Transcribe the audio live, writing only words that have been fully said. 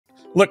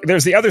look,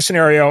 there's the other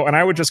scenario, and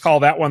I would just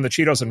call that one the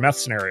Cheetos and meth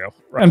scenario.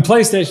 Right? And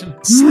PlayStation.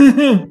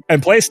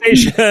 And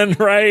PlayStation,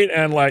 right?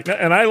 And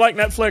I like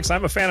Netflix.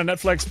 I'm a fan of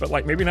Netflix, but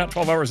like maybe not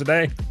 12 hours a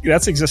day.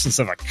 That's the existence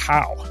of a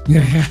cow.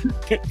 Yeah.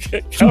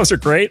 Cows are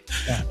great,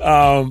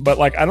 Yeah. but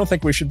like I don't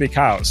think we should be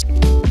cows.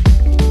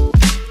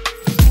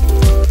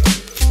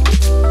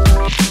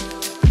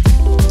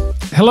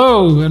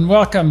 Hello, and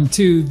welcome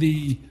to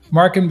the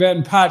Marc and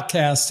Ben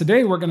podcast.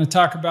 Today, we're going to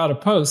talk about a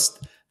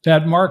post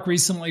that Marc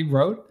recently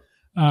wrote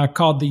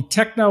called the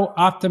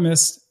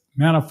Techno-Optimist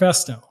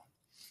Manifesto.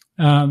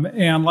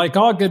 And like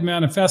all good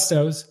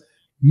manifestos,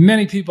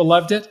 many people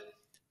loved it.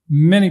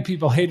 Many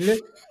people hated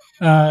it.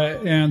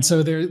 And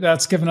so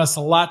that's given us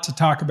a lot to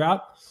talk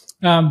about.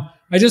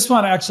 I just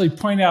want to actually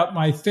point out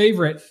my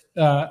favorite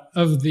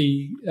of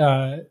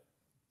the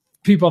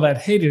people that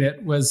hated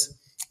it was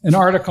an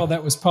article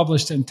that was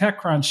published in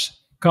TechCrunch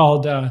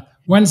called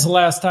When's the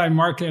Last Time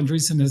Marc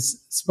Andreessen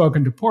Has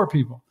Spoken to Poor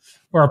People,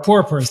 or a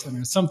poor person,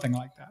 or something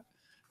like that.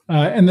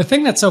 And the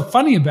thing that's so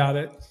funny about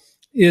it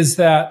is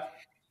that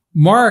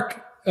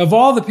Marc, of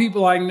all the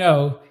people I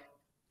know,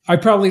 I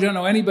probably don't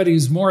know anybody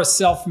who's more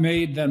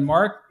self-made than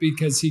Marc,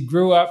 because he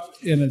grew up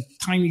in a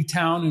tiny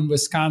town in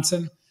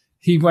Wisconsin.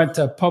 He went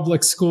to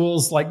public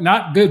schools, like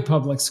not good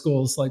public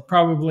schools, like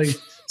probably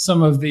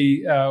some of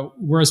the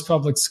worst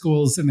public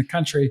schools in the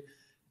country.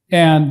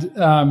 And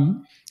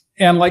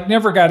like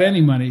never got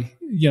any money,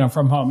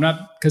 from home,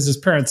 not because his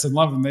parents didn't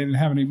love him. They didn't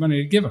have any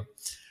money to give him.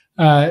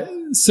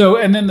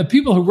 And then the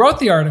people who wrote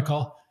the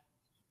article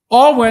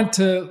all went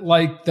to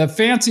like the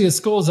fanciest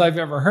schools I've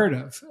ever heard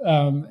of.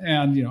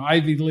 And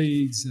Ivy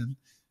Leagues and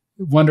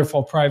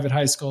wonderful private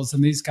high schools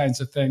and these kinds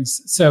of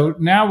things. So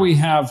now we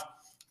have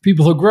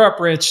people who grew up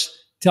rich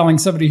telling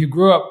somebody who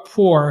grew up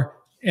poor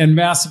and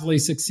massively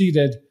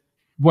succeeded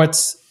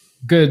what's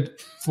good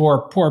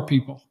for poor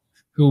people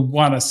who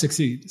want to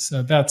succeed.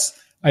 So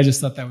I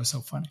just thought that was so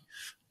funny.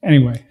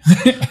 Anyway,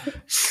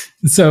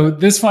 so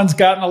this one's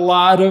gotten a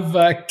lot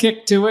of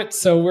kick to it.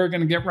 So we're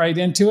going to get right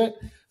into it.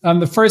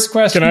 The first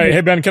question. Hey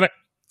Ben, can I?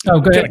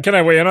 Oh, go ahead. Can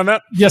I weigh in on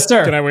that? Yes,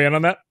 sir. Can I weigh in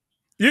on that?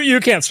 You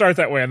can't start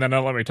that way and then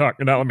not let me talk.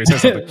 Not let me say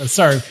something.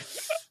 Sorry.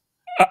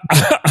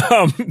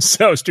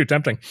 So it's too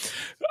tempting.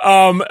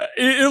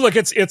 Look,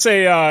 it's the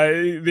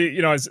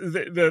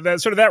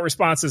sort of that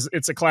response is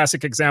it's a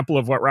classic example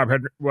of what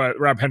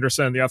Rob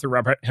Henderson, the author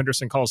Rob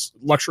Henderson, calls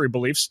luxury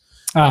beliefs,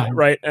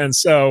 right? And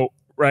so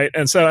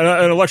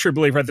a luxury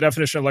belief, right? The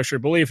definition of luxury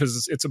belief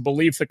is it's a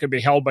belief that can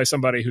be held by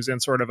somebody who's in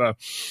sort of an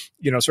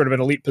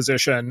elite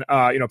position,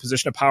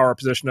 position of power,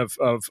 position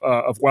of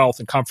wealth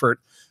and comfort.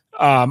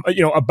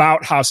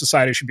 About how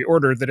society should be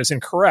ordered that is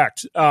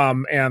incorrect,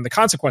 and the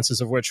consequences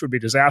of which would be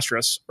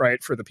disastrous,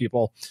 right, for the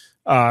people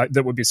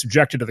that would be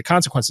subjected to the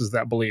consequences of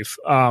that belief.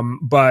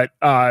 But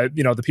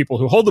the people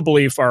who hold the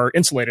belief are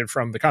insulated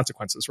from the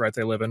consequences, right?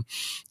 They live in,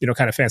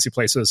 kind of fancy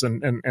places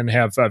and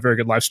have very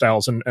good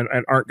lifestyles and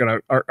aren't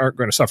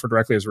going to suffer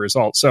directly as a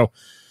result.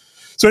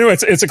 So anyway,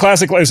 it's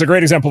a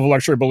great example of a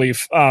luxury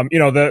belief.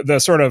 The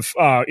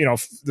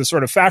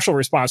sort of factual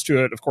response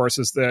to it, of course,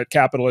 is that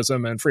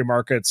capitalism and free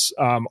markets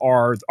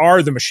are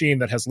the machine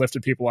that has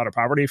lifted people out of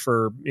poverty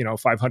for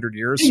 500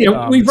 years.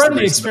 We've run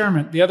the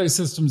experiment. The other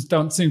systems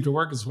don't seem to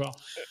work as well.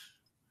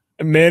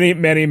 Many,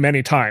 many,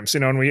 many times,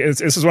 and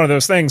this is one of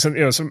those things,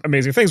 and some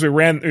amazing things. We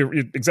ran,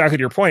 exactly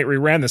to your point. We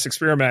ran this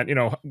experiment,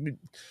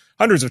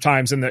 hundreds of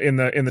times in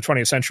the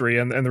 20th century,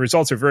 and the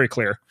results are very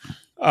clear.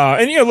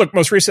 Look,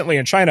 most recently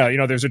in China,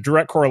 there's a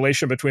direct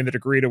correlation between the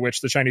degree to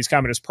which the Chinese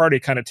Communist Party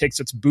kind of takes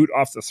its boot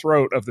off the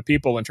throat of the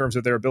people in terms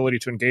of their ability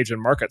to engage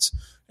in markets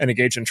and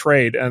engage in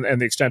trade,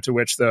 and the extent to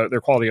which their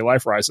quality of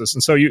life rises.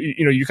 And so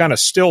you kind of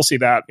still see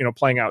that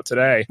playing out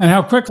today. And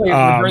how quickly it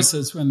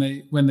reverses when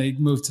they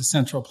move to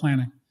central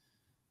planning.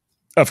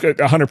 Of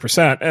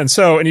 100%.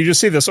 And you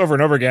just see this over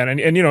and over again. And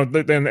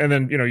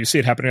then you see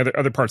it happening in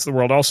other parts of the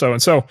world also.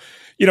 And so,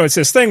 it's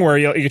this thing where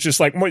you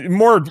just like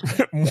more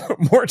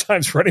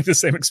times running the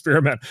same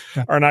experiment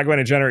are not going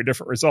to generate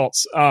different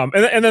results.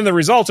 And then the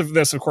result of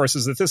this, of course,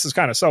 is that this is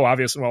kind of so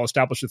obvious and well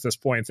established at this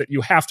point that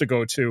you have to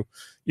go to,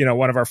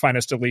 one of our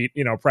finest elite,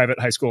 private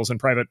high schools and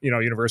private,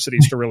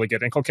 universities to really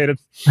get inculcated.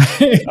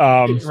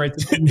 Right.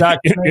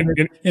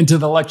 Into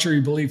the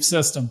luxury belief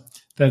system.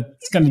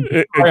 That's going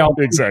to all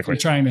exactly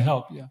trying to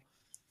help. Yeah,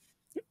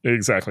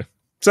 exactly.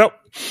 So,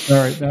 all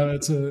right, now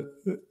that's a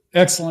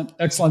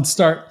excellent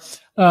start.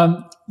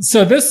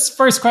 So this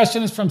first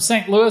question is from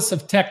St. Louis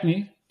of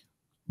Techni.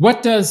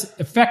 What does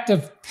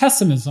effective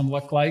pessimism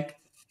look like?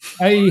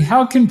 I.e.,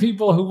 how can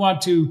people who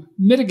want to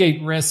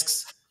mitigate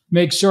risks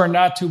make sure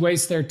not to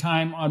waste their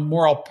time on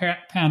moral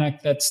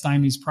panic that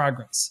stymies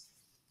progress?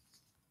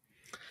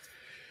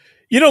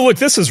 Look,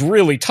 this is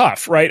really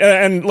tough, right?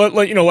 And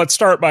let's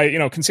start by,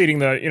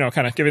 conceding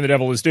kind of giving the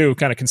devil his due,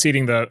 kind of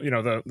conceding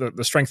the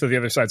strength of the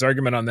other side's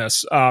argument on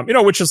this,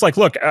 which is like,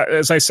 look,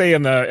 as I say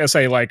in the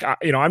essay, like,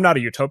 I'm not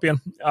a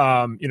utopian.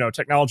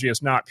 Technology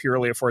is not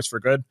purely a force for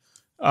good.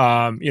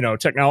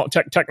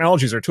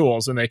 Technologies are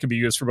tools and they can be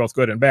used for both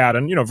good and bad.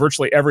 And,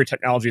 virtually every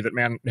technology that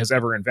man has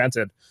ever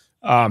invented,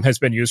 has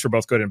been used for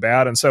both good and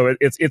bad. And so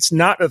it's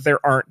not that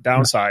there aren't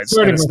downsides,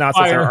 and it's not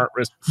that there aren't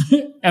risks.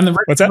 And the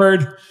what's that?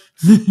 Bird.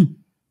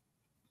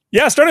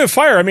 Yeah, starting with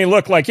fire. I mean,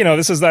 look,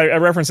 this is a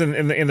reference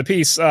in the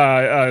piece.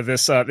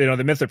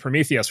 The myth of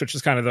Prometheus, which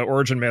is kind of the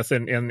origin myth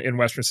in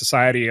Western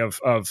society of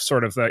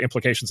sort of the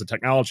implications of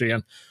technology.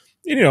 And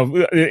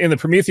in the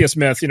Prometheus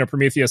myth,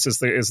 Prometheus is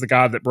the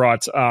god that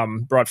brought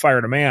fire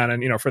to man,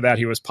 and for that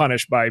he was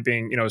punished by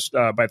being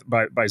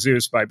by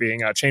Zeus by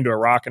being chained to a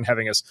rock and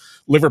having his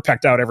liver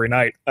pecked out every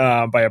night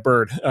by a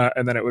bird,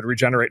 and then it would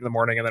regenerate in the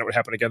morning, and then it would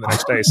happen again the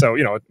next day. So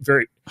a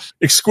very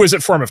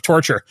exquisite form of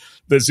torture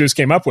that Zeus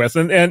came up with,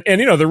 and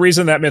the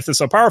reason that myth is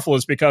so powerful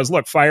is because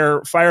look,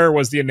 fire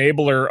was the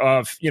enabler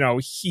of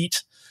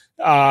heat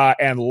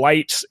and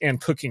light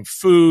and cooking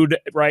food,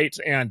 right,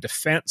 and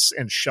defense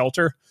and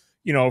shelter.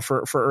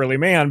 For early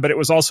man, but it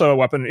was also a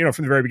weapon,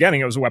 from the very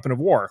beginning, it was a weapon of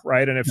war,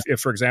 right? And if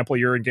for example,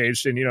 you're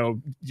engaged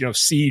in,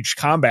 siege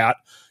combat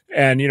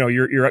and,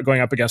 you're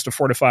going up against a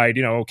fortified,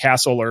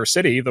 castle or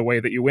city, the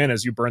way that you win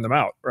is you burn them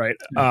out, right?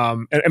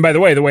 And by the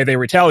way they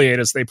retaliate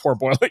is they pour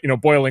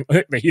boiling,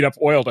 they heat up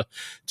oil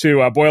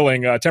to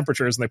boiling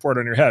temperatures and they pour it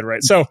on your head,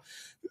 right? So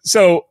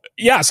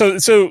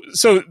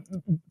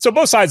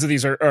both sides of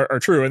these are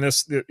true, and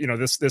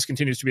this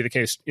continues to be the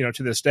case,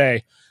 to this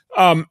day.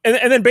 And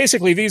then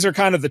basically these are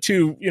kind of the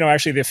two,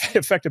 actually the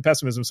effective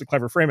pessimism is a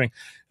clever framing.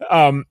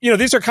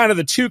 These are kind of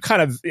the two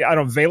kind of,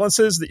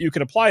 valences that you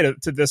could apply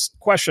to this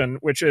question,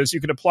 which is you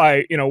could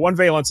apply, one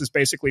valence is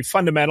basically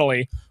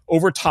fundamentally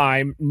over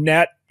time,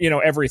 net,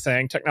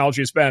 everything.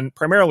 Technology has been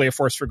primarily a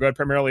force for good,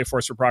 primarily a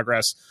force for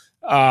progress.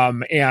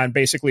 And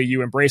basically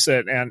you embrace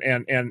it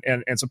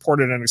and support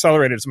it and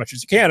accelerate it as much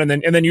as you can. And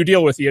then you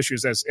deal with the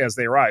issues as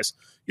they arise,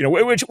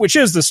 which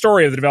is the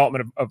story of the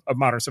development of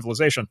modern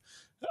civilization.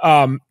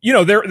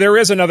 There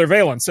is another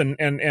valence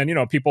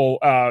and people,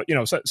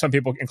 some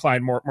people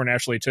incline more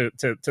naturally to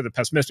the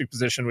pessimistic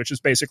position, which is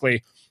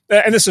basically,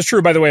 and this is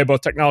true, by the way, of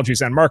both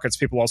technologies and markets.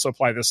 People also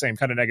apply the same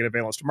kind of negative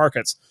valence to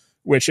markets,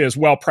 which is,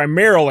 well,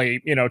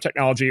 primarily,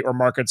 technology or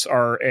markets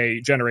are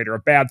a generator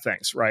of bad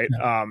things, right?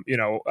 Yeah.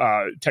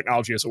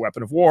 Technology is a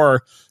weapon of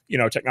war.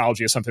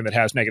 Technology is something that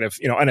has negative,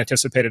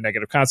 unanticipated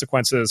negative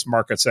consequences.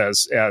 Markets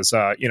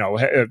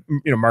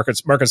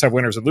markets have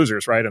winners and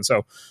losers, right? And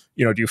so,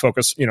 do you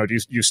focus, do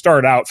you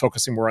start out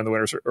focusing more on the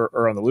winners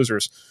or on the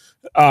losers?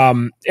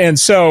 And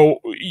so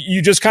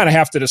you just kind of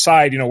have to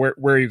decide,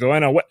 where you go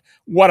in.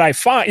 What I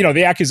find,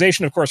 the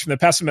accusation, of course, from the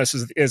pessimists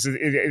is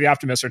the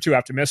optimists are too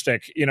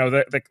optimistic.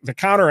 The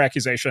counter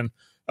accusation,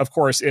 of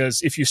course,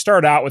 is if you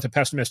start out with a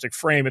pessimistic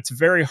frame, it's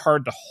very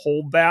hard to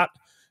hold that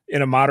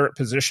in a moderate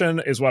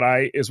position. Is what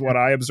I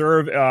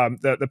observe.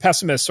 The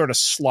pessimists sort of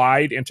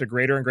slide into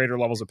greater and greater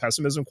levels of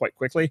pessimism quite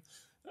quickly.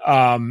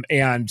 And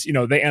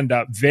they end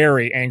up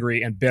very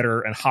angry and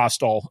bitter and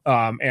hostile.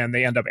 And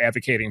they end up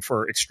advocating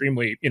for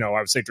extremely, I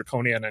would say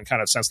draconian and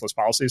kind of senseless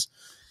policies.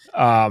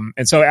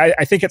 And so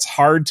I think it's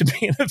hard to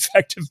be an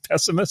effective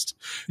pessimist.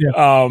 Yeah.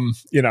 I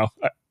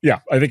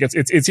think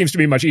it seems to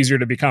be much easier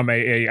to become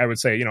I would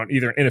say,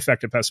 either an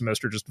ineffective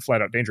pessimist or just a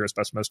flat out dangerous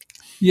pessimist.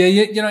 Yeah.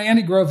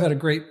 Andy Grove had a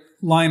great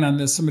line on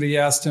this. Somebody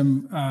asked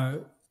him,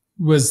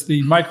 was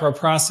the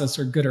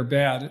microprocessor good or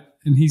bad?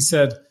 And he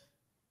said,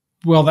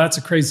 well, that's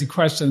a crazy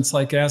question. It's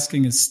like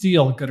asking, is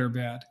steel good or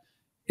bad?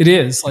 It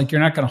is. Like, you're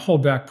not going to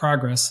hold back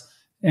progress.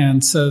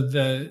 And so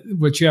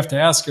what you have to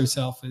ask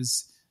yourself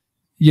is,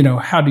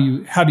 how do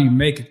you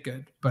make it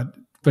good? But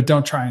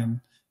don't try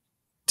and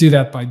do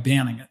that by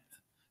banning it,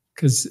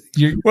 because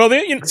you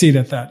succeed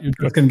at that.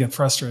 You're going to get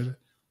frustrated.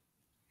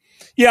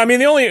 Yeah, I mean,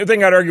 the only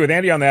thing I'd argue with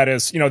Andy on that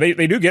is,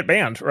 they do get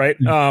banned, right?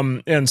 Yeah.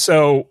 And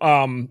so,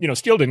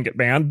 steel didn't get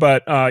banned,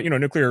 but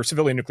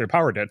civilian nuclear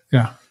power did.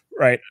 Yeah.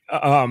 Right.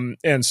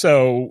 And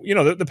so,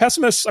 the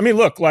pessimists, I mean,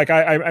 look, like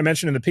I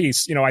mentioned in the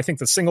piece, I think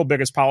the single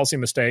biggest policy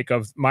mistake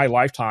of my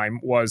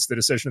lifetime was the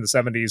decision in the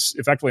 70s,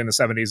 effectively in the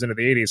 70s into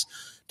the 80s,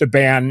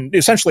 to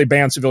essentially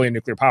ban civilian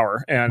nuclear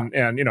power. And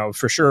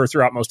for sure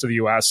throughout most of the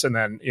US and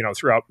then,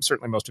 throughout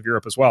certainly most of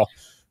Europe as well,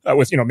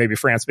 with, maybe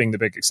France being the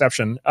big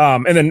exception.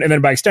 And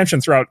then by extension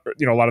throughout,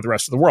 a lot of the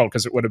rest of the world,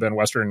 because it would have been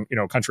Western,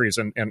 countries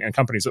and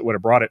companies that would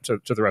have brought it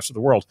to the rest of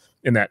the world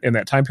in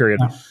that time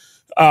period. Yeah.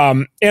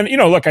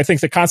 Look, I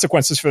think the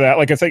consequences for that,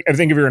 like I think if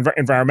you're an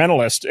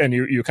environmentalist and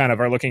you kind of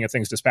are looking at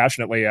things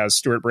dispassionately, as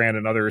Stuart Brand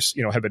and others,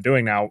 have been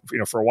doing now,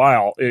 for a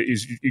while,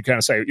 you kind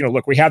of say,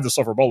 look, we had the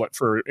silver bullet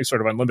for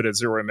sort of unlimited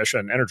zero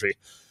emission energy.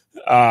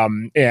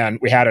 And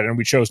we had it and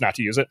we chose not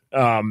to use it.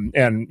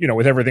 And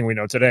with everything we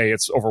know today,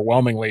 it's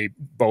overwhelmingly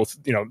both,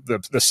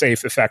 the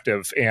safe,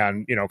 effective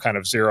and, kind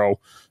of zero,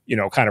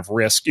 kind of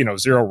risk,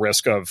 zero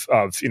risk of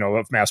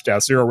mass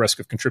death, zero risk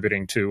of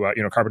contributing to,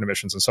 carbon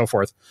emissions and so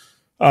forth.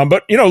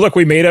 But look,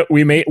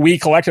 we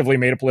collectively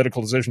made a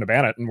political decision to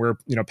ban it, and we're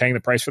paying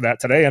the price for that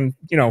today. And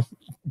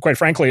quite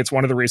frankly, it's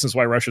one of the reasons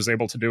why Russia is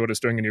able to do what it's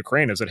doing in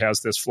Ukraine, is it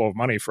has this flow of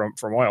money from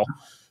oil.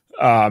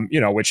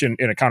 which in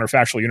a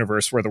counterfactual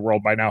universe where the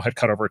world by now had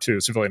cut over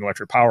to civilian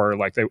electric power,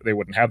 like they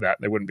wouldn't have that.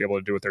 They wouldn't be able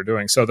to do what they're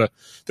doing. So the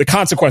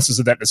consequences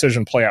of that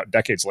decision play out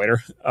decades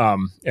later.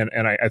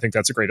 And I think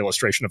that's a great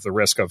illustration of the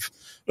risk of,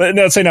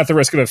 let's say not the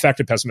risk of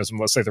effective pessimism,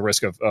 let's say the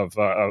risk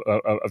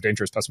of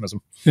dangerous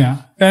pessimism.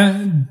 Yeah.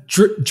 And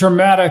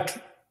dramatic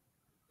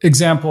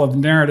example of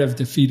narrative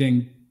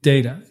defeating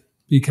data,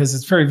 because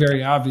it's very,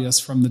 very obvious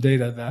from the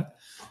data that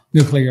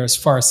nuclear is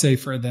far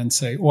safer than,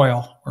 say,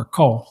 oil or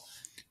coal.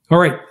 All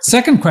right,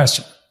 second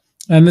question.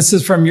 And this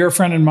is from your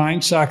friend and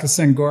mine, Shaka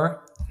Senghor.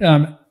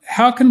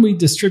 How can we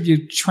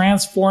distribute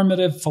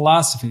transformative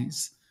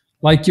philosophies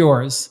like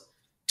yours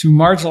to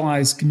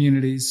marginalized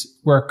communities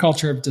where a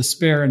culture of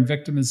despair and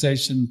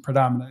victimization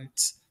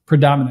predominates?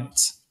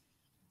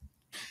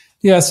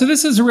 Yeah, so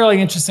this is a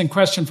really interesting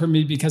question for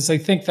me, because I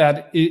think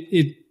that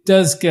it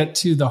does get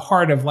to the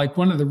heart of like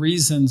one of the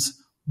reasons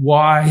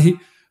why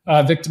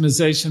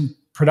victimization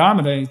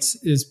predominates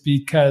is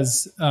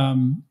because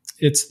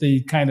it's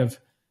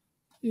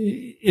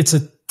a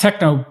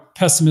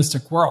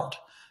techno-pessimistic world,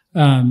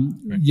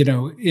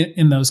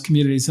 in those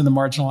communities, in the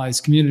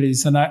marginalized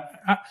communities. And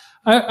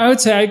I would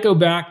say I go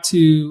back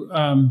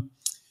to,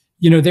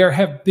 there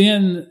have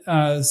been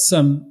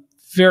some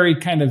very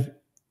kind of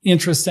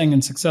interesting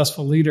and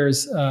successful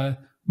leaders.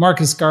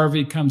 Marcus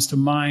Garvey comes to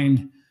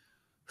mind,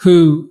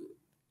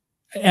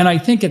 and I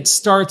think it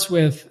starts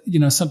with,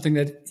 something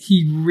that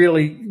he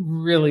really,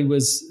 really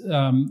was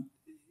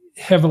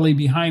heavily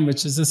behind,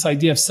 which is this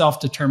idea of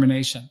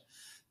self-determination,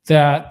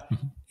 that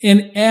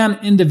an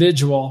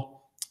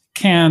individual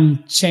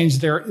can change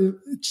their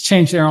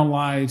own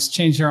lives,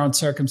 change their own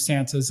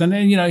circumstances. And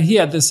then, he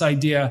had this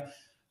idea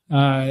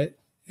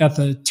at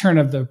the turn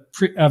of the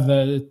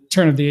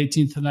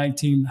 18th and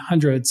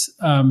 1900s,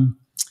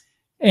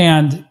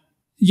 and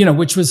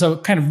which was a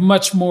kind of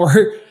much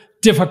more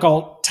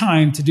difficult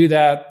time to do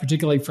that,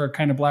 particularly for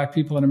kind of Black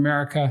people in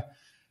America.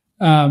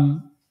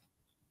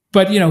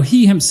 But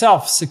he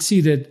himself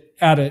succeeded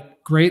at it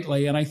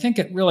greatly. And I think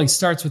it really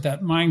starts with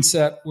that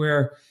mindset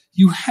where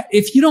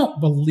if you don't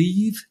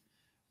believe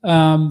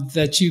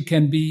that you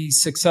can be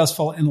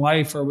successful in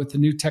life or with the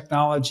new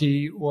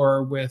technology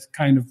or with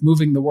kind of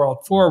moving the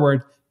world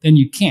forward, then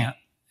you can't.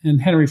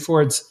 And Henry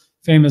Ford's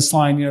famous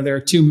line, there are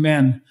two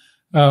men.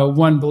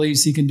 One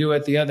believes he can do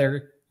it. The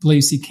other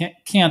believes he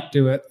can't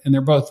do it. And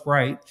they're both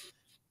right.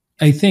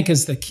 I think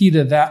is the key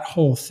to that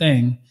whole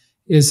thing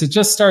is it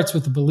just starts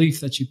with the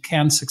belief that you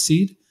can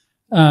succeed.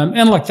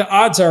 And look, the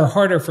odds are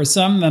harder for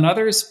some than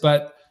others,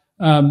 but,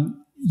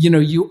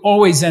 you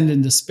always end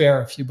in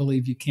despair if you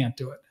believe you can't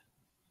do it.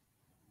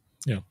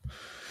 Yeah.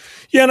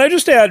 Yeah, and I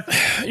just add,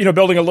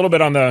 building a little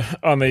bit on the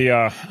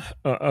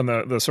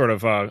sort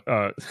of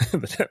the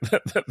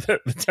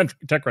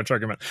TechCrunch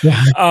argument.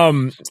 Yeah.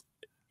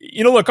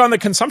 Look, on the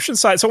consumption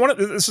side, so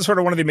this is sort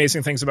of one of the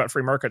amazing things about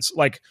free markets.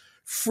 Like,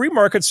 free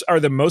markets are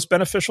the most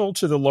beneficial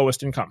to the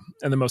lowest income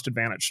and the most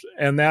advantaged,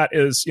 and that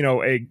is,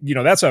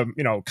 that's a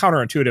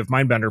counterintuitive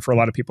mind bender for a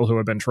lot of people who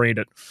have been trained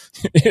at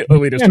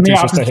elite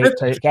institutions to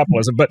hate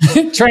capitalism, but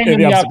trained in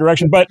the opposite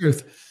direction.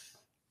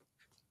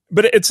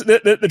 But it's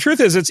the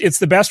truth is it's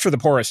the best for the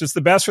poorest. It's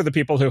the best for the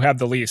people who have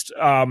the least.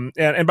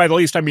 And by the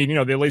least, I mean,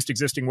 the least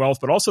existing wealth,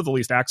 but also the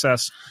least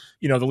access,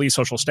 the least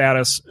social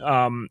status,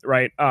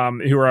 right?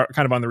 Who are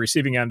kind of on the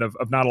receiving end of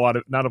not a lot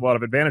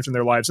of advantage in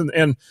their lives.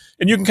 And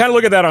you can kind of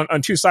look at that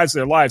on two sides of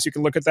their lives. You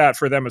can look at that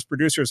for them as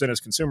producers and as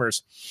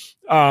consumers.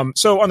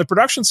 So on the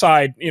production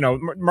side,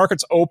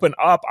 markets open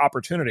up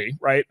opportunity,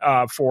 right?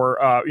 For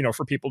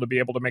people to be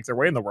able to make their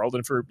way in the world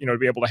and for, to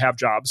be able to have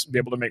jobs, be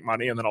able to make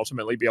money, and then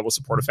ultimately be able to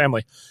support a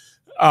family.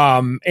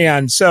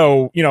 And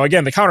so,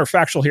 again, the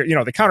counterfactual here,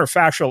 the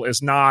counterfactual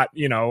is not,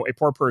 a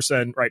poor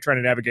person, right, trying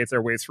to navigate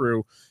their way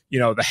through,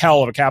 the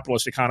hell of a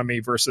capitalist economy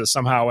versus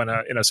somehow in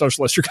a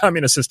socialist or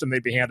communist system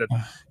they'd be handed,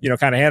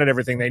 kind of handed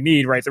everything they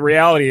need, right? The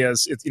reality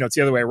is, it's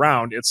the other way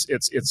around. It's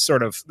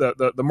sort of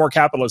the more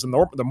capitalism,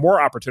 the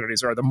more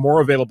opportunities are, the more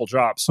available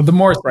jobs, the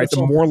more, right,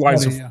 the more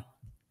lines of,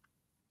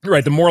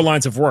 right, the more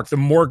lines of work, the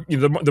more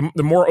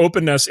the more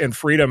openness and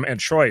freedom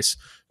and choice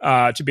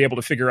to be able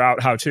to figure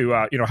out how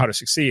to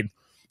succeed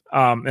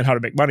and how to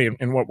make money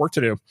and what work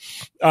to do.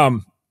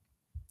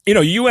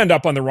 You end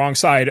up on the wrong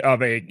side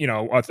of a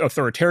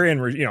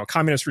authoritarian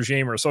communist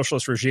regime or a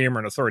socialist regime or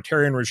an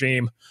authoritarian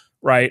regime,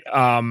 right?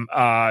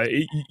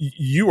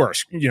 You are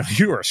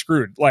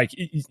screwed. Like,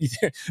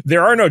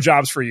 there are no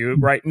jobs for you,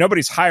 right?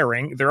 Nobody's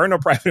hiring. There are no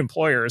private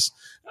employers.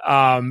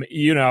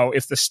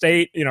 If the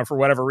state, for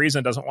whatever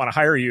reason doesn't want to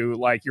hire you,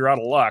 like, you're out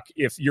of luck.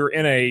 If you're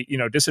in a,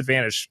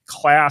 disadvantaged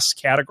class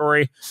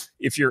category,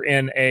 if you're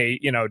in a,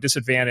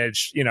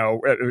 disadvantaged,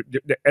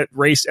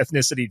 race,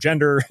 ethnicity,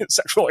 gender,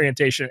 sexual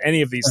orientation,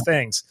 any of these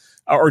things,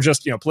 or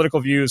just, political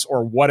views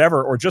or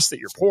whatever, or just that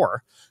you're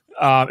poor,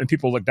 and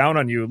people look down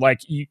on you,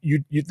 like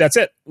you that's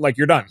it. Like,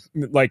 you're done.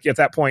 Like, at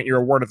that point, you're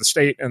a ward of the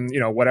state, and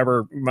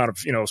whatever amount of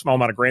small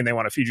amount of grain they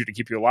want to feed you to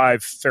keep you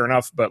alive, fair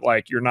enough. But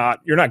like, you're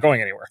not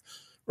going anywhere,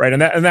 right?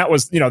 And that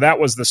was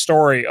the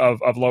story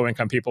of low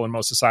income people in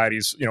most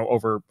societies,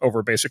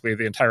 over basically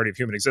the entirety of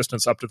human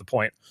existence up to the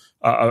point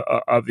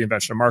of the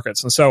invention of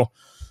markets. And so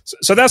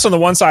that's on the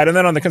one side. And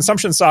then on the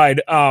consumption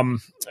side,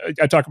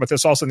 I talk about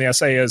this also in the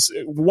essay, is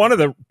one of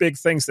the big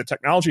things that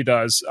technology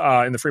does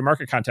in the free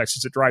market context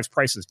is it drives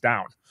prices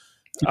down.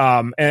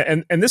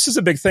 And this is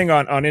a big thing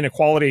on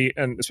inequality,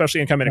 and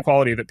especially income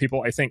inequality, that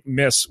people, I think,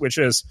 miss, which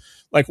is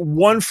like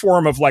one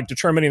form of like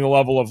determining the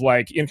level of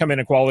like income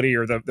inequality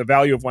or the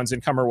value of one's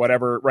income or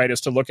whatever, right,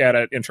 is to look at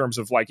it in terms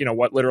of like,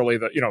 what literally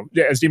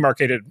as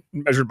demarcated,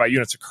 measured by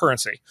units of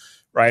currency,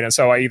 right? And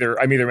so I'm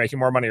either making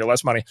more money or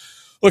less money.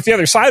 Look, the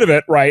other side of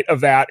it, right, of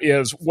that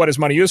is, what is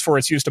money used for?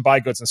 It's used to buy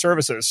goods and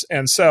services.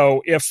 And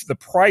so if the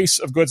price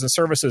of goods and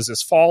services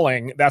is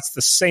falling, that's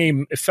the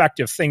same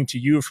effective thing to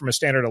you from a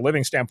standard of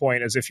living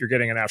standpoint as if you're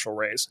getting a natural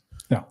raise.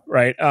 Yeah.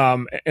 Right.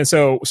 And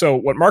so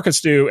what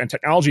markets do and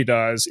technology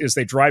does is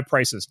they drive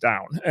prices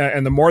down.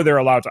 And the more they're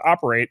allowed to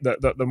operate,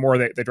 the more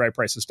they drive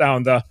prices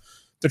down. The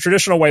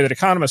traditional way that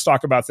economists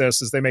talk about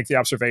this is they make the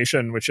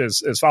observation, which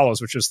is as follows,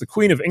 which is the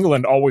Queen of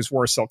England always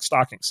wore silk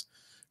stockings.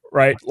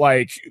 Right?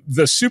 Like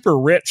the super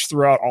rich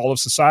throughout all of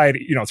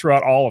society,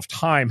 throughout all of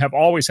time, have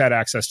always had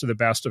access to the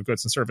best of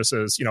goods and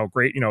services,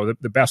 great,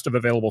 the best of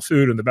available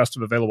food and the best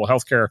of available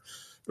healthcare,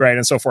 right?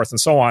 And so forth and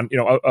so on,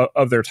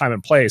 of their time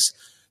and place.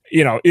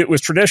 It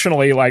was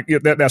traditionally like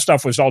that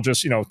stuff was all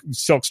just,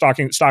 silk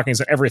stockings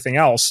and everything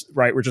else,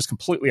 right? Were just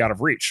completely out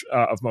of reach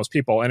of most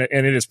people. And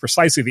it is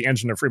precisely the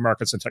engine of free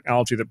markets and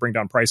technology that bring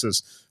down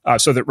prices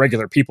so that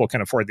regular people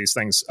can afford these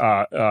things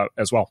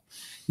as well.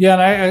 Yeah.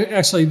 And I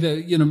actually,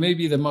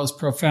 maybe the most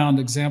profound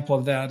example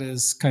of that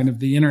is kind of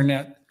the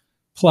internet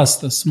plus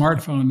the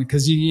smartphone,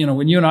 because,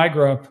 when you and I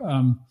grew up,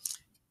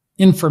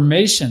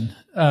 information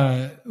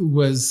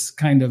was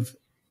kind of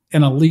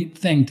an elite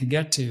thing to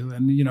get to.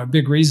 And, a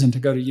big reason to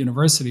go to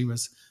university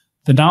was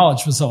the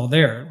knowledge was all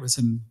there. It was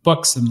in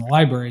books and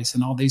libraries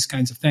and all these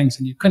kinds of things.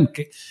 And you couldn't,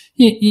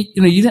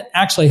 you didn't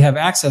actually have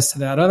access to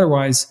that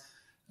otherwise.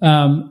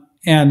 And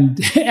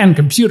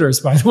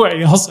computers, by the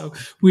way, also,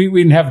 we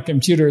didn't have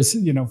computers,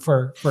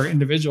 for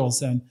individuals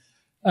then.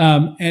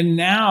 And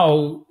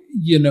now,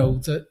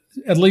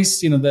 at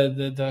least,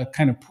 the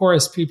kind of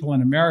poorest people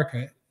in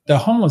America, the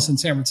homeless in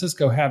San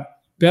Francisco have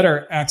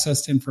better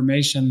access to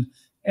information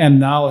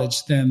and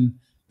knowledge than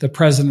the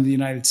president of the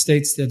United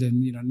States did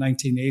in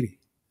 1980,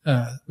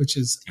 which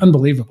is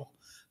unbelievable.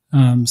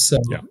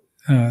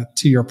 To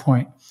your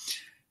point.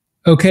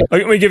 Okay.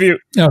 Let me give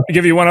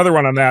you one other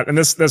one on that. And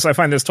this I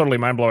find this totally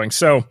mind blowing.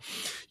 So,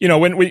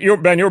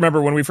 Ben, you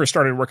remember when we first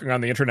started working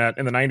on the internet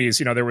in the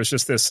 90s, there was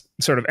just this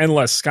sort of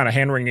endless kind of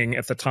hand wringing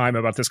at the time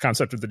about this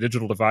concept of the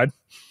digital divide.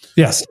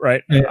 Yes.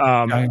 Right.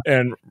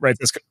 And right,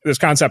 this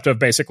concept of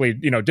basically,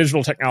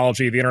 digital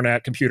technology, the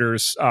internet,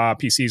 computers,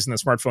 PCs, and the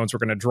smartphones, we're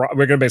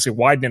going to basically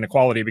widen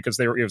inequality because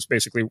it was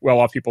basically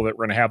well-off people that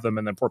were going to have them,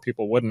 and then poor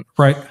people wouldn't.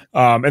 Right.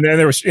 And then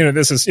there was,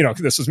 this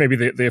is maybe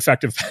the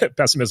effective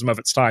pessimism of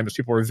its time, as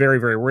people were very,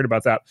 very worried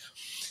about that.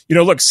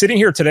 Look, sitting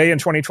here today in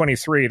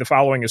 2023, the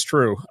following is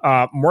true.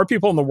 More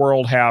people in the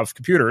world have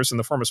computers in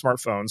the form of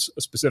smartphones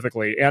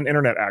specifically and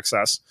internet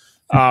access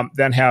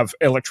than have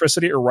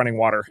electricity or running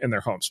water in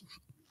their homes.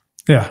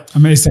 Yeah,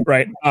 amazing.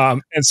 Right.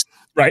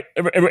 Right.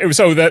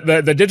 So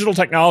the digital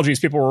technologies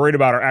people were worried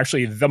about are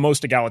actually the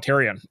most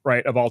egalitarian,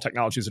 right, of all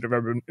technologies that have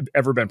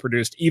ever been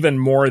produced, even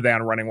more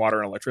than running water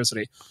and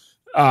electricity.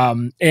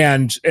 And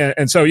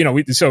so,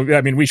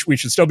 we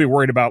should still be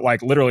worried about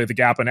like literally the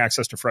gap in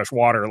access to fresh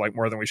water, like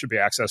more than we should be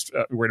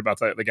worried about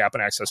the gap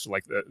in access to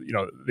like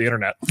the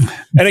internet.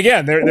 And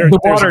again, there's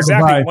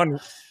exactly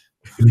one,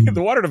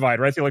 the water divide,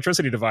 right? The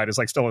electricity divide is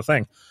like still a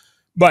thing.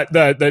 But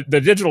the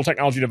digital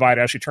technology divide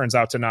actually turns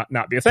out to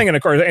not be a thing. And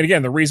of course, and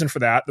again, the reason for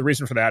that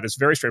is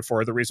very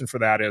straightforward. The reason for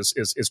that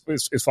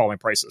is falling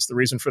prices. The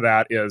reason for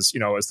that is,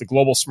 as the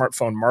global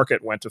smartphone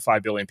market went to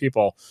 5 billion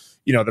people,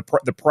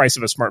 the price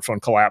of a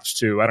smartphone collapsed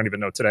to, I don't even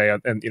know today,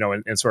 and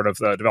in sort of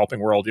the developing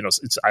world,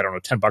 it's, I don't know,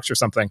 $10 or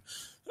something.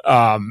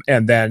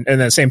 And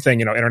then same thing,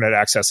 internet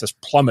access has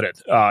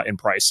plummeted in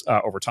price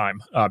over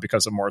time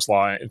because of Moore's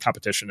law and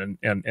competition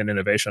and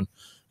innovation.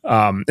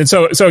 And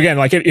so again,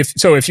 like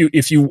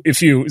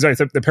if you sorry,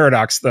 the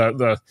paradox,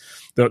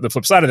 the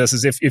flip side of this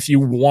is if you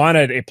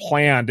wanted a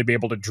plan to be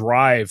able to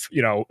drive,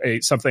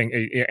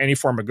 any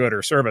form of good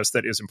or service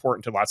that is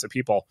important to lots of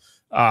people,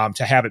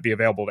 to have it be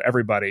available to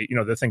everybody,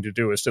 the thing to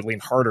do is to lean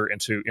harder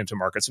into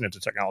markets and into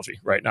technology,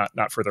 right?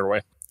 Not further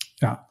away.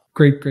 Yeah.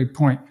 Great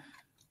point.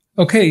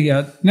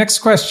 Okay. Next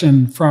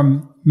question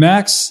from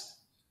Max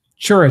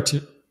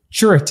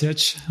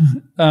Churitich.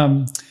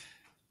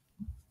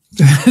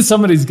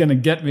 Somebody's going to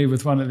get me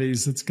with one of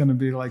these. It's going to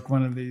be like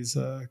one of these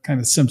kind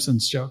of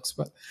Simpsons jokes.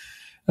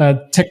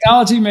 But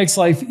technology makes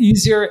life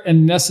easier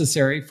and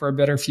necessary for a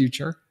better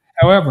future.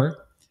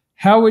 However,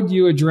 how would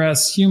you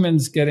address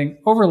humans getting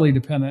overly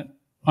dependent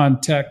on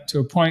tech to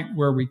a point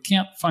where we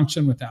can't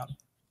function without it?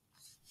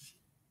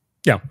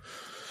 Yeah.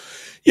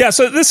 Yeah,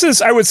 so this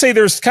is, I would say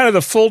there's kind of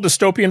the full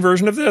dystopian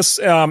version of this,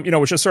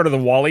 which is sort of the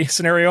WALL-E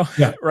scenario,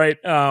 right?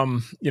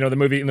 The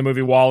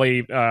movie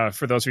WALL-E,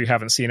 for those of you who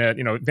haven't seen it,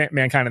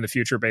 mankind in the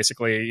future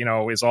basically,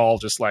 is all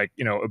just like,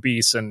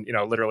 obese and,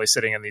 literally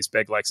sitting in these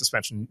big like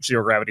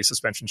zero gravity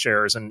suspension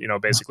chairs and,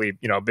 basically,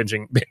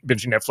 binging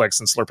Netflix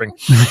and slurping,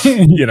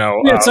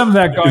 some of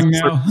that going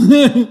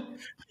now.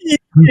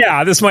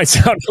 Yeah, this might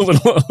sound a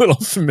little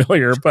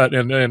familiar, but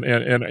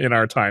in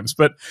our times,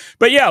 but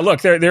yeah,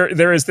 look,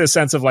 there is this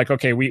sense of like,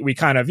 okay, we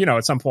kind of,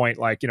 at some point,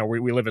 like,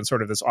 we live in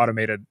sort of this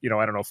automated,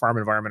 farm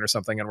environment or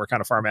something, and we're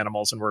kind of farm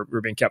animals and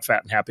we're being kept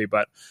fat and happy,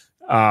 but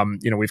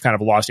we've kind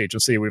of lost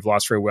agency, we've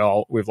lost free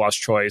will, we've lost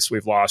choice,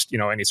 we've lost,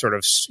 any sort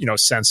of,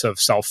 sense of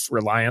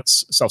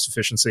self-reliance,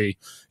 self-sufficiency,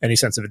 any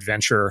sense of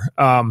adventure.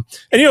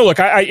 Look,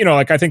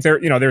 I think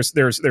there's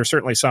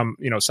certainly some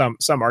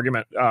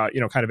argument,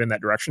 kind of in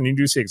that direction. You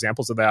do see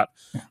examples of that.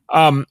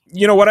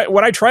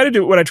 What I try to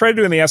do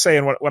in the essay,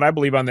 and what I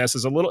believe on this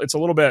is a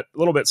little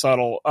bit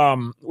subtle,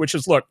 which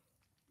is, look,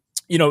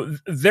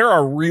 there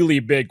are really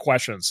big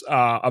questions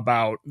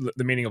about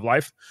the meaning of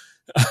life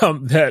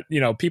that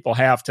people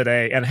have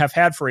today and have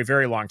had for a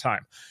very long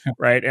time,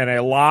 right? And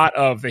a lot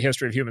of the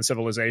history of human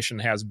civilization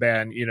has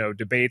been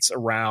debates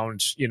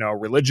around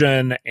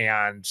religion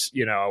and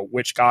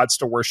which gods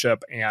to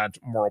worship and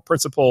moral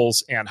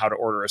principles and how to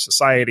order a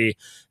society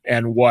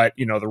and what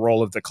the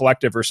role of the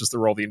collective versus the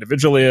role of the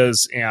individual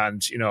is,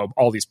 and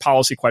all these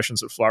policy questions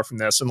that flow from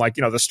this. And like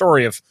the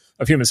story of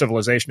human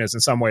civilization is in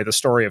some way the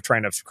story of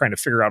trying to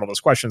figure out all those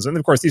questions. And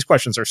of course these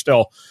questions are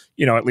still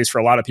at least for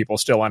a lot of people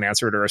still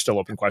unanswered, or are still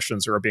open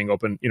questions, or are being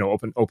open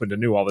to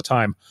new all the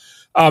time.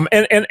 And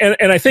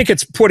I think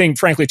it's putting,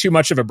 frankly, too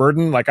much of a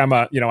burden. Like I'm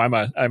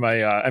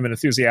an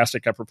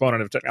enthusiastic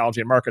proponent of technology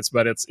and markets,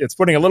 but it's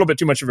putting a little bit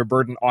too much of a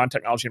burden on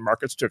technology and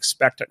markets to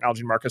expect technology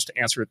and markets to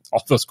answer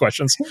all those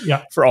questions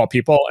for all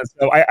people. And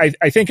so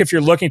I think if you're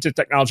looking to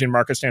technology and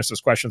markets to answer those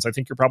questions, I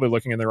think you're probably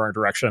looking in the wrong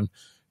direction.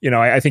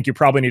 I think you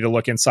probably need to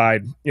look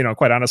inside,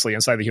 quite honestly,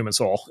 inside the human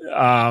soul,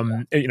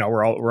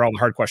 where all the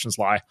hard questions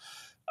lie.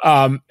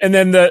 And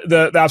then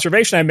the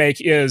observation I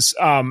make is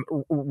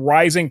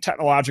rising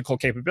technological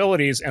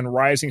capabilities and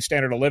rising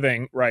standard of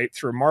living, right,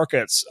 through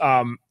markets,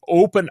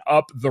 open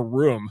up the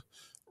room,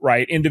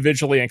 right,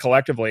 individually and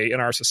collectively in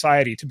our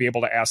society to be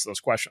able to ask those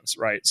questions,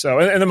 right? So,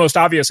 and the most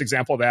obvious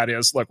example of that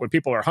is, look, when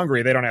people are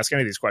hungry, they don't ask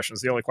any of these questions.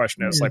 The only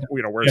question is like,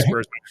 where's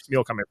my next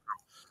meal coming from?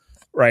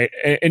 Right.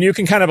 And you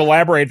can kind of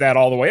elaborate that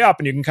all the way up,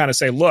 and you can kind of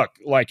say, look,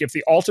 like if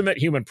the ultimate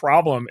human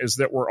problem is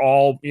that we're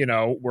all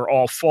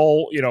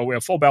full, we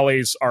have full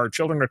bellies, our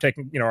children are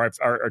taking,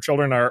 our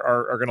children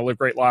are going to live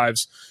great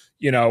lives.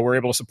 We're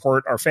able to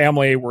support our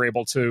family. We're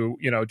able to,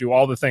 do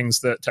all the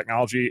things that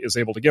technology is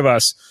able to give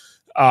us.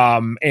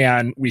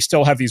 And we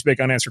still have these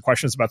big unanswered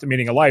questions about the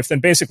meaning of life.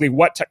 Then basically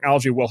what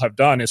technology will have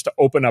done is to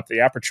open up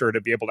the aperture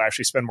to be able to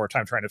actually spend more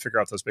time trying to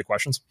figure out those big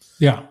questions.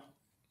 Yeah.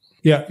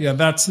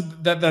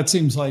 That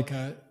seems like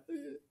a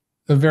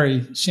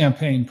very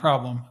champagne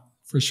problem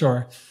for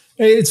sure.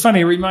 It's funny.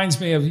 It reminds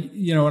me of,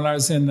 when I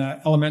was in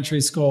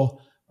elementary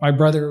school, my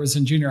brother was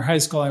in junior high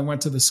school. I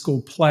went to the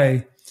school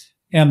play,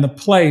 and the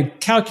play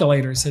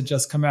Calculators had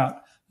just come out.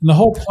 And the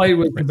whole play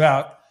was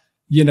about,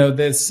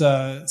 this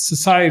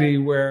society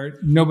where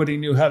nobody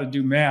knew how to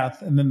do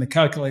math, and then the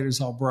calculators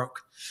all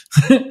broke.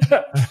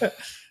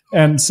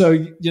 And so,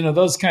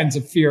 those kinds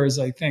of fears,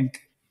 I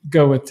think,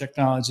 go with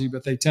technology,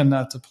 but they tend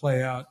not to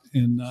play out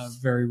in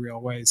very real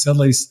ways. At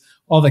least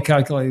all the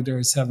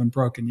calculators haven't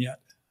broken yet.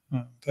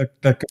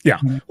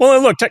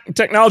 Well, look,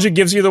 technology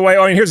gives you the way.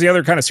 I mean, here's the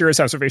other kind of serious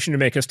observation to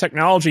make: is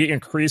technology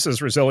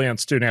increases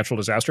resilience to natural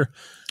disaster.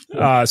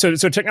 So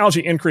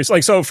technology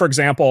so for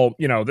example,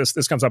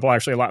 this comes up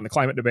actually a lot in the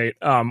climate debate,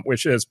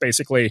 which is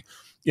basically,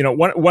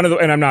 one of the,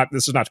 and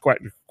this is not quite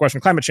a question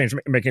of climate change,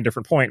 making a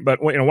different point,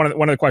 but one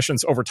of the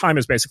questions over time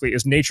is basically,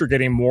 is nature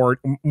getting more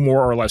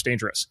or less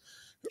dangerous?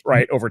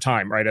 Right, over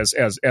time, right, as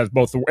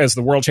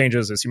the world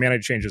changes, as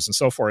humanity changes, and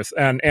so forth,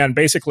 and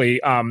basically,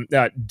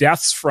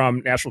 deaths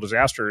from natural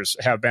disasters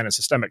have been in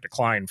systemic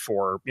decline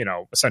for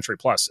a century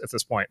plus at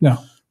this point. Yeah.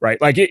 Right,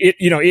 like it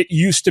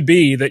used to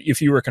be that if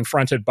you were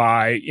confronted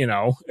by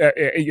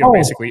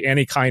basically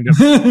any kind of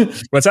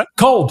what's that?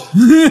 Cold.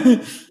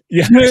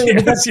 Yes.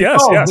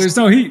 There's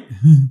no heat.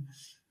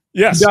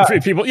 Yes,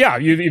 people. Yeah,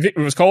 if it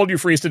was cold, you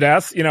freeze to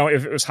death.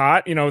 If it was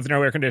hot, with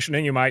no air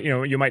conditioning, you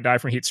might die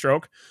from heat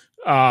stroke.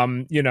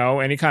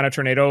 Any kind of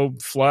tornado,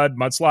 flood,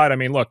 mudslide. I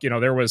mean, look,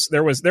 there was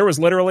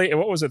literally,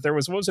 what was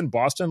in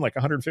Boston like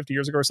 150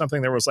 years ago or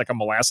something. There was like a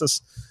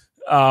molasses,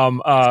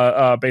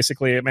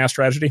 basically a mass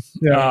tragedy,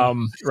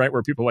 right,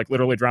 where people like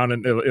literally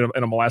drowned in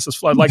a molasses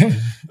flood. Like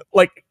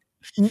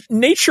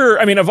nature.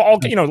 I mean, of all,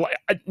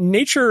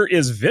 nature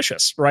is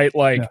vicious, right?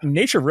 Like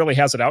nature really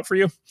has it out for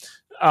you.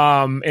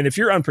 And if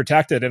you're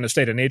unprotected in a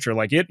state of nature,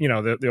 like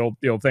the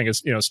old thing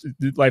is,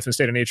 life in a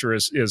state of nature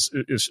is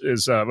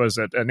what is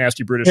it? A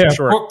nasty, brutish, and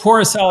short.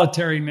 Poor,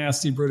 solitary,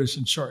 nasty, brutish,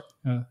 and short.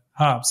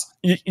 Hobbes.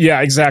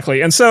 Yeah,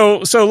 exactly. And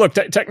so look,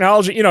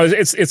 technology,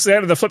 it's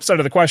the flip side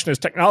of the question is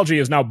technology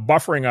is now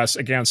buffering us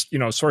against,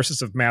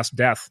 sources of mass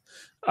death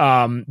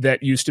that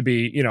used to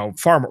be,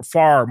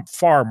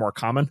 far more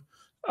common.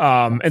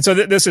 And so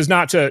this is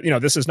not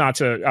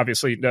to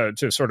obviously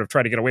to sort of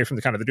try to get away from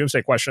the kind of the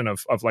doomsday question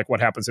of like what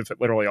happens if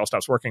it literally all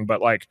stops working.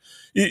 But like,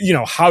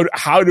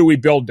 how do we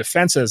build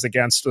defenses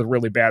against the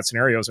really bad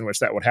scenarios in which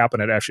that would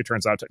happen? It actually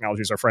turns out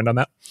technology is our friend on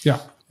that.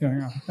 Yeah.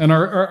 And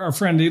our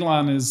friend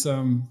Elon is,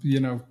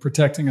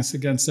 protecting us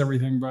against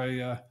everything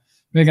by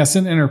making us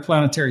an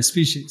interplanetary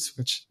species,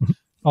 which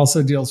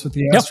also deals with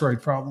the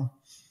asteroid problem.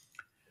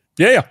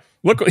 Yeah.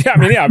 Look, look,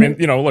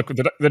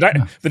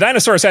 the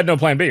dinosaurs had no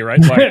plan B,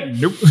 right? Like,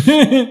 nope.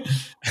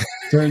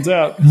 Turns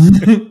out.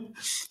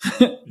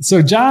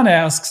 So John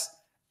asks,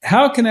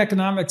 how can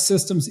economic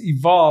systems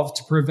evolve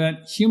to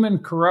prevent human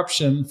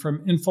corruption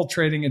from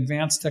infiltrating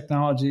advanced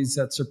technologies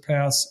that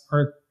surpass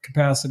our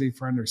capacity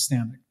for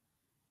understanding?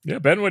 Yeah,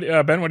 Ben, what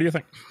do you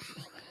think?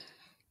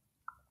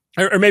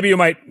 Or maybe you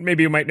might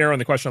narrow in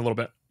the question a little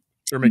bit.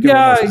 Or make it a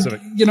little more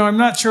specific. I'm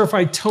not sure if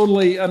I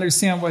totally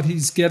understand what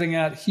he's getting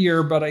at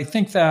here, but I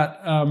think that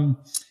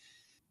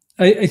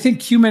I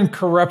think human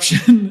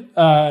corruption.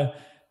 There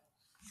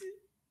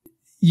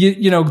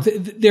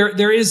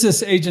is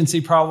this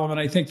agency problem,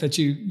 and I think that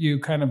you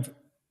kind of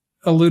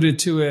alluded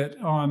to it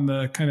on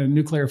the kind of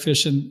nuclear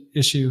fission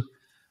issue,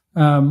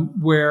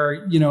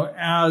 where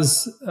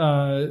as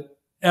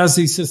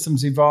these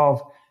systems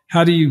evolve,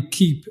 how do you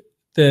keep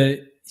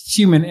the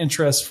human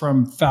interest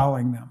from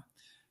fouling them?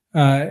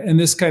 And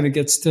this kind of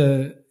gets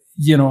to,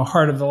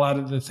 heart of a lot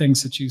of the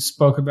things that you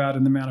spoke about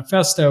in the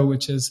manifesto,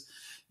 which is,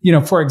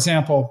 for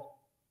example,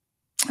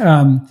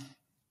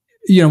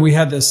 we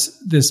had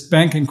this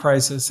banking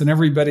crisis and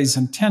everybody's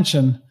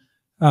intention,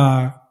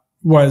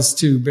 was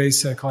to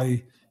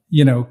basically,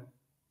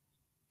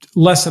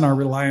 lessen our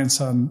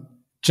reliance on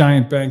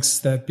giant banks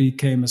that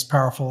became as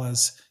powerful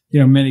as,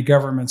 many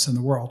governments in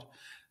the world.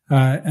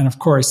 And of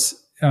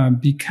course,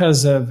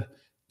 because of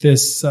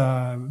this,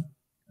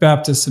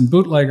 Baptist and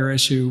bootlegger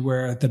issue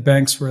where the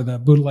banks were the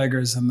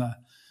bootleggers and the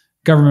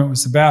government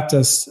was the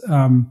Baptists,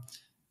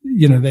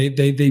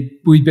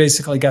 we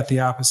basically got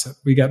the opposite.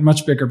 We got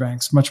much bigger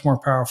banks, much more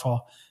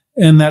powerful.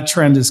 And that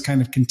trend is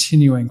kind of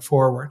continuing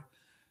forward.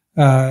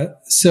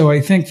 So I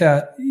think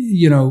that,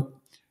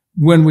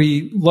 when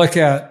we look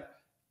at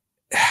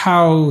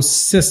how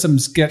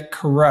systems get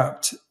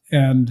corrupt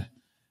and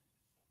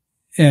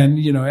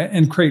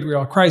create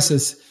real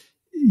crisis,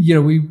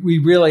 we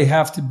really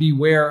have to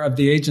beware of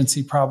the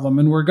agency problem.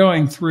 And we're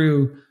going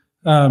through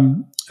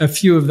a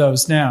few of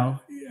those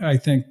now, I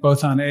think,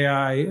 both on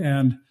AI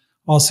and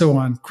also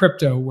on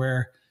crypto,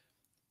 where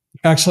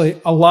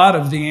actually a lot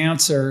of the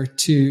answer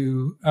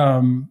to,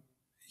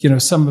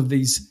 some of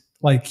these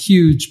like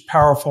huge,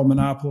 powerful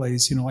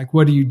monopolies, like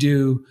what do you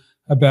do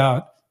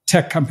about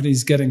tech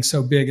companies getting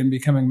so big and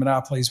becoming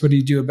monopolies? What do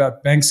you do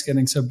about banks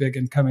getting so big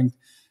and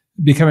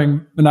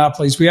becoming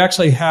monopolies? We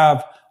actually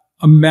have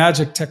a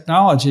magic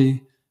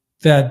technology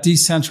that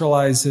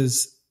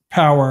decentralizes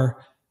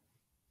power,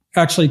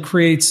 actually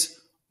creates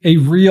a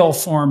real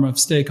form of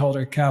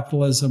stakeholder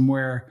capitalism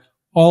where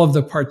all of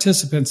the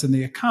participants in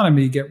the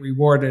economy get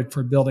rewarded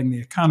for building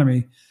the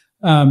economy.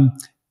 And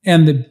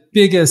the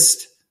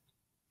biggest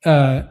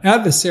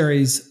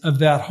adversaries of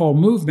that whole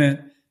movement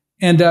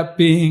end up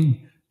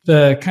being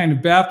the kind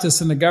of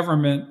Baptists in the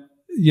government,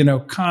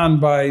 conned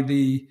by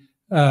the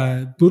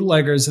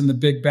bootleggers and the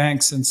big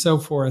banks and so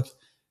forth,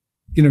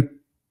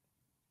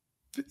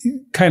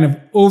 kind of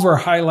over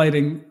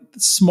highlighting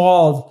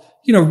small,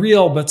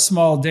 real but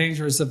small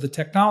dangers of the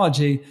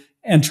technology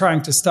and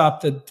trying to stop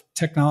the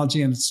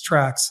technology in its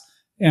tracks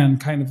and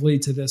kind of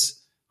lead to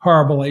this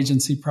horrible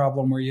agency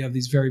problem where you have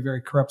these very,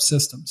 very corrupt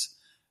systems.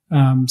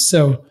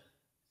 So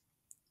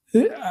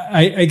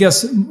I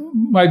guess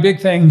my big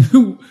thing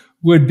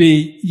would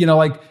be,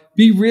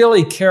 be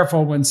really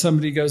careful when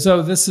somebody goes,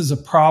 oh, this is a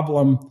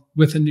problem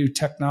with a new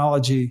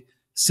technology,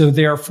 so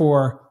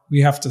therefore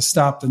we have to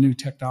stop the new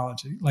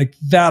technology. Like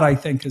that, I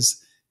think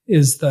is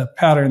the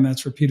pattern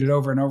that's repeated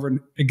over and over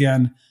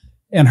again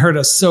and hurt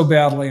us so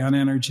badly on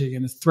energy,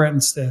 and it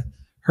threatens to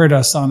hurt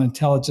us on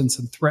intelligence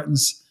and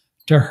threatens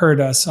to hurt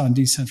us on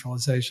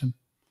decentralization.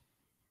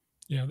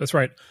 Yeah, that's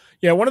right.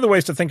 Yeah, one of the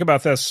ways to think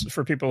about this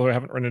for people who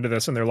haven't run into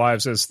this in their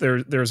lives is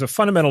there's a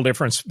fundamental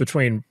difference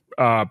between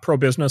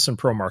pro-business and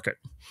pro-market.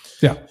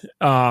 Yeah.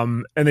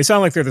 And they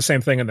sound like they're the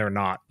same thing, and they're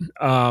not.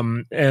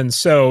 And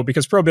so,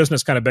 because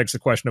pro-business kind of begs the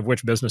question of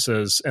which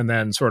businesses, and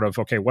then sort of,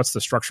 okay, what's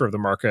the structure of the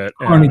market?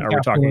 And are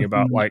we talking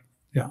about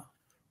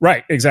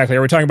right, exactly.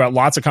 Are we talking about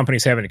lots of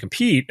companies having to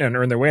compete and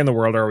earn their way in the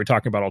world, or are we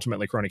talking about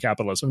ultimately crony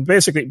capitalism?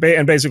 Basically,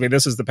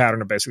 this is the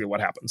pattern of basically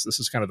what happens. This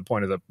is kind of the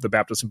point of the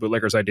Baptists and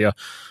bootleggers idea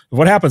of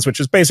what happens,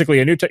 which is basically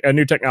a new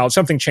technology.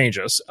 Something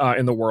changes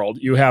in the world.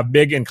 You have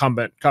big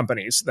incumbent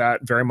companies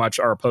that very much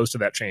are opposed to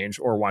that change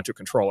or want to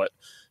control it.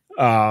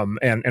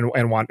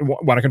 and want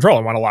to control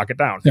and want to lock it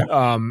down.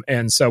 Yeah.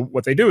 And so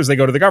what they do is they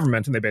go to the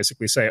government and they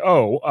basically say,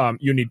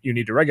 you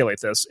need to regulate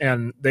this.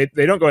 And they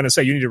don't go in and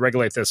say, you need to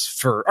regulate this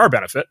for our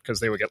benefit, because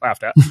they would get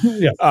laughed at.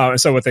 Yeah.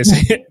 So what they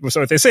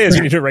say is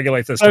you need to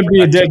regulate this. That'd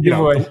be a dead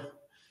giveaway.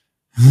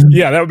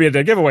 Yeah, that would be a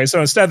dead giveaway.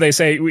 So instead they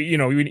say, you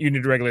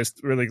need to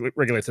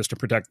regulate this to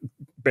protect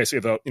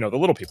basically the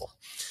little people.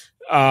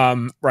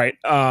 Right.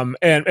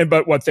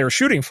 But what they're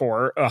shooting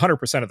for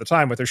 100% of the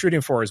time, what they're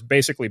shooting for is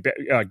basically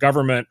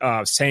government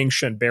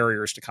sanctioned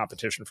barriers to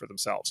competition for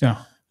themselves.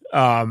 Yeah.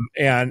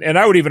 And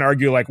I would even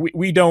argue, like,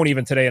 we don't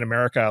even today in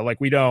America,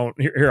 like, we don't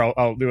here,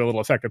 I'll do a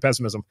little effective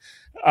pessimism.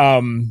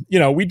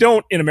 We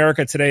don't in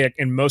America today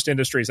in most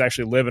industries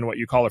actually live in what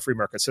you call a free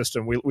market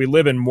system. We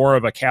live in more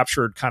of a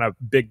captured kind of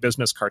big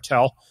business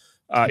cartel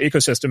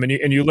ecosystem,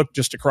 and you look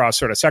just across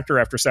sort of sector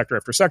after sector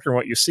after sector, and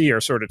what you see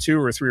are sort of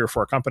 2 or 3 or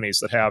 4 companies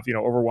that have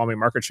overwhelming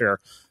market share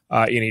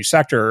in each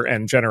sector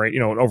and generate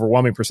an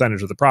overwhelming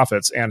percentage of the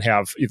profits, and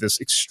have this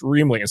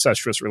extremely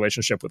incestuous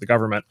relationship with the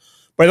government.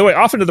 By the way,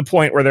 often to the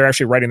point where they're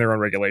actually writing their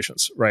own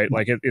regulations, right?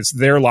 Like it's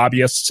their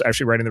lobbyists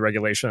actually writing the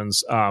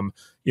regulations.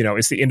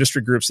 It's the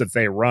industry groups that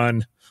they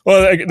run.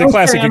 Well, the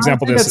classic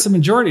example is that's the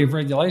majority of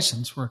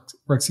regulations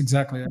works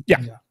exactly like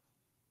that. Yeah.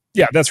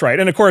 Yeah, that's right.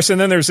 And of course,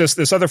 and then there's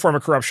this other form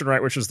of corruption,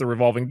 right, which is the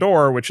revolving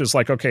door, which is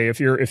like, okay, if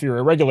you're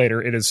a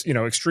regulator, it is,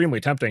 extremely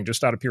tempting,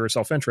 just out of pure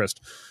self-interest,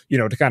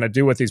 to kind of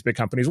do what these big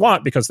companies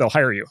want, because they'll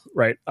hire you,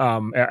 right?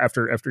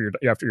 After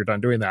you're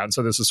done doing that. And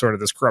so this is sort of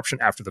this corruption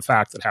after the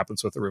fact that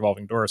happens with the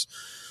revolving doors.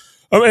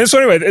 And so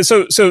anyway,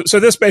 so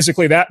this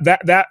basically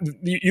that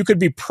you could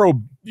be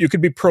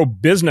pro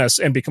business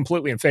and be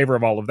completely in favor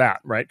of all of that,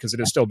 right? Because it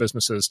is still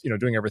businesses,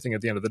 doing everything at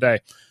the end of the day.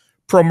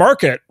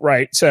 Pro-market,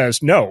 right,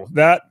 says, no,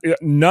 that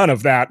none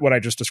of that, what I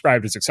just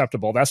described, is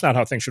acceptable. That's not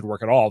how things should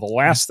work at all. The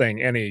last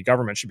thing any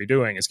government should be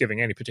doing is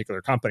giving any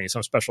particular company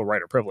some special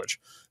right or privilege,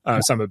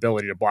 some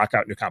ability to block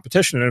out new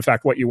competition. And in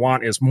fact, what you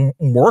want is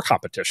more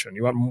competition.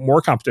 You want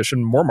more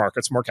competition, more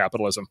markets, more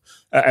capitalism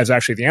as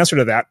actually the answer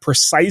to that,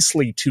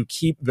 precisely to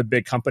keep the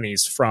big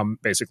companies from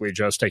basically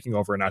just taking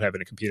over and not having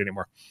to compete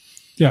anymore.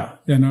 Yeah,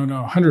 no,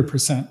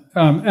 100%.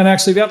 And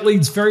actually, that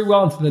leads very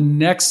well into the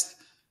next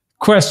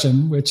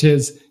question, which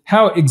is,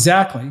 how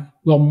exactly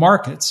will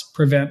markets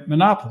prevent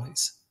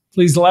monopolies?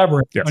 Please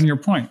elaborate on your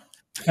point.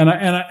 And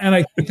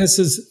I think this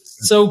is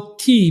so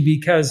key,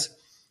 because,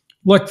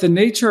 look, the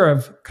nature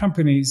of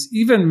companies,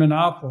 even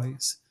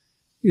monopolies,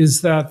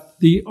 is that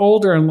the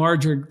older and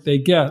larger they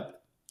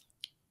get,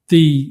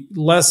 the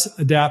less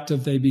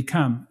adaptive they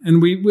become.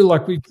 And we've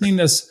seen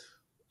this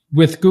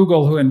with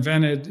Google, who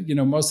invented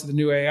most of the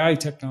new AI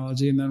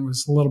technology, and then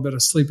was a little bit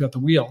asleep at the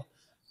wheel.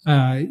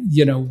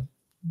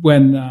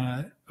 When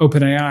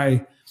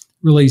OpenAI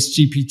released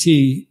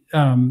GPT,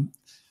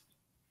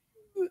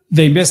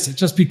 they missed it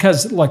just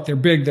because, like, they're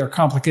big, they're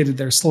complicated,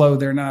 they're slow,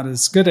 they're not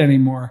as good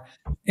anymore.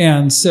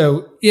 And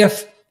so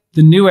if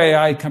the new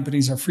AI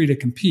companies are free to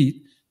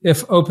compete,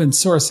 if open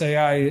source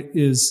AI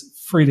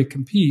is free to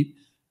compete,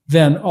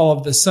 then all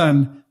of a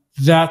sudden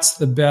that's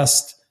the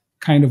best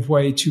kind of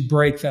way to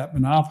break that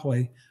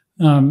monopoly.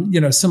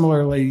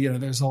 Similarly,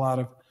 there's a lot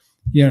of,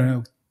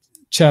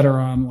 chatter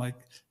on like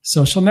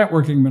social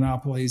networking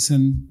monopolies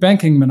and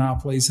banking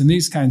monopolies and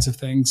these kinds of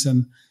things.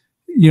 And,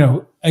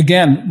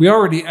 again, we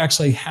already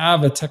actually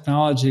have a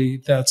technology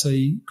that's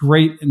a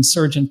great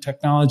insurgent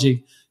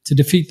technology to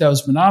defeat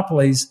those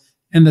monopolies.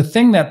 And the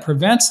thing that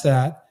prevents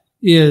that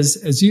is,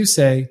 as you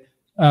say,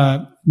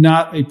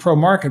 not a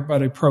pro-market,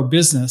 but a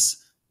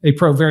pro-business, a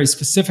pro-very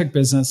specific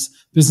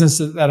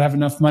businesses that have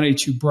enough money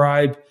to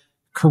bribe,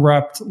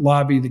 corrupt,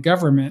 lobby the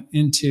government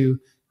into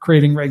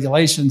creating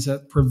regulations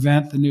that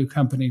prevent the new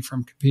company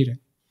from competing.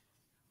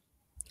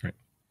 Right.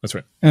 That's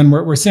right. And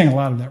we're seeing a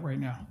lot of that right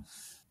now.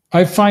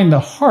 I find the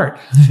heart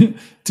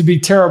to be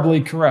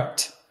terribly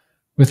corrupt.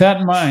 With that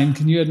in mind,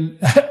 can you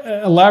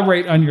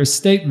elaborate on your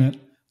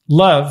statement,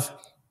 love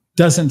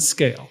doesn't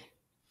scale?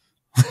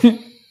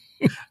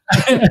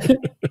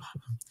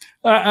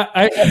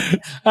 I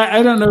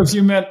don't know if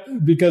you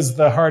meant because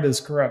the heart is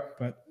corrupt,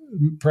 but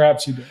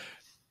perhaps you did.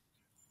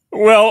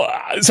 Well,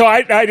 so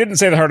I didn't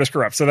say the heart is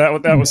corrupt. So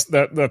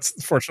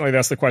that's fortunately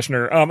that's the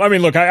questioner.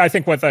 Look, I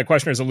think what that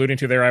questioner is alluding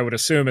to there, I would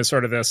assume, is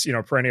sort of this,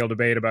 perennial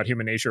debate about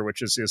human nature,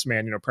 which is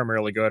man,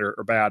 primarily good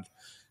or bad,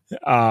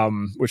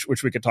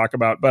 which we could talk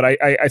about. But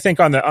I think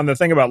on the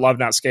thing about love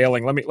not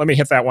scaling, let me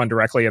hit that one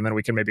directly, and then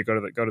we can maybe go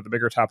to the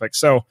bigger topic.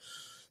 So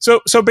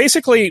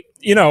basically,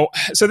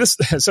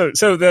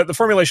 the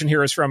formulation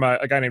here is from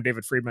a guy named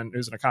David Friedman,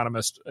 who's an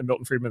economist, and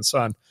Milton Friedman's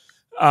son.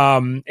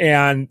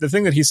 And the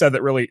thing that he said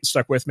that really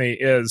stuck with me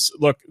is,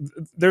 look,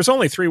 there's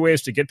only 3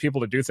 ways to get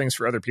people to do things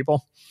for other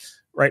people,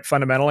 right?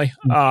 Fundamentally,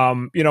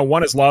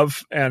 one is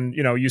love, and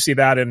you see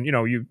that, and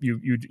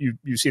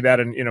you see that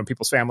in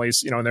people's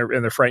families, in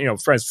their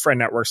friend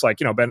networks, like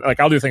Ben,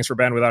 like I'll do things for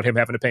Ben without him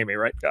having to pay me,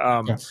 right?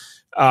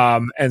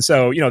 And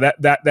so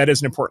that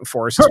is an important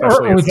force,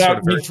 especially or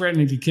without me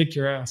threatening to kick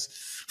your ass.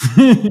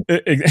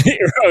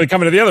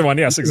 Coming to the other one,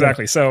 yes,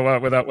 exactly. So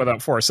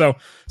without force, so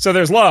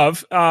there's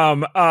love.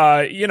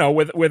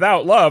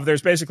 Without love,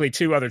 there's basically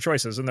two other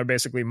choices, and they're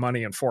basically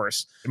money and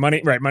force.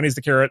 Money, right? Money's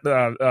the carrot.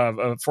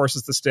 Force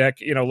is the stick.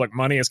 Look,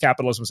 money is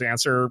capitalism's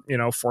answer.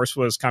 Force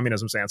was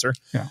communism's answer.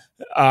 Yeah.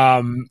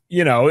 And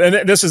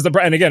this is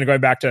and again,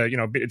 going back to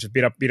just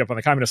beat up on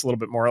the communists a little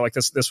bit more. Like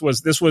this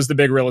was the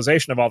big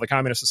realization of all the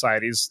communist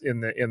societies in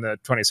the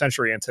 20th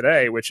century and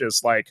today, which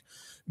is like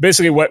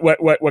basically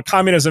what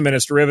communism and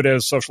its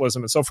derivatives,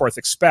 socialism and so forth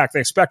expect. They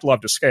expect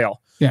love to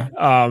scale. Yeah.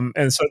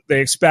 And so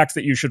they expect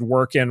that you should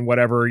work in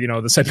whatever,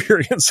 the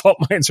Siberian salt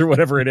mines or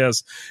whatever it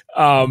is,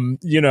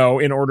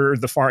 in order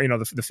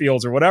the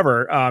fields or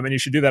whatever. And you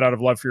should do that out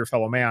of love for your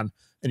fellow man.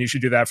 And you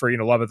should do that for,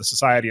 love of the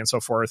society and so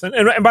forth.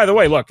 And by the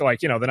way, look, like,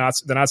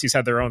 the Nazis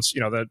had their own,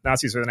 the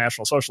Nazis are the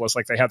National Socialists,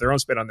 like they had their own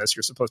spin on this.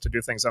 You're supposed to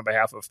do things on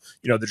behalf of,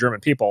 the German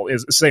people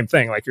is the same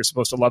thing. Like you're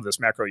supposed to love this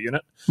macro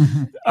unit.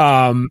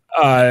 Mm-hmm.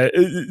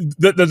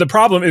 The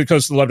problem is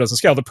because the love doesn't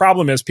scale. The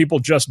problem is people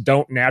just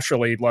don't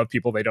naturally love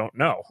people they don't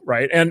know.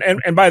 Right.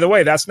 And by the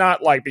way, that's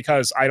not like,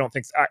 because I don't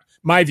think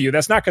my view,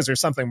 that's not because there's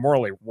something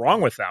morally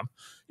wrong with them.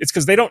 It's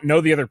because they don't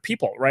know the other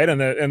people, right?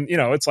 And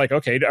it's like,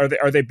 okay,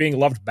 are they being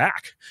loved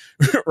back,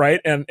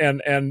 right?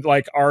 And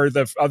like, are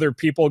the other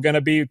people going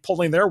to be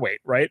pulling their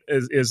weight, right?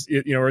 Is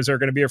there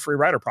going to be a free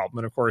rider problem?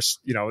 And of course,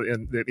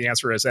 and the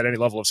answer is at any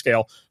level of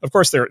scale, of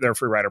course, there are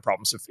free rider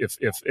problems if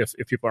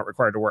people aren't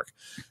required to work.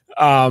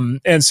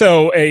 And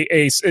so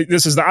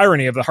this is the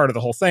irony of the heart of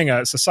the whole thing.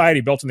 A society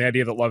built on the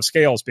idea that love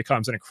scales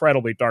becomes an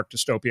incredibly dark,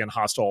 dystopian,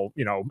 hostile,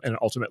 and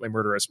ultimately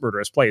murderous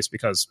place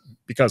because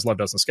love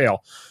doesn't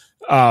scale.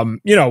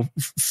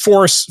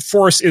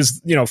 Force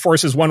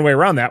is one way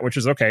around that, which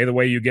is okay. The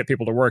way you get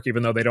people to work,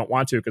 even though they don't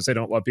want to, because they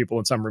don't love people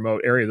in some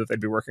remote area that they'd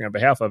be working on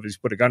behalf of, is you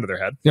put a gun to their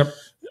head. Yep.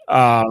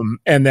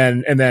 And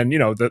then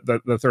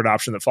the third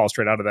option that falls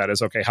straight out of that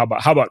is, okay, how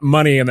about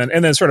money? And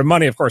then sort of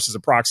money, of course, is a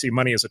proxy.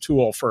 Money is a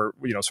tool for,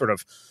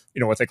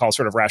 what they call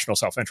sort of rational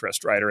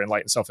self-interest, right? Or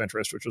enlightened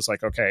self-interest, which is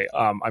like, okay,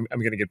 I'm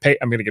going to get paid.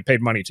 I'm going to get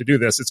paid money to do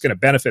this. It's going to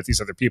benefit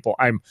these other people.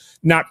 I'm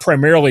not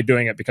primarily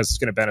doing it because it's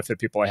going to benefit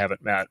people I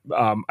haven't met.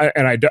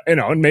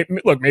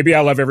 Maybe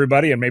I love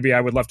everybody, and maybe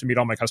I would love to meet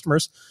all my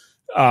customers.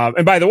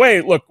 And by the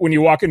way, look, when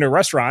you walk into a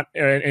restaurant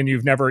and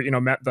you've never,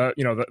 met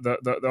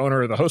the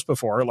owner or the host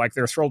before, like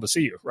they're thrilled to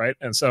see you, right?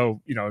 And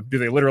so, do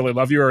they literally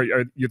love you, or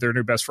are you their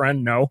new best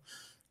friend? No.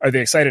 Are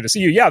they excited to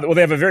see you? Yeah. Well,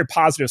 they have a very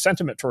positive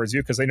sentiment towards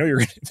you because they know you're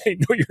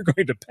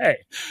going to pay,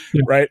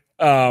 yeah. Right?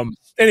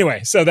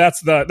 Anyway, so that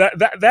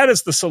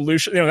is the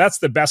solution. That's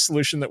the best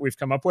solution that we've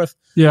come up with.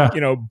 Yeah.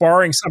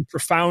 Barring some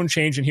profound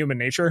change in human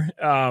nature,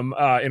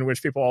 in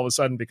which people all of a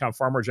sudden become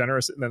far more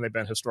generous than they've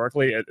been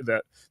historically.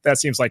 That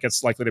seems like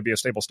it's likely to be a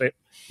stable state.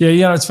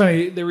 Yeah. It's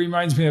funny. That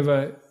reminds me of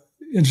a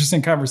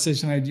interesting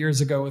conversation I had years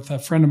ago with a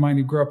friend of mine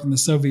who grew up in the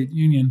Soviet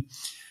Union,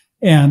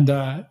 and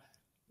I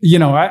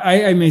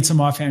made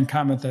some offhand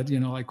comment that,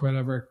 like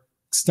whatever,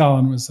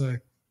 Stalin was a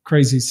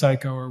crazy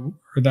psycho or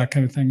that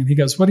kind of thing. And he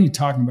goes, "What are you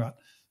talking about?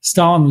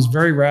 Stalin was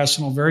very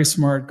rational, very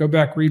smart. Go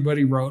back, read what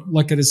he wrote,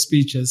 look at his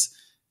speeches.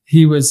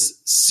 He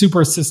was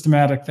super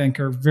systematic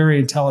thinker, very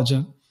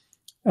intelligent."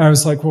 I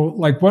was like, well,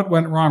 like what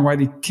went wrong? Why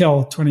did he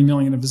kill 20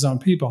 million of his own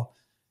people?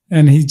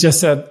 And he just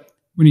said,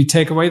 when you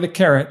take away the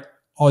carrot,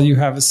 all you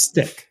have is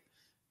stick.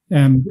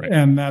 And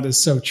that is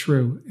so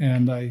true.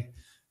 And I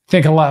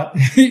think a lot,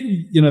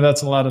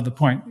 that's a lot of the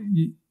point.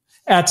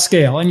 At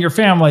scale. And your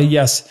family,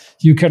 yes,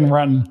 you can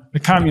run a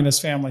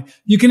communist family.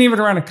 You can even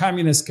run a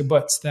communist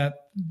kibbutz. That,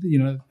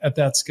 at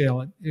that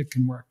scale, it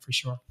can work for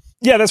sure.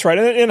 Yeah, that's right.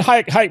 And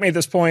Hayek made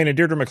this point, and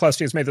Deirdre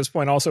McCluskey has made this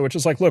point also, which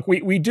is like, look,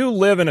 we do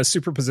live in a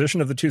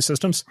superposition of the two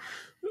systems,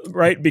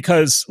 right?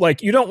 Because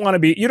like you don't want to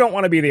be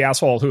the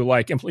asshole who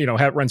like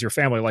runs your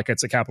family like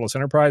it's a capitalist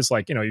enterprise.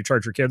 Like you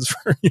charge your kids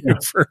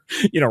for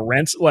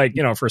rent, like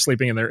for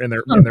sleeping in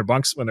their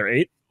bunks when they're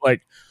 8.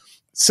 Like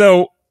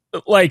so.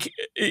 Like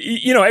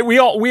we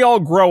all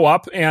grow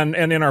up and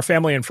in our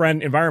family and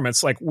friend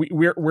environments, like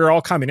we're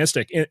all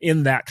communistic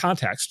in that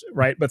context,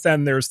 right? But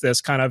then there's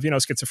this kind of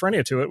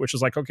schizophrenia to it, which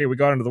is like, okay, we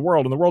go out into the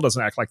world and the world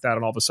doesn't act like that,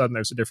 and all of a sudden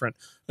there's a different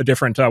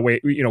way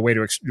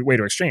to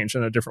exchange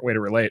and a different way to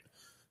relate.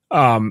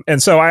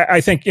 And so I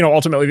think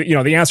ultimately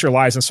the answer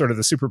lies in sort of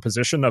the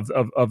superposition of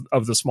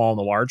the small and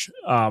the large.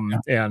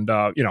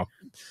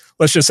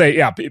 Let's just say,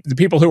 the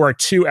people who are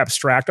too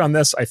abstract on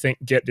this, I think,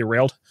 get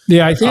derailed.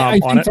 Yeah, I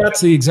think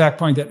that's the exact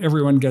point that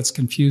everyone gets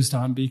confused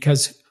on,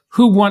 because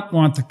who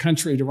want the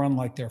country to run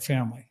like their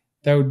family?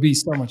 That would be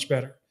so much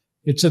better.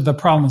 The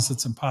problem is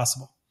it's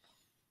impossible.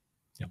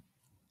 Yeah.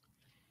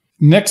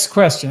 Next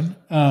question.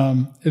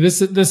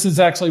 This is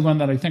actually one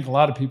that I think a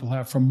lot of people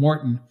have, from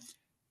Morton.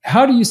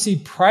 How do you see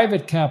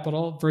private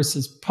capital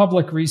versus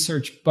public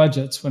research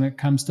budgets when it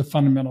comes to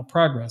fundamental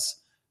progress?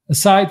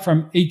 Aside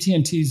from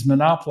AT&T's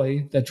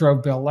monopoly that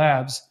drove Bell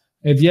Labs,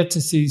 I have yet to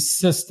see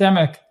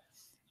systemic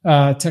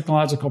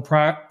technological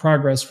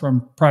progress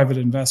from private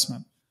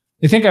investment.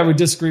 I think I would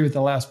disagree with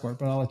the last part,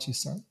 but I'll let you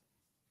start.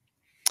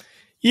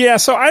 Yeah,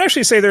 so I'd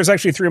actually say there's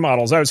actually three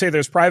models. I would say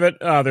there's private,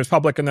 there's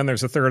public, and then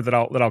there's a third that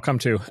I'll come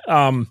to.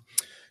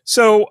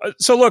 So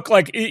look,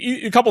 like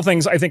a couple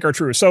things I think are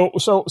true. So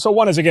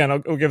one is, again,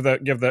 I'll give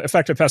the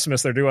effective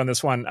pessimist their due on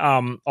this one.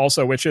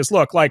 Also, which is,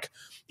 look,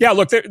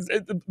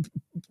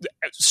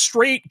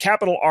 straight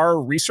capital R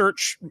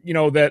research,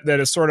 that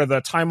is sort of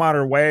the time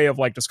honored way of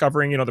like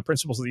discovering, the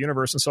principles of the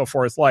universe and so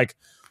forth. Like,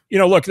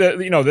 look,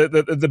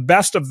 the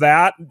best of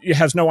that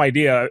has no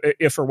idea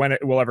if or when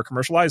it will ever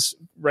commercialize,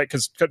 right?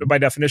 Because by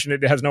definition,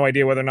 it has no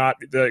idea whether or not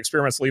the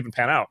experiments will even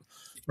pan out,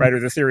 right? Or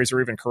the theories are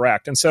even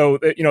correct. And so,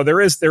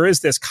 there is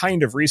this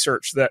kind of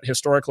research that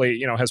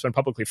historically, has been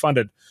publicly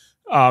funded.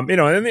 And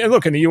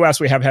look, in the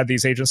U.S., we have had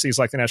these agencies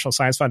like the National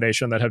Science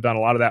Foundation that have done a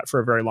lot of that for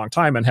a very long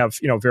time and have,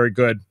 very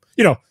good,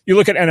 you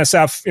look at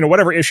NSF,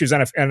 whatever issues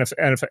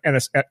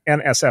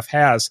NSF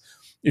has.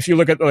 If you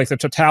look at like the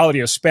totality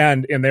of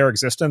spend in their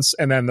existence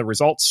and then the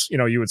results,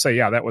 you would say,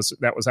 yeah, that was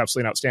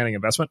absolutely an outstanding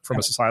investment from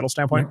a societal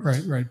standpoint.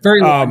 Right.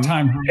 Very long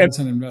time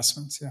horizon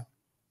investments. Yeah.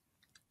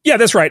 Yeah,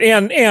 that's right.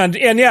 And again,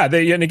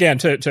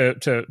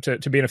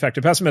 to be an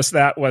effective pessimist,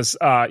 that was,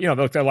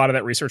 look, a lot of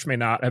that research may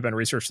not have been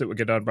research that would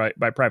get done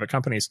by private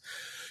companies.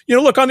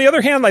 Look, on the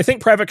other hand, I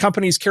think private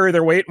companies carry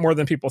their weight more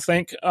than people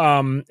think.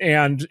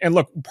 And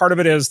look, part of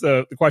it is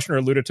the questioner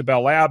alluded to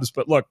Bell Labs,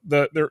 but look,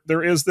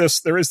 there is this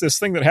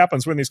thing that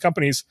happens when these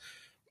companies,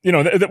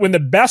 when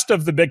the best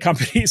of the big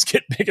companies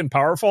get big and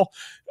powerful,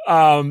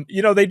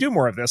 they do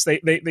more of this.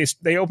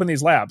 They open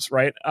these labs,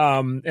 right?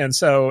 And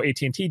so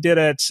AT&T did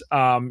it.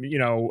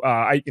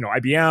 IBM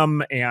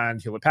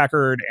and Hewlett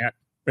Packard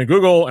and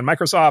Google and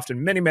Microsoft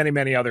and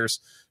many others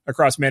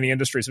across many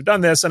industries have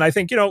done this. And I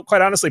think,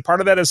 quite honestly,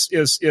 part of that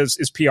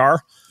is PR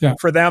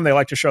for them. They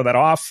like to show that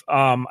off.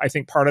 I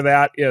think part of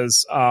that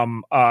is,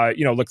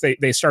 look,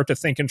 they start to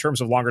think in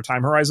terms of longer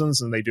time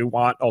horizons, and they do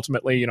want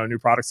ultimately, new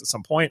products at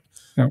some point.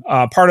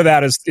 Yeah. Part of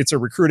that is it's a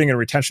recruiting and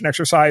retention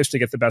exercise to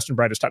get the best and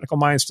brightest technical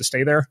minds to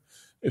stay there.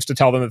 Is to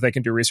tell them that they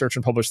can do research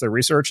and publish their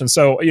research. And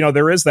so,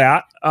 there is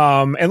that.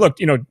 And look,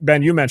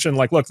 Ben, you mentioned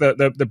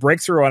the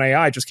breakthrough on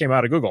AI just came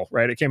out of Google,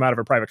 right? It came out of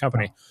a private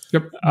company.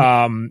 Yep.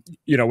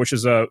 Which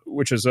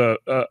is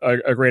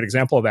a great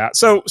example of that.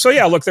 So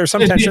yeah, look, there's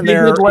some tension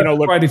there.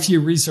 Quite a few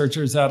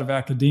researchers out of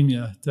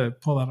academia to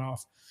pull that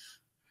off.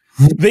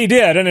 They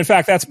did. And in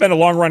fact, that's been a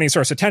long running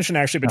source of tension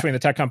actually between the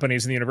tech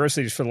companies and the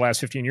universities for the last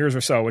 15 years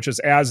or so, which is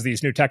as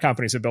these new tech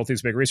companies have built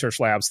these big research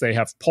labs, they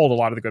have pulled a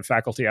lot of the good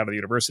faculty out of the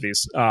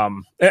universities.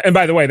 And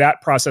by the way,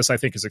 that process I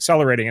think is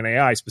accelerating in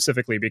AI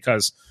specifically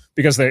because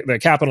the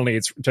capital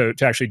needs to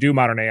actually do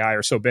modern AI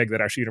are so big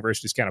that actually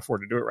universities can't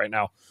afford to do it right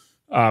now.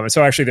 And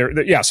so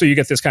actually so you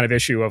get this kind of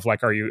issue of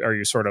like, are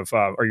you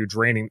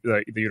draining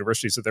the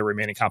universities of their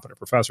remaining competent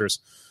professors,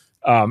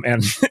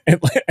 and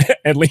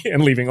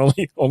leaving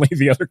only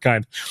the other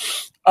kind.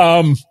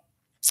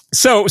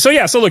 So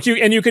look,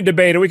 you could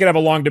debate, and we could have a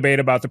long debate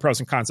about the pros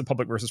and cons of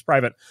public versus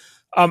private.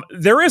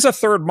 There is a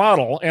third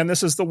model, and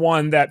this is the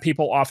one that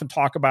people often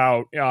talk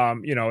about,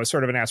 as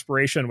sort of an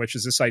aspiration, which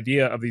is this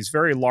idea of these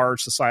very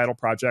large societal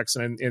projects.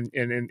 And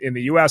in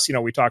the U.S.,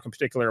 we talk in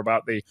particular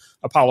about the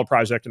Apollo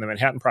project and the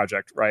Manhattan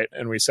Project, right?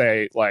 And we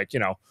say,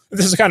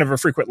 this is kind of a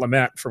frequent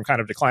lament from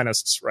kind of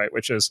declinists, right?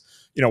 Which is,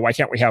 why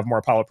can't we have more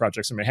Apollo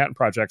projects and Manhattan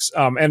projects?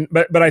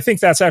 But I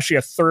think that's actually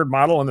a third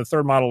model, and the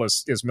third model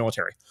is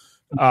military.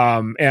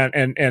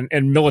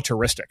 And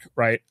militaristic,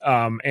 right?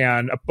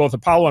 And both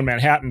Apollo and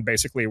Manhattan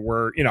basically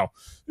were,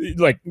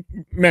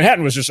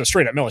 Manhattan was just a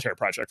straight up military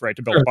project, right?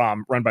 To build a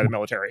bomb run by the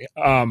military.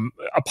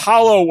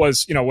 Apollo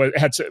was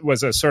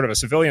a sort of a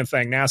civilian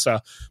thing,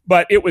 NASA,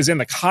 but it was in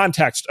the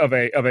context of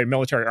a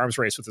military arms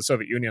race with the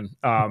Soviet Union,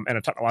 and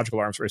a technological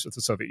arms race with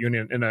the Soviet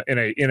Union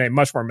in a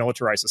much more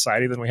militarized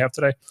society than we have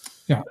today.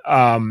 Yeah.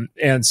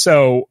 And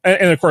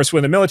of course,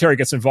 when the military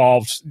gets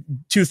involved,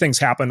 two things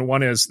happen.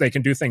 One is they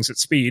can do things at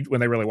speed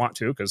when they really want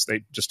to, because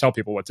they just tell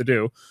people what to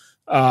do.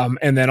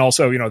 And then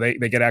also,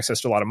 they get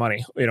access to a lot of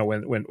money,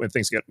 when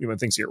things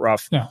get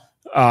rough. Yeah.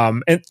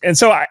 And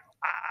so I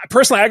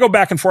personally, I go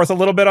back and forth a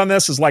little bit on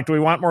this. Is like, do we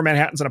want more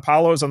Manhattans and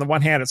Apollos? On the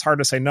one hand, it's hard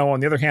to say no. On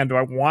the other hand, do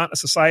I want a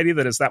society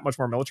that is that much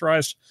more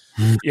militarized?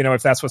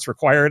 If that's what's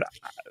required,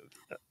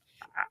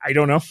 I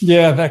don't know.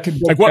 Yeah, that could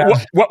be like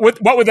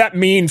what would that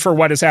mean for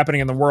what is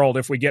happening in the world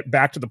if we get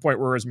back to the point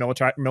where we're as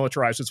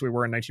militarized as we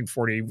were in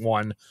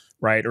 1941,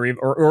 right, or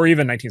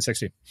even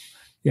 1960?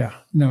 Yeah,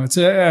 no, it's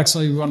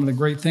actually one of the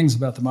great things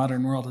about the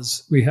modern world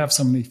is we have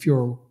so many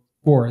fewer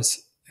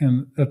wars,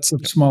 and that's a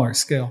smaller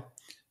scale.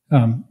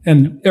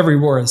 And every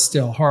war is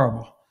still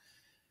horrible.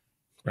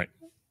 Right.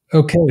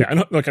 Okay. Yeah,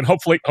 and look, and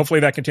hopefully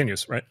that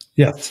continues, right?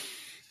 Yes.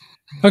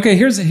 Okay,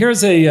 here's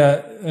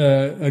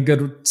a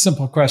good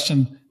simple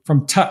question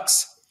from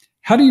Tux.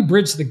 How do you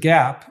bridge the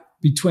gap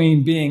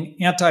between being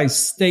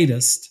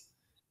anti-statist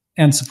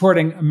and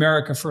supporting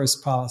America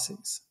First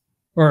policies,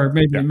 or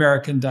maybe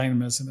American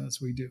dynamism as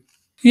we do?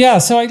 Yeah,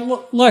 so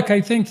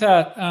I think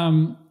that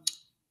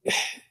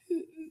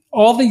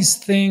all these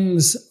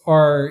things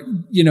are,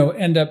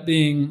 end up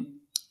being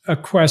a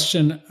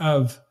question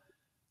of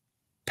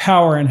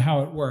power and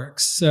how it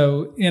works.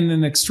 So in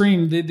an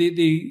extreme,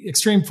 the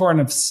extreme form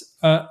of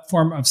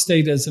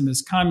statism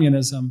is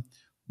communism,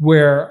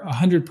 where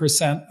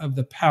 100% of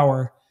the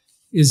power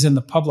is in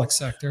the public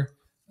sector,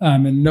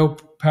 and no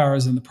power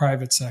is in the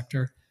private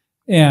sector.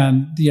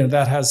 And,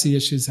 that has the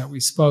issues that we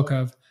spoke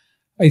of.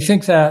 I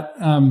think that,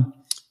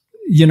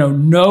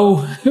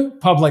 no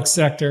public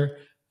sector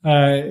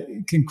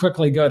can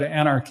quickly go to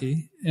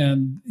anarchy.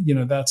 And,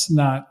 that's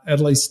at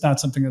least not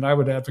something that I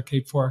would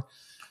advocate for.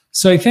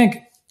 So I think,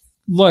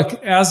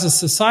 look, as a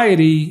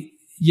society,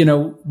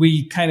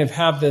 we kind of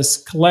have this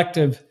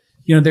collective,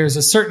 there's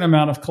a certain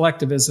amount of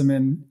collectivism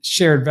in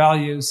shared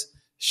values,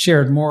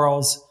 shared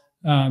morals,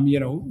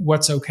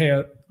 what's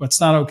okay, what's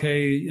not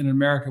okay. In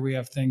America, we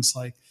have things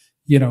like,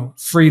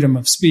 freedom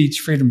of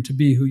speech, freedom to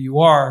be who you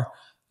are,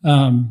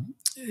 and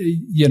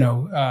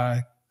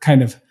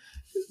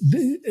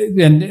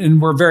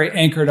we're very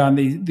anchored on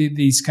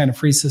these kind of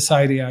free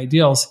society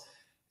ideals.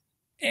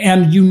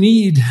 And you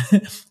need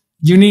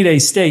a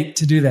state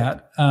to do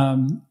that.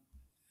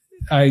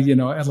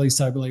 At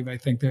least I believe, I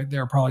think that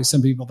there are probably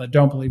some people that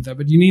don't believe that,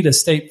 but you need a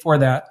state for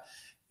that.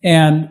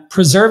 And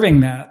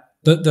preserving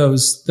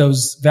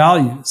those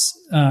values,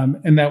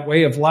 and that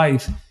way of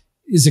life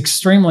is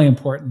extremely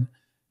important.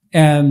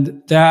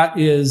 And that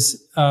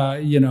is,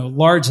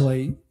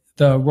 largely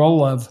the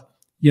role of,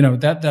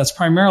 that's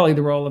primarily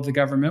the role of the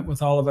government,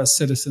 with all of us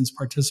citizens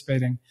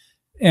participating.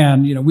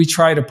 And, we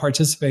try to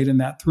participate in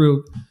that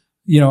through,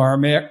 our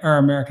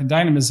American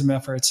dynamism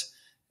efforts.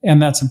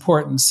 And that's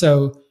important.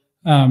 So,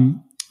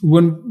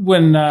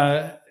 when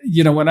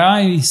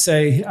I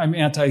say I'm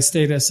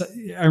anti-statist,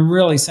 I'm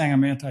really saying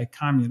I'm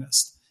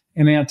anti-communist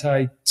and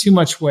anti too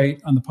much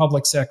weight on the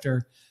public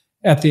sector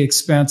at the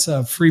expense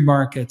of free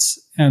markets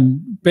and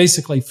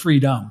basically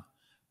freedom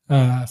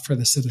for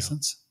the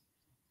citizens.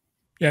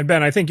 Yeah, and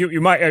Ben, I think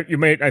you might, or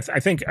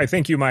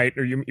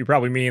you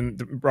probably mean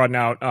broaden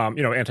out,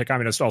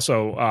 anti-communist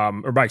also,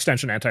 or by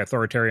extension,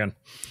 anti-authoritarian.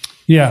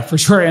 Yeah, for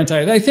sure, I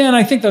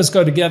think those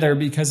go together,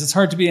 because it's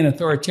hard to be an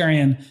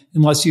authoritarian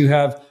unless you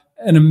have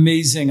an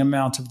amazing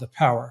amount of the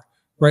power,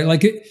 right?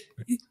 Like,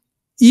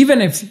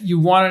 even if you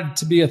wanted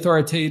to be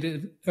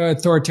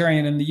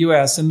authoritarian in the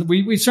U.S., and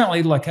we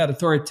certainly had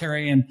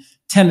authoritarian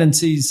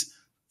tendencies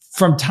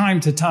from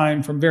time to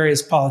time from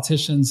various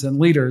politicians and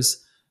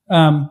leaders,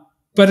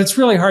 but it's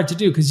really hard to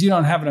do because you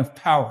don't have enough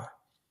power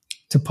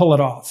to pull it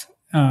off.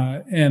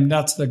 And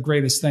that's the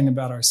greatest thing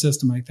about our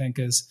system, I think,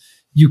 is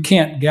you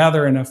can't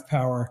gather enough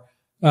power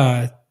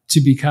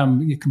to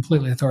become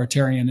completely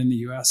authoritarian in the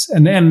U.S.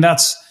 And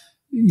that's,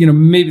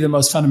 maybe the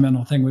most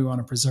fundamental thing we want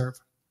to preserve.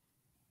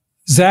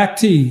 Zach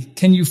T.,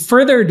 can you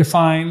further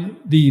define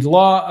the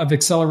law of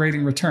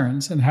accelerating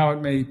returns and how it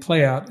may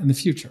play out in the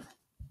future?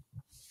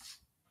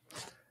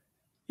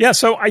 Yeah,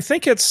 so I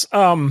think it's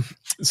I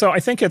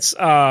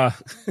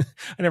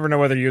never know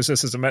whether to use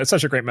this as it's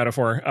such a great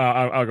metaphor.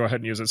 I'll go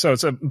ahead and use it. So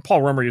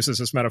Paul Romer uses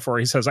this metaphor.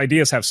 He says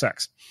ideas have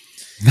sex.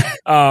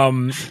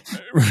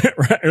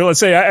 Let's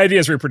say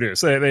ideas reproduce.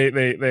 They go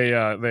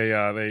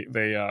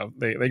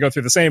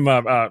through the same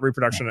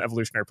reproduction and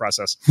evolutionary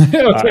process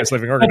as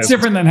living organisms. That's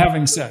different than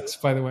having sex,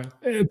 by the way.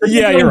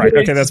 Yeah, you're right.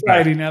 Okay, that's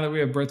bad. Now that we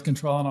have birth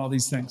control and all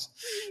these things,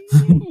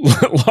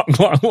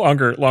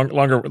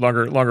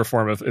 longer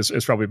form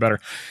is probably better.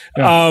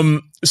 Yeah.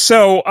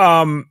 So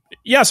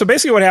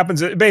basically what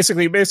happens,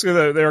 basically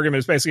the argument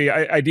is basically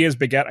ideas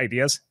beget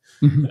ideas.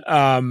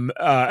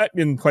 Mm-hmm.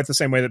 In quite the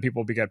same way that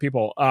people beget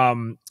people.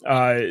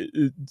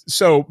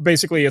 So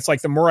basically it's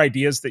like the more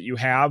ideas that you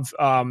have,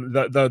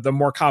 the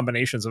more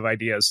combinations of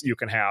ideas you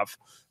can have.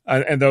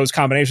 And those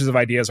combinations of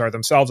ideas are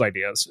themselves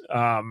ideas.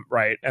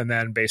 Right. And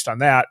then based on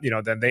that,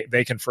 then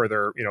they can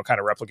further, kind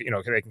of replicate,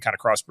 they can kind of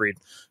crossbreed,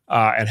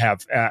 and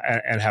have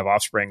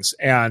offsprings.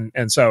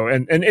 And so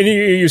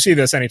you see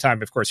this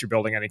anytime, of course, you're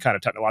building any kind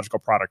of technological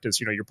product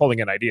is, you're pulling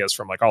in ideas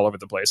from like all over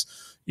the place.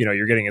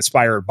 You're getting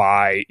inspired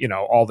by,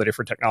 all the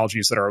different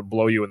technologies that are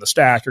below you in the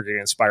stack. You're getting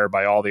inspired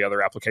by all the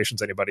other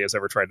applications anybody has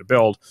ever tried to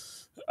build.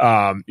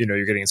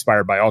 You're getting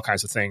inspired by all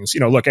kinds of things.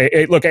 Look,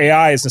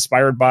 AI is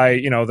inspired by,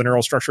 the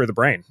neural structure of the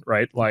brain,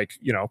 right? Like,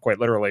 quite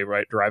literally,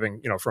 right?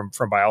 Deriving,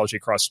 from biology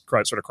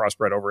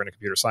crossbred over into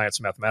computer science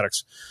and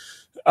mathematics.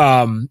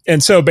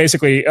 And so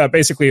basically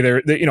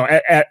there,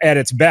 at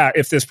its best,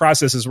 if this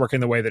process is working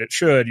the way that it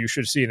should, you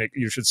should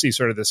see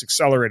sort of this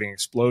accelerating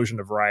explosion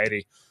of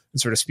variety and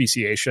sort of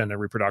speciation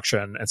and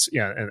reproduction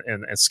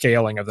and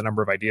scaling of the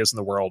number of ideas in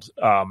the world.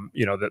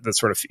 That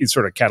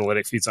sort of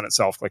catalytic feeds on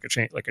itself like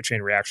a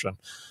chain reaction.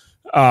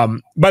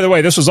 By the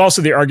way, this was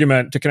also the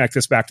argument to connect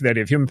this back to the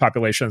idea of human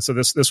population. So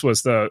this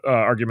was the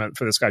argument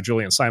for this guy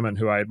Julian Simon,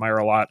 who I admire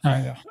a lot,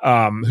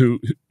 who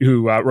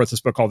wrote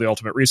this book called The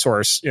Ultimate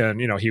Resource. And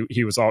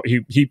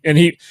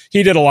he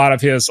did a lot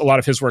of his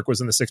work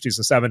was in the 60s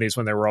and 70s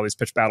when there were all these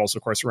pitched battles,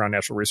 of course, around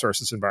natural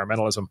resources,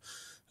 environmentalism.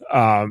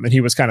 And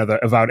he was kind of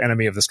the avowed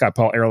enemy of this guy,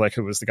 Paul Ehrlich,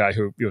 who was the guy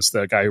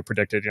who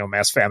predicted,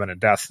 mass famine and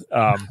death,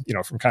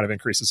 from kind of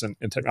increases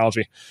in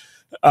technology.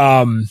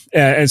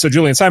 And so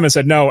Julian Simon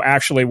said, no,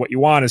 actually what you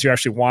want is you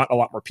actually want a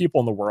lot more people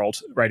in the world,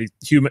 right?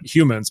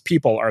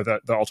 People are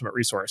the ultimate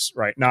resource,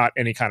 right? Not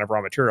any kind of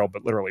raw material,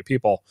 but literally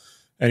people.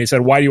 And he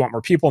said, why do you want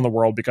more people in the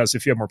world? Because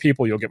if you have more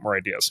people, you'll get more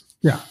ideas.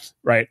 Yeah.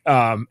 Right.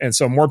 And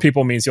so more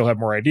people means you'll have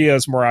more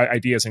ideas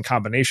in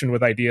combination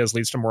with ideas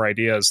leads to more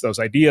ideas. Those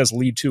ideas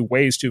lead to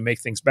ways to make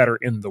things better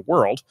in the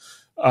world.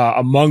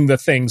 Among the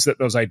things that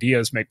those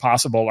ideas make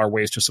possible are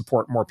ways to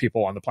support more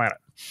people on the planet.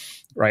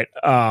 Right.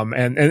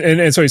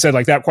 And so he said,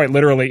 like, that quite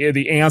literally,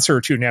 the answer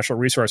to natural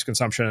resource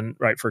consumption,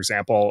 right, for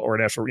example, or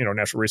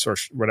natural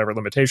resource, whatever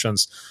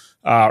limitations,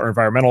 or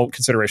environmental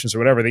considerations or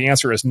whatever, the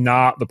answer is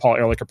not the Paul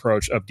Ehrlich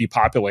approach of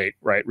depopulate,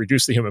 right,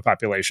 reduce the human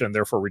population,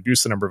 therefore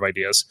reduce the number of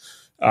ideas,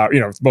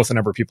 both the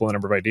number of people and the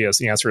number of ideas.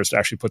 The answer is to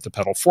actually put the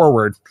pedal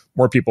forward,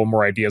 more people,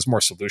 more ideas, more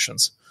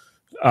solutions.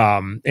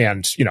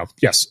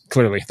 Yes,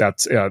 clearly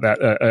that's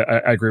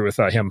I agree with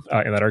him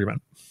in that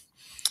argument.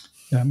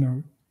 Yeah,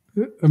 no.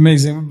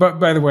 Amazing.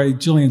 But by the way,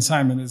 Julian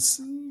Simon is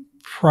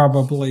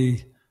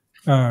probably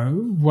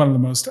one of the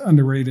most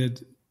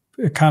underrated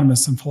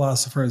economists and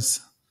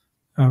philosophers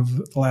of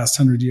the last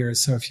 100 years.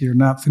 So if you're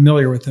not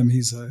familiar with him,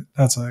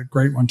 that's a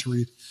great one to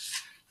read.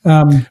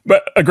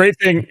 But a great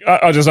thing,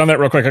 I'll just on that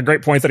real quick, a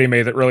great point that he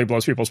made that really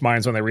blows people's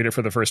minds when they read it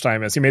for the first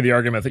time is he made the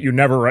argument that you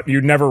never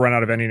run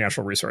out of any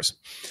natural resource.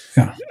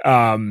 Yeah.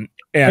 And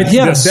he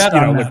had a bet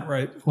on that,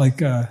 right?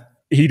 Like,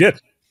 he did.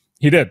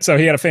 He did. So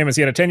he had a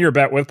 10-year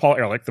bet with Paul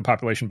Ehrlich, the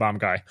population bomb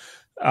guy.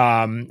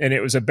 And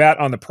it was a bet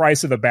on the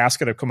price of a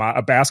basket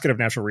of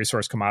natural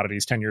resource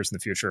commodities 10 years in the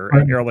future.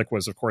 Right. And Ehrlich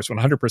was, of course, 100%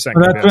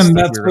 convinced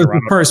that's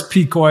the first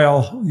peak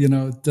oil,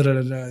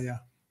 yeah.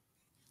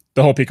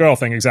 The whole peak oil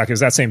thing, exactly, is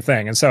that same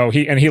thing. And so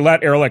he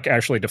let Ehrlich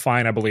actually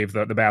define, I believe,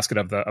 the basket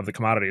of the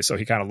commodities. So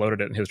he kind of loaded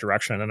it in his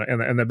direction.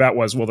 And the bet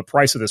was, will the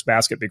price of this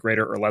basket be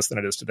greater or less than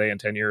it is today in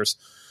 10 years?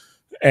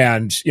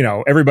 And,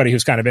 everybody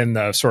who's kind of in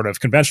the sort of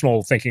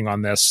conventional thinking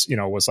on this,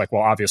 was like,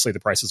 well, obviously the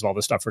prices of all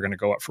this stuff are going to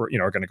go up are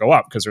going to go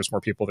up because there's more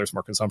people, there's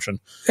more consumption.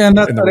 And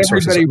that's what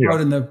everybody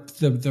wrote in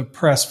the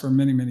press for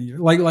many, many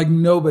years. Like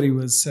nobody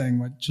was saying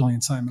what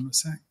Julian Simon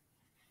was saying.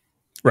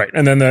 Right.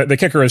 And then the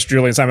kicker is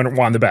Julian Simon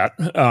won the bet.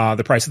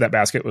 The price of that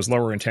basket was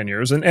lower in 10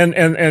 years.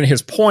 And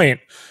his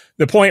point,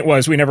 the point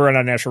was we never run out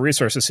of natural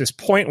resources. His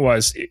point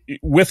was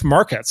with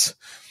markets,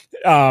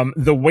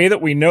 the way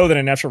that we know that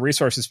a natural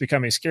resource is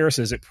becoming scarce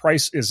is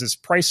its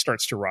price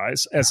starts to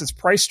rise. As its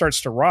price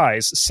starts to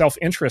rise,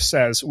 self-interest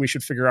says we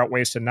should figure out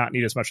ways to not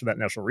need as much of that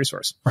natural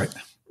resource.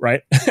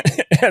 Right.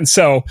 And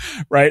so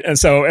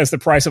as the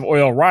price of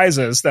oil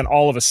rises, then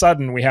all of a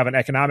sudden we have an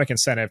economic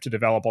incentive to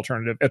develop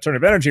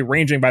alternative energy,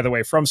 ranging, by the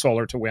way, from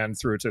solar to wind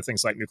through to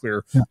things like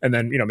nuclear, and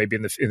then maybe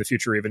in the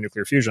future even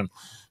nuclear fusion.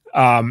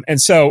 And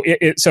so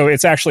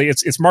it's actually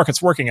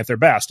markets working at their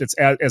best. It's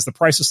as the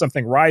price of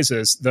something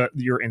rises,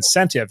 your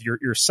incentive,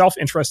 your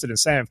self-interested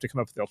incentive to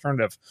come up with the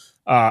alternative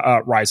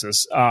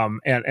rises,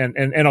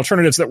 and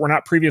alternatives that were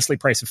not previously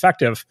price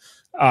effective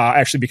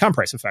actually become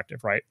price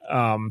effective, right?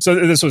 So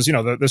this was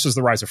this was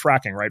the rise of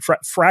fracking, right?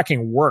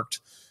 Fracking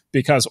worked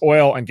because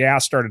oil and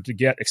gas started to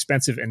get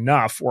expensive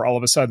enough where all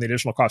of a sudden the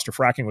additional cost of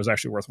fracking was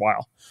actually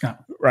worthwhile,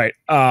 right?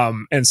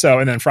 And then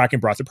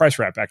fracking brought the price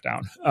right back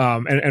down.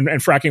 And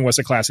fracking was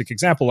a classic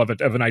example of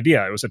an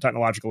idea. It was a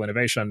technological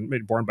innovation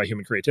born by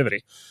human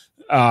creativity.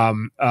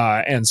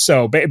 And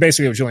so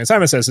basically what Julian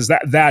Simon says is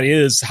that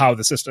is how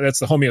the system, that's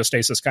the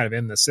homeostasis kind of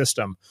in the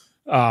system.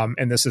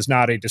 And this is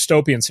not a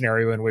dystopian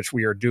scenario in which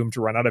we are doomed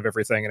to run out of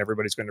everything and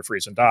everybody's going to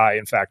freeze and die.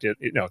 In fact,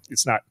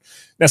 it's not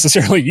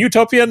necessarily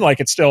utopian.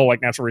 Like, it's still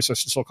like natural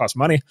resources still cost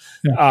money.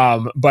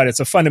 But it's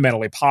a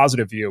fundamentally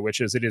positive view, which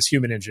is it is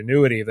human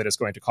ingenuity that is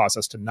going to cause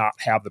us to not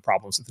have the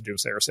problems that the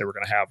doomsayers say we're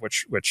going to have,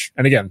 which,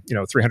 and again,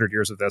 300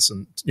 years of this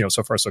and,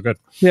 so far so good.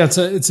 Yeah.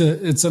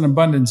 It's an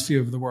abundance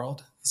view of the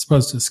world as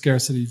opposed to a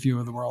scarcity view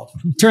of the world.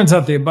 It turns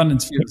out the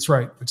abundance view is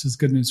right, which is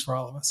good news for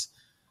all of us.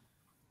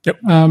 Yep.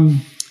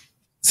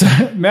 So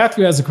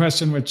Matthew has a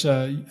question, which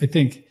I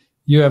think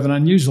you have an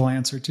unusual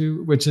answer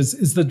to, which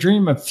is the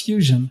dream of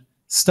fusion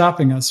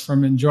stopping us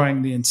from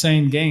enjoying the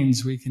insane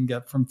gains we can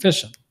get from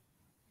fission?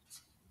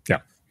 Yeah.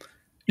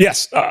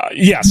 Yes.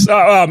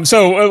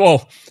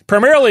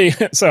 Primarily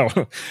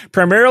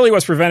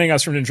what's preventing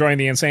us from enjoying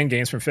the insane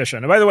gains from fission.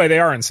 And by the way, they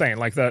are insane.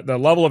 Like the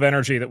level of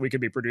energy that we could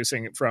be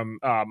producing from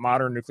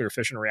modern nuclear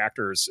fission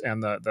reactors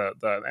and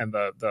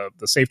the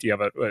safety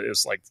of it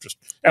is like just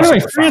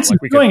absolutely profound. France is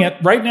doing it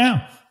right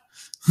now.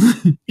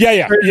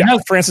 Yeah.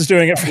 France is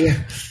doing it.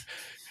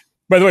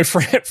 By the way,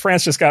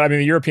 France just got,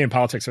 the European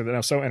politics are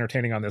now so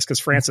entertaining on this because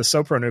France is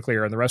so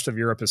pro-nuclear and the rest of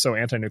Europe is so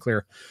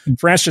anti-nuclear.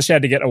 France just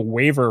had to get a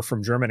waiver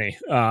from Germany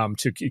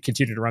to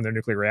continue to run their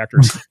nuclear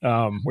reactors,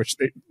 which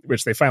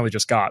they finally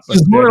just got. But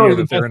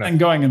the best thing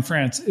going in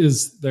France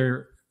is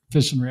their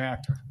fission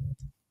reactor.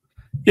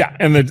 Yeah,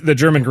 and the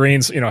German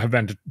Greens, have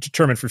been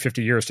determined for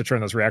 50 years to turn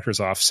those reactors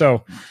off.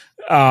 So,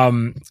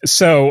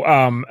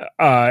 So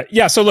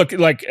look,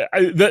 like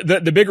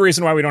the big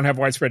reason why we don't have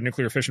widespread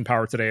nuclear fission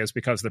power today is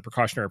because of the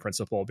precautionary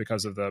principle,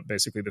 because of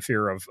basically the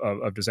fear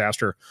of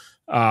disaster,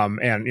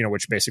 and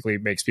which basically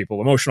makes people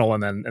emotional,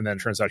 and then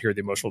turns out here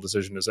the emotional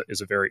decision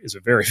is a very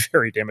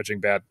very damaging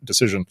bad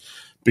decision,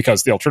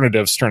 because the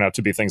alternatives turn out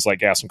to be things like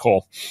gas and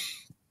coal.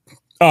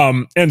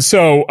 That's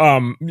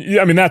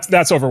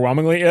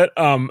overwhelmingly it.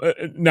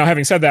 Now,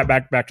 having said that,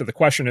 back to the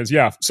question is,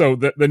 so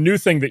the new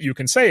thing that you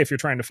can say if you're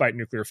trying to fight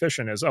nuclear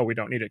fission is, we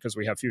don't need it because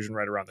we have fusion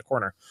right around the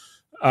corner.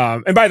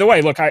 And by the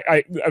way, look,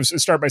 I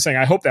start by saying,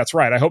 I hope that's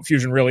right. I hope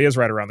fusion really is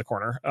right around the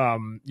corner.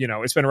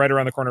 It's been right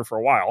around the corner for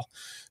a while.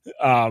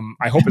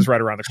 I hope it's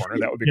right around the corner.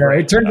 That would be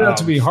great. It turned out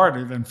to be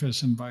harder than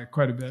fission by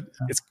quite a bit.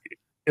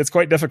 It's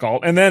quite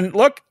difficult. And then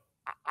look,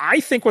 I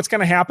think what's going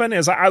to happen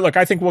is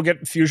I think we'll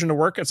get fusion to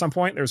work at some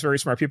point. There's very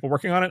smart people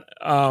working on it.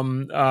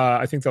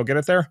 I think they'll get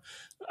it there.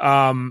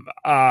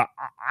 I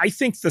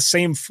think the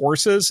same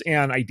forces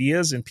and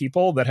ideas and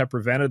people that have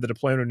prevented the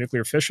deployment of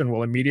nuclear fission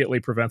will immediately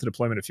prevent the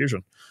deployment of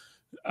fusion.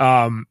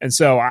 And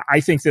so I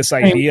think this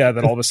idea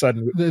that all of a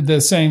sudden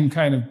the same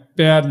kind of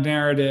bad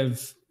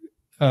narrative,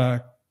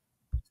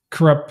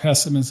 corrupt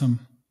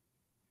pessimism.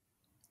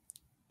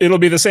 It'll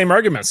be the same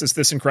arguments. It's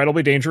this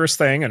incredibly dangerous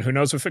thing, and who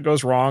knows if it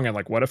goes wrong, and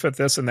like, what if it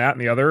this and that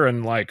and the other,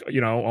 and like,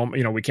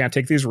 we can't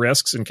take these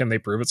risks, and can they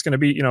prove it's going to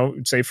be,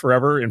 safe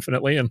forever,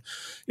 infinitely? And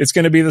it's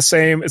going to be the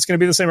same. It's going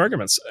to be the same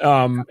arguments.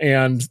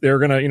 And they're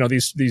going to,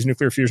 these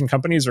nuclear fusion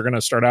companies are going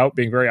to start out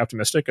being very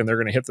optimistic, and they're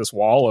going to hit this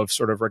wall of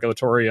sort of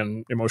regulatory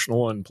and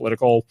emotional and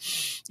political,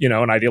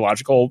 and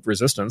ideological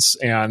resistance.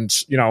 And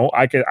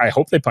I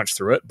hope they punch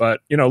through it. But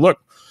look.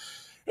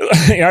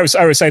 I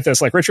always cite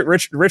this, like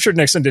Richard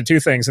Nixon did two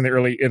things in the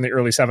early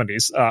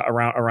 70s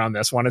around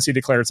this. One is he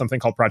declared something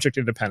called Project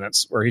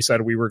Independence, where he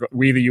said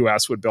we the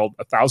U.S. would build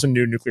 1,000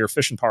 new nuclear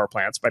fission power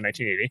plants by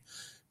 1980,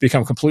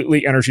 become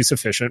completely energy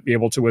sufficient, be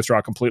able to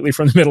withdraw completely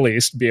from the Middle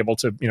East, be able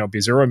to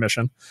be zero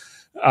emission,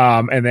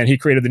 and then he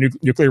created the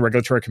Nuclear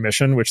Regulatory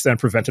Commission, which then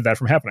prevented that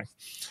from happening.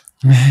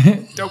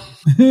 Dope.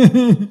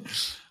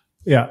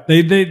 Yeah,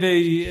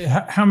 they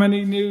how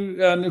many new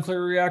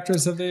nuclear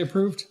reactors have they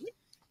approved?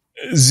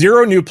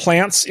 0 new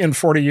plants in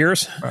 40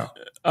 years.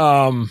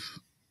 Wow.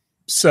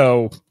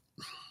 So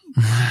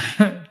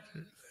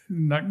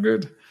not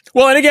good.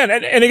 Well, and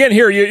again,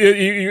 here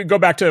you go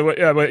back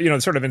to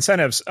sort of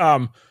incentives.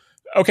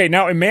 Okay,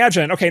 now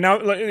imagine. Okay, now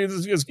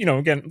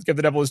again, get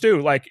the devil his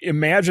due. Like,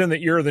 imagine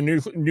that you're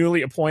the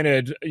newly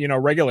appointed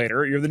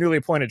regulator. You're the newly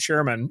appointed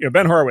chairman.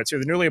 Ben Horowitz.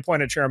 You're the newly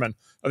appointed chairman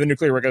of the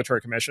Nuclear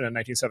Regulatory Commission in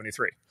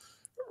 1973.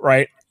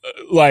 Right?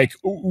 Like,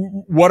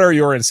 what are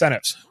your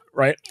incentives?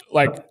 Right?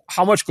 Like,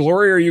 how much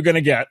glory are you going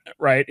to get,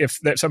 right?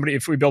 If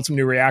we build some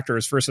new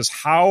reactors, versus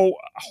how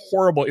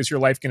horrible is your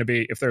life going to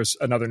be if there's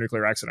another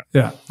nuclear accident?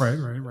 Yeah. Right.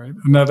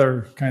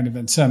 Another kind of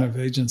incentive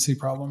agency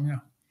problem. Yeah.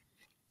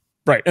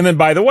 Right. And then,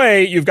 by the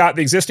way, you've got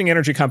the existing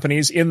energy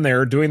companies in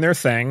there doing their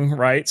thing,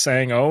 right?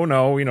 Saying, oh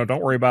no,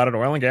 don't worry about it.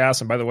 Oil and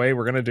gas. And by the way,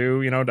 we're going to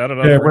do, Yeah,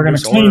 we're going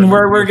to clean,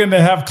 we're going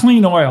to have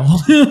clean oil.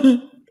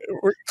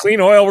 Clean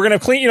oil. We're going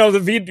to clean, the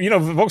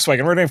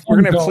Volkswagen. We're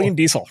going to have clean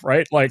diesel,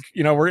 right? Like,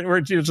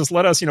 we're just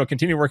let us,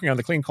 continue working on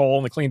the clean coal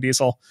and the clean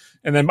diesel,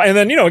 and then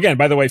again,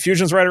 by the way,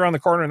 fusion's right around the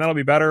corner, and that'll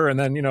be better. And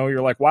then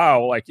you're like,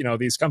 wow, like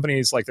these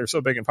companies, like, they're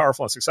so big and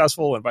powerful and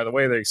successful, and by the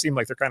way, they seem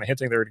like they're kind of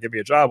hinting they're going to give me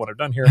a job when I'm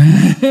done here.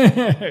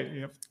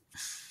 Yep.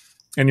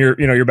 And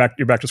you're back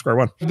to square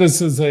one.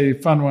 This is a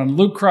fun one.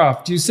 Luke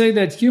Croft, you say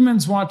that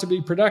humans want to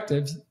be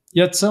productive,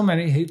 yet so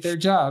many hate their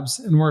jobs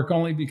and work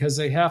only because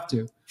they have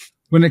to.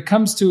 When it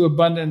comes to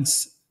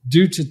abundance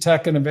due to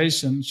tech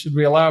innovation, should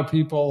we allow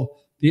people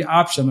the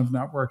option of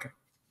not working?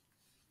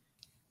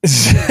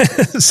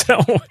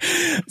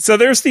 So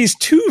there's these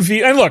two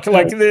and look,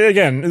 like,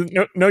 again,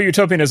 no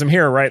utopianism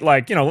here, right?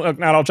 Like, look,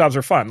 not all jobs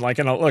are fun. Like,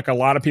 look, a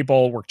lot of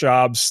people work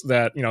jobs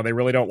that, they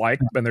really don't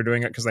like, and they're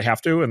doing it because they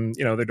have to, and,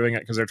 they're doing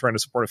it because they're trying to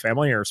support a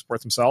family or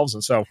support themselves.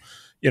 And so,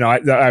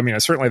 I mean,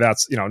 certainly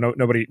that's,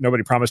 nobody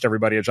promised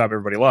everybody a job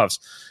everybody loves.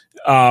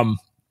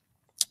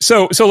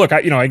 So look,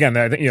 again,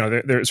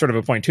 there's sort of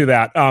a point to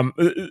that. I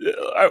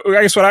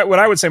guess what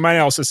I would say, my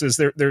analysis is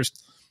there's,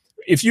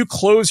 if you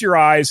close your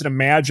eyes and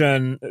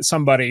imagine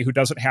somebody who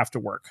doesn't have to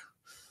work,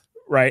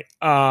 right?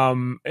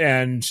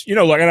 And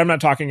look, and I'm not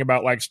talking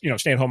about like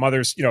stay-at-home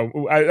mothers.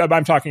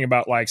 I'm talking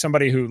about like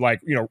somebody who, like,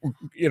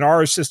 in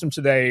our system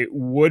today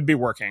would be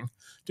working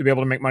to be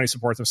able to make money,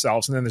 support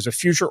themselves, and then there's a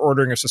future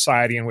ordering of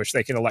society in which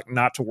they can elect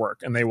not to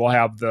work, and they will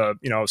have the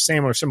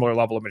same or similar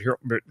level of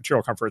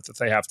material comfort that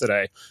they have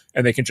today,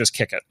 and they can just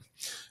kick it.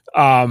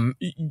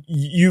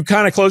 You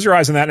kind of close your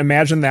eyes on that and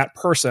imagine that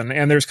person,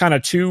 and there's kind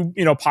of two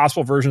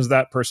possible versions of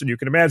that person you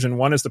can imagine.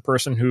 One is the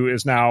person who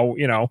is now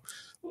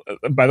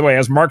by the way,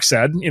 as Marx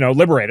said,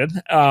 liberated,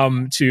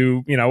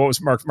 to, what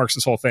was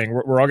Marx's whole thing?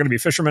 We're all going to be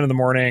fishermen in the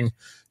morning,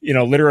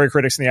 literary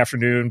critics in the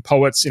afternoon,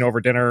 poets, over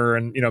dinner,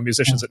 and,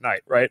 musicians at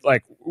night, right?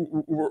 Like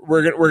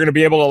we're going to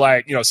be able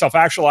to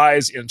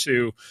self-actualize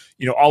into,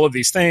 all of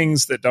these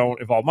things that don't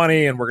involve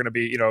money. And we're going to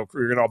be,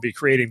 we're going to all be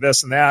creating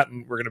this and that.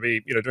 And we're going to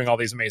be, doing all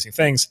these amazing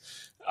things,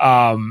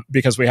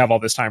 because we have all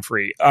this time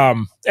free.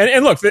 And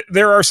look,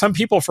 there are some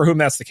people for whom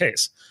that's the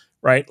case.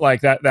 Right. Like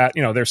that,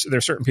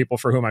 there's certain people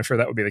for whom I'm sure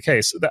that would be the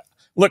case.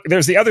 Look,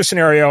 there's the other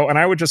scenario, and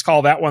I would just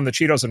call that one the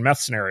Cheetos and meth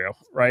scenario.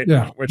 Right.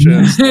 Yeah. Which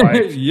is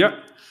like, yep.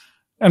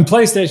 And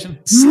PlayStation.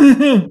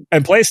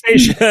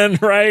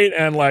 Right.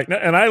 And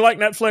I like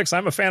Netflix.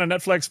 I'm a fan of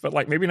Netflix, but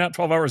maybe not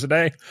 12 hours a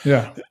day.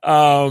 Yeah.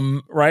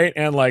 Right.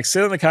 And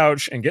sit on the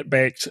couch and get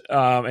baked,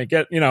 and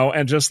get,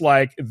 and just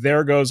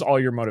there goes all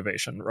your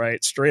motivation,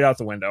 right? Straight out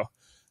the window.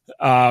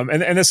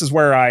 And this is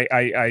where I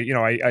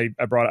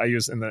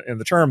use in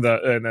the term,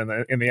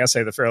 in the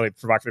essay, the fairly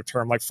provocative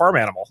term, farm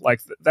animal,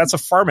 that's a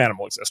farm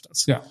animal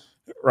existence. Yeah.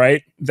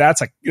 Right.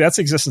 That's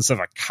existence of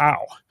a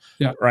cow.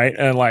 Yeah. Right.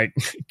 And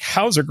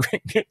cows are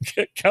great.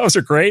 Cows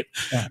are great.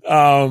 Yeah.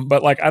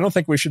 But I don't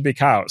think we should be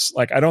cows.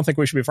 I don't think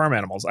we should be farm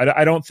animals.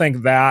 I don't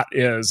think that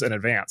is an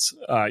advance.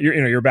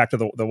 You're back to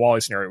the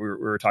Wall-E scenario we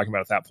were talking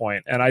about at that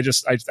point. And I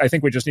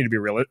think we just need to be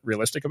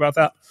realistic about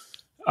that.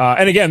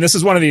 And again, this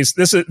is one of these.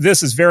 This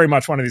is very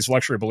much one of these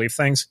luxury belief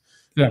things,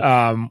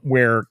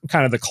 where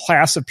kind of the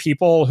class of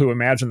people who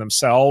imagine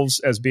themselves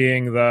as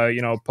being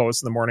the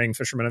poets in the morning,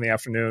 fishermen in the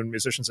afternoon,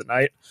 musicians at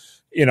night,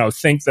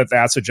 think that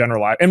that's a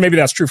generalized. And maybe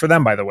that's true for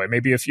them, by the way.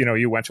 Maybe if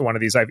you went to one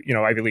of these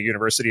Ivy League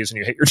universities and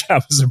you hate your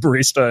job as a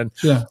barista, and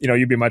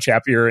you'd be much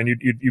happier, and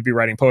you'd be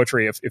writing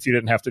poetry if you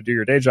didn't have to do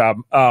your day job.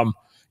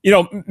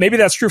 Maybe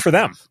that's true for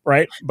them,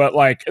 right? But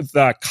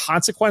the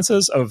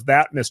consequences of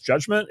that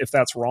misjudgment, if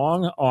that's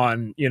wrong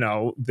on,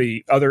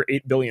 the other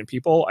 8 billion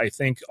people, I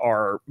think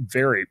are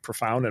very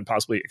profound and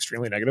possibly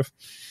extremely negative.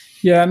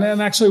 Yeah.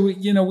 And actually,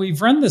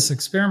 we've run this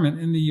experiment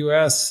in the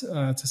US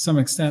to some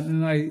extent.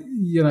 And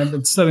I've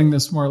been studying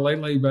this more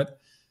lately, but,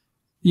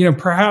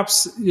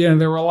 perhaps,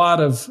 there were a lot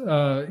of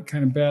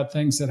kind of bad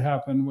things that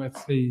happened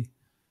with the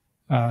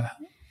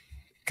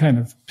kind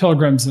of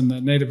pilgrims and the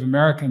Native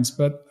Americans.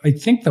 But I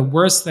think the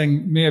worst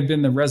thing may have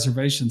been the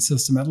reservation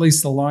system, at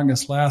least the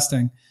longest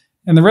lasting.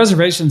 And the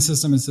reservation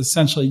system is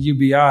essentially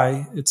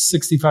UBI. It's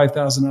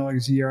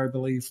 $65,000 a year, I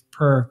believe,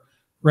 per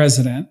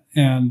resident.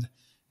 And,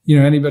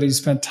 anybody who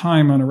spent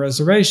time on a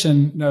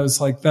reservation knows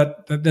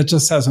that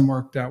just hasn't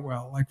worked out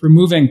well.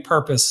 Removing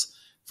purpose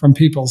from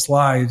people's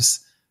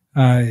lives,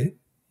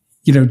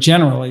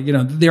 generally,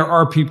 there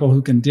are people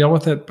who can deal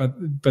with it,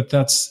 but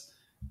that's,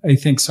 I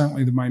think,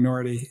 certainly the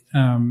minority.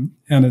 And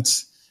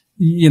it's,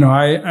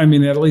 I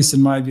mean, at least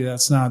in my view,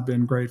 that's not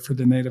been great for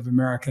the Native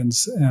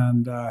Americans,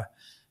 and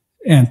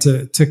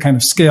to kind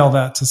of scale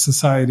that to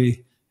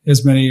society,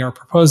 as many are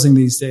proposing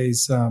these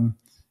days,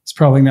 it's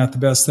probably not the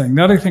best thing.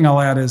 The other thing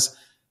I'll add is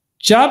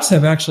jobs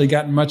have actually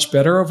gotten much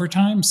better over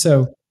time.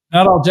 So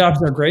not all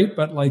jobs are great,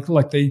 but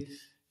they,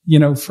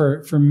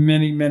 for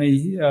many,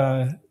 many,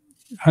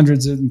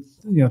 hundreds and,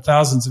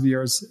 thousands of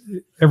years,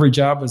 every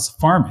job was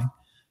farming.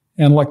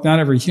 And not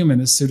every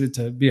human is suited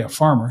to be a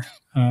farmer.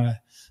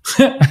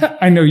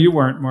 I know you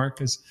weren't, Mark,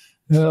 because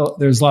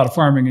there's a lot of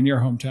farming in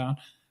your hometown.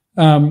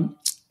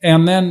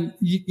 And then,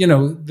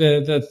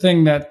 the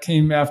thing that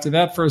came after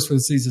that first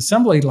was these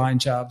assembly line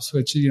jobs,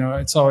 which,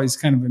 it's always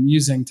kind of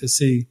amusing to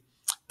see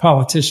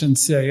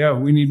politicians say, oh,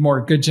 we need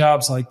more good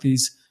jobs like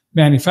these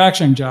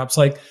manufacturing jobs.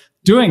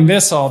 Doing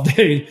this all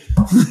day,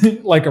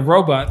 like a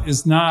robot,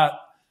 is not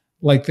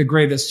the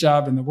greatest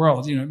job in the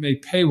world. It may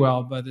pay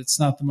well, but it's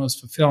not the most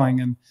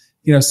fulfilling. And,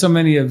 so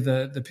many of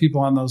the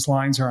people on those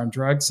lines are on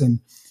drugs. And,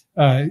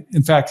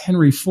 in fact,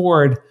 Henry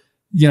Ford,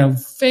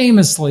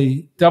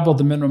 famously doubled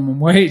the minimum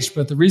wage.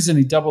 But the reason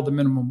he doubled the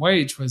minimum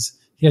wage was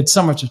he had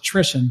so much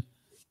attrition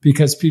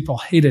because people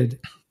hated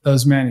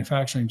those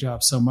manufacturing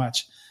jobs so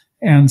much.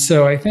 And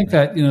so I think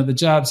that, the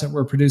jobs that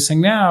we're producing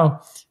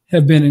now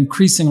have been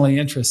increasingly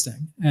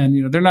interesting.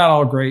 And, they're not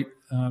all great.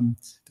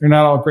 They're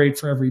not all great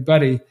for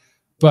everybody.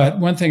 But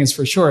one thing is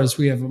for sure is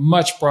we have a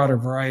much broader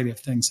variety of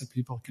things that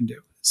people can do.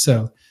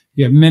 So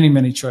you have many,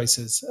 many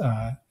choices.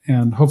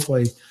 And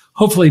hopefully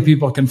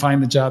people can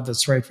find the job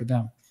that's right for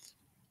them.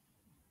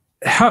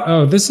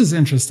 This is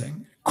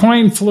interesting.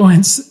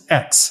 Coinfluence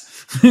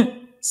X.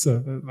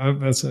 So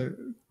that's a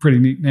pretty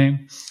neat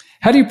name.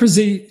 How do you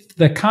perceive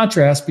the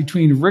contrast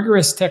between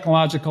rigorous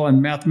technological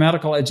and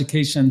mathematical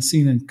education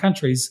seen in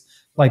countries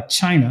like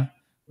China,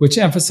 which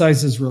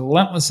emphasizes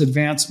relentless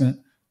advancement,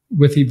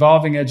 with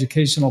evolving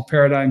educational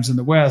paradigms in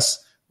the West,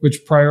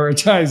 which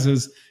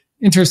prioritizes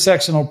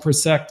intersectional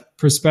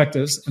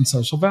perspectives and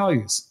social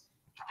values?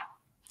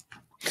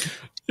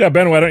 Yeah,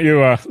 Ben, why don't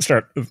you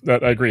start?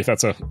 I agree.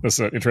 That's an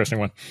interesting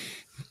one.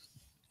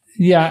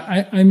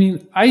 Yeah, I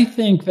mean, I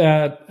think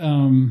that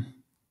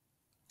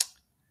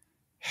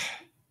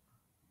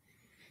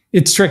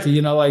it's tricky,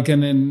 and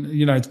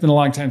it's been a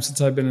long time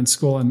since I've been in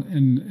school,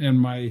 and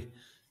my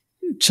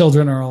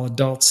children are all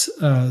adults.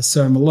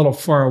 So I'm a little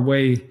far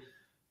away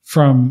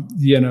from,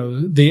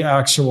 the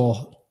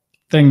actual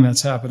thing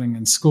that's happening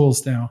in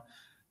schools now.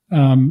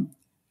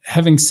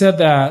 Having said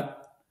that,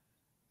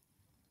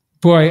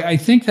 boy, I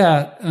think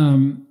that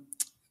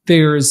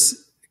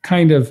there's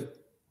kind of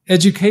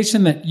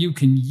education that you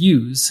can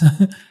use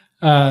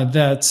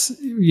that's,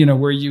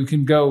 where you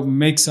can go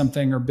make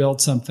something or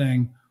build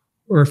something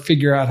or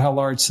figure out how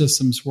large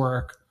systems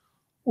work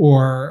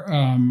or,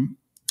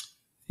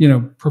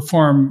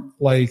 perform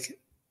like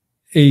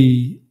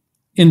a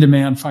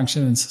in-demand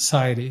function in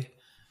society.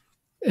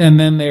 And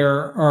then there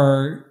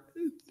are,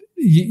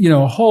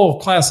 a whole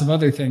class of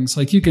other things.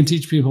 Like you can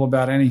teach people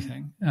about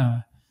anything.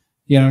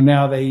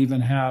 Now they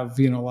even have,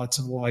 lots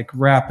of like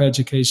rap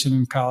education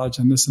in college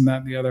and this and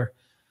that and the other.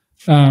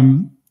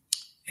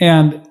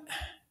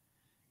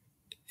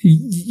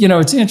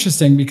 It's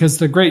interesting because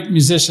the great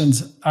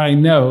musicians I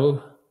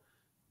know,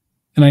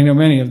 and I know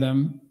many of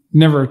them,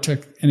 never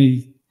took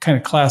any kind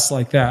of class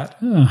like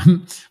that.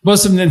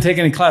 Most of them didn't take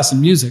any class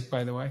in music,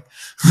 by the way.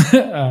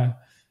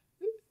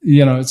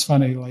 It's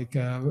funny, like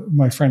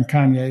my friend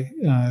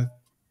Kanye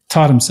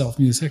taught himself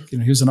music.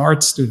 He was an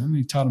art student.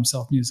 He taught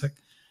himself music.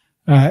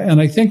 And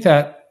I think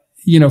that,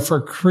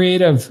 for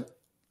creative,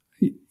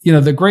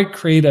 the great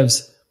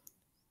creatives,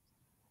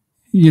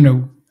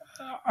 I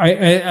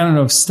don't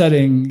know if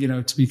studying,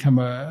 to become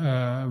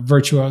a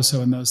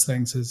virtuoso in those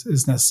things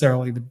is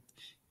necessarily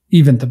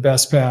even the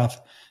best path.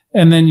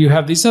 And then you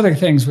have these other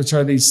things, which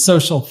are these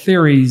social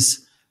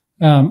theories,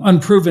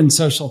 unproven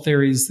social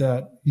theories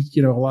that,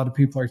 a lot of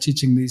people are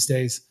teaching these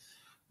days,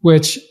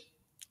 which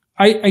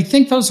I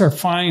think those are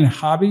fine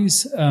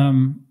hobbies.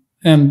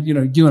 And,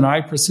 you and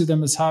I pursue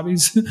them as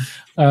hobbies,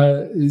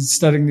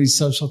 studying these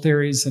social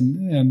theories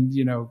and,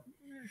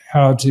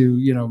 how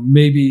to,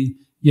 maybe,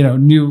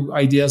 new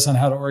ideas on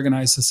how to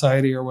organize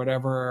society or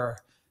whatever, or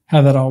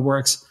how that all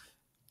works.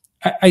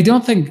 I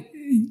don't think,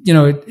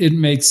 it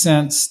makes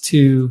sense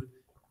to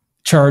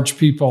charge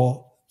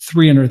people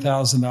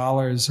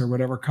 $300,000 or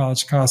whatever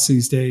college costs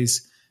these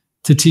days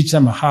to teach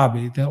them a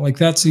hobby.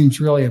 That seems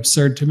really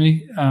absurd to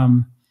me.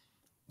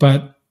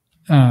 But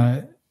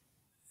I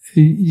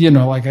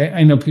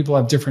know people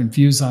have different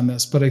views on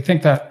this, but I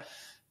think that,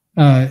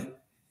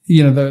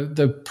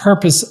 the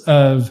purpose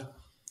of,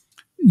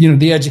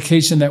 the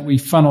education that we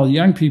funnel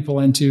young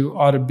people into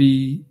ought to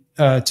be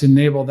to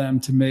enable them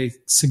to make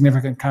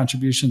significant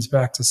contributions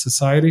back to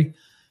society.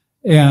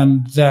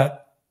 And that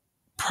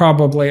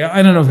probably,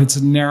 I don't know if it's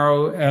as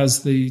narrow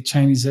as the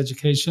Chinese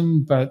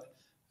education, but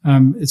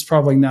it's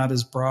probably not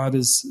as broad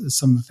as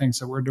some of the things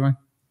that we're doing.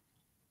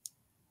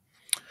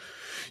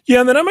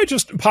 Yeah, and then I might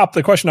just pop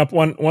the question up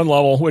one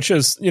level, which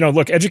is,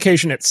 look,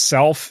 education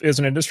itself is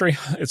an industry.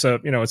 It's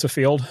a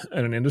field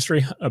and an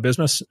industry, a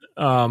business.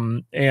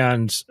 Look,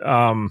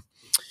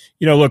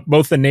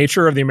 both the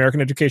nature of the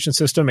American education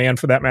system and,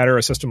 for that matter,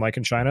 a system like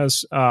in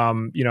China's,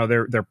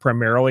 they're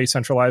primarily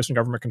centralized and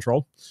government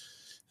controlled.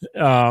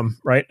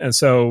 Right. And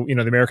so, the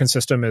American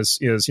system is,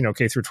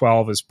 K through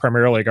 12 is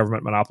primarily a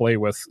government monopoly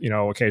with,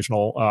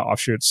 occasional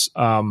offshoots.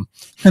 And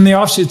the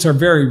offshoots are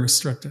very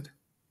restricted.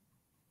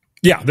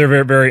 Yeah, they're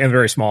very, very, and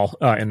very small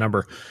in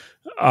number.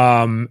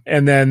 And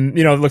then,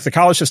 look, the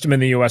college system in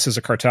the U.S. is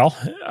a cartel.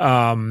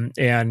 And,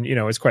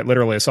 it's quite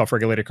literally a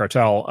self-regulated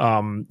cartel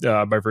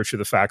by virtue of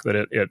the fact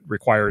that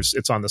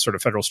it's on the sort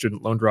of federal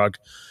student loan drug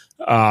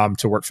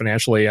to work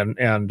financially. And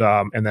then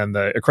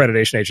the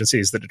accreditation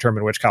agencies that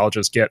determine which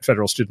colleges get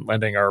federal student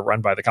lending are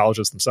run by the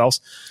colleges themselves.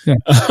 Yeah.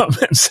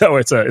 And so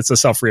it's a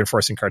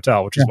self-reinforcing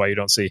cartel, which is why you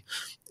don't see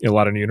a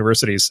lot of new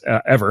universities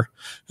ever.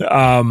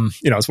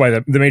 It's why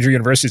the major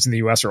universities in the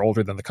U.S. are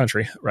older than the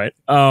country, right?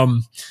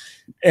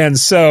 And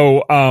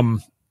so,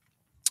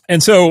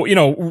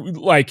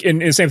 like in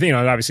the same thing,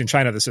 obviously in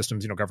China, the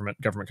system's,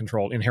 government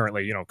controlled,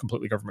 inherently,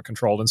 completely government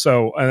controlled. And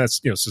so, and that's,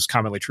 this is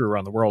commonly true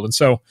around the world. And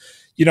so,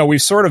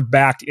 we've sort of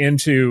backed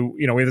into,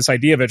 we have this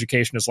idea of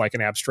education as like an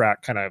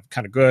abstract kind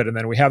of good. And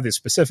then we have this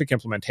specific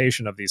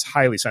implementation of these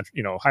highly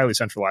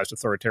centralized,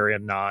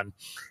 authoritarian,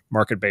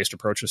 non-market-based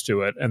approaches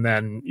to it. And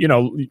then,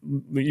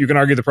 you can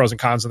argue the pros and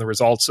cons and the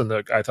results. And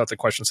I thought the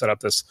question set up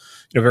this,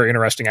 very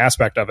interesting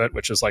aspect of it,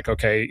 which is like,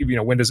 okay,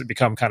 when does it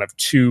become kind of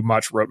too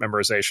much rote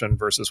memorization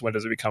versus when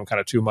does it become kind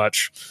of too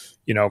much,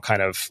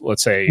 kind of,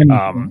 let's say,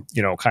 kind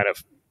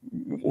of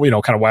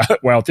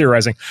wild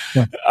theorizing,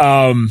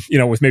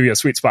 with maybe a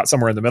sweet spot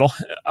somewhere in the middle.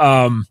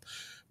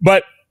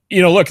 But,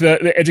 look,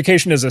 the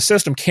education as a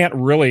system can't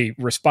really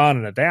respond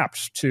and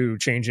adapt to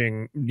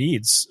changing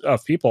needs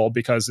of people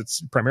because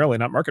it's primarily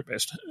not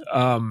market-based.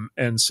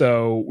 And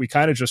so we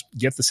kind of just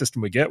get the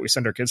system we get. We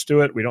send our kids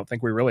to it. We don't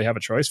think we really have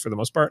a choice for the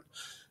most part.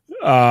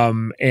 I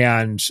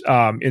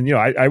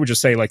would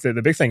just say, like,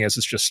 the big thing is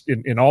it's just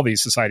in all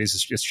these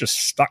societies, it's just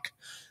stuck.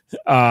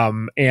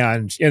 And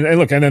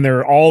look, and then there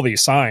are all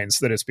these signs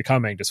that it's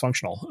becoming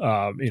dysfunctional,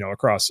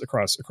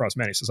 across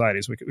many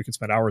societies. We could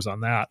spend hours on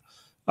that.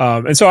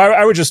 And so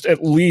I would just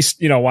at least,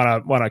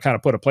 want to kind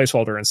of put a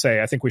placeholder and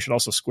say, I think we should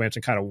also squint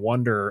and kind of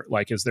wonder,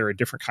 like, is there a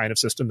different kind of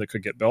system that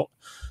could get built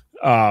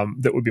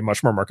that would be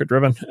much more market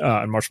driven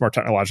and much more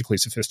technologically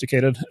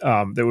sophisticated,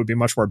 that would be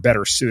much more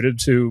better suited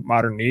to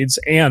modern needs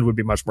and would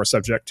be much more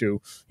subject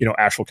to,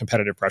 actual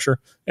competitive pressure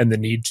and the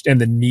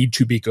need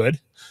to be good.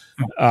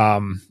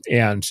 Look,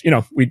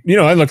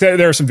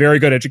 there are some very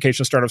good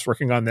education startups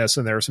working on this,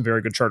 and there are some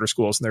very good charter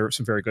schools, and there are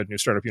some very good new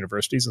startup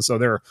universities. And so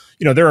there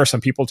are some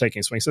people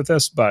taking swings at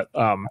this, but,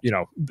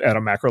 at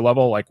a macro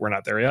level, like, we're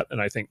not there yet.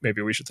 And I think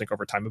maybe we should think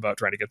over time about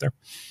trying to get there.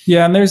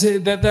 Yeah. And there's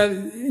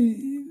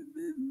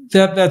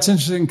that's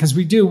interesting because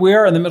we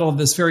are in the middle of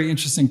this very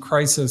interesting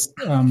crisis,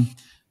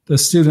 the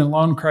student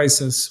loan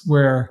crisis,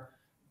 where,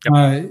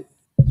 and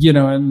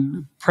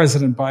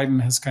President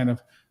Biden has kind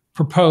of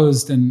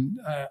proposed, and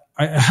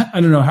I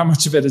don't know how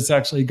much of it has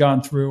actually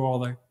gone through all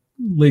the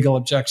legal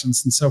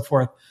objections and so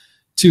forth,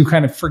 to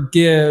kind of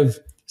forgive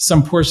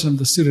some portion of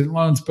the student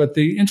loans. But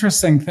the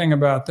interesting thing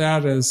about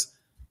that is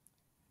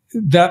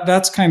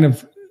that's kind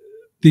of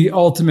the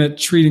ultimate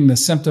treating the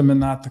symptom and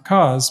not the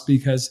cause,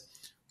 because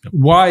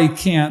why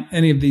can't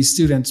any of these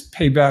students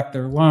pay back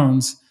their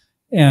loans?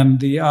 And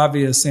the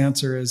obvious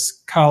answer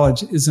is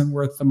college isn't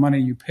worth the money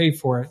you pay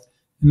for it,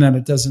 and then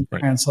it doesn't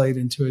translate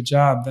into a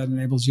job that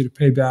enables you to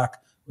pay back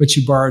what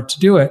you borrowed to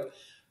do it.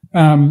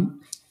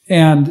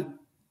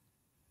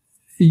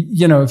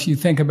 If you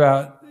think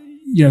about,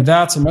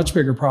 that's a much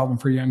bigger problem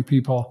for young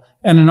people,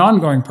 and an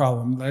ongoing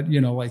problem that,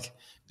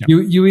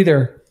 you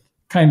either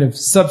kind of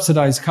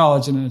subsidize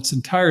college in its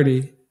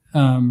entirety,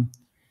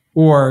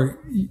 or,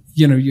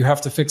 you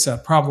have to fix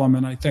that problem.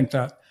 And I think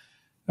that,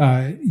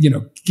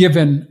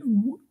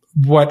 given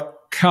what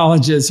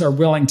colleges are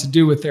willing to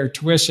do with their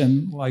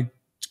tuition, like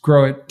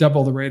grow at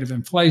double the rate of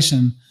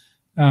inflation,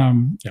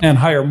 and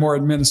hire more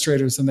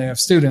administrators than they have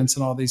students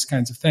and all these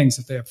kinds of things,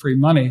 if they have free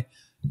money,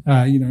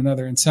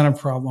 another incentive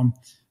problem,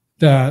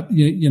 that,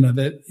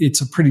 that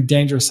it's a pretty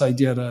dangerous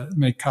idea to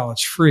make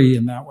college free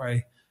in that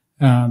way.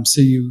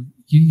 So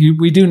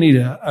we do need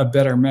a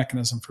better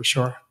mechanism for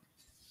sure.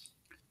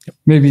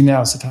 Maybe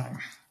now's the time.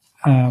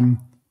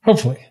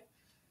 Hopefully.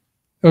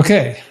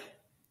 Okay.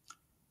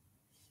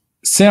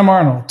 Sam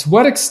Arnold, to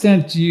what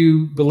extent do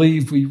you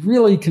believe we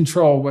really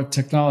control what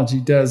technology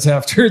does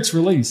after its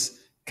release?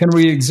 Can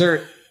we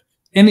exert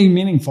any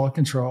meaningful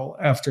control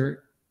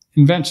after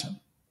invention?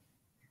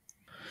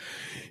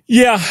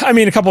 Yeah, I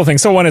mean, a couple of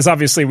things. So one is,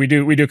 obviously we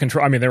do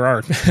control. I mean, there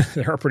are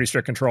pretty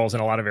strict controls in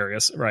a lot of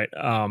areas, right?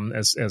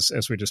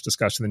 As we just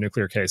discussed in the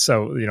nuclear case.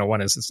 So,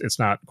 one is it's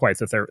not quite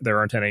that there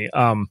aren't any.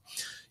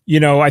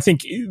 I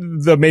think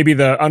maybe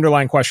the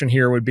underlying question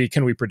here would be,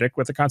 can we predict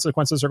what the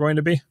consequences are going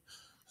to be?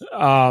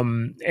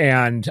 And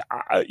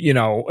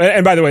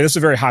by the way, this is a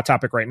very hot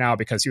topic right now,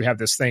 because you have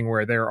this thing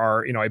where there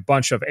are, a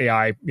bunch of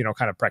AI,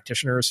 kind of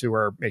practitioners who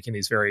are making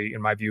these very,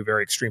 in my view,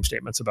 very extreme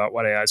statements about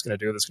what AI is going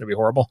to do that's going to be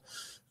horrible.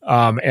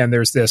 And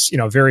there's this,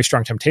 very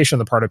strong temptation on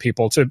the part of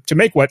people to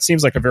make what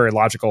seems like a very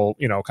logical,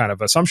 kind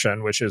of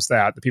assumption, which is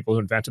that the people who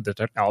invented the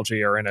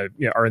technology are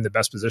in the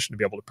best position to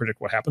be able to predict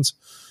what happens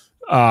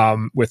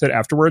with it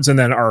afterwards, and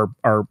then are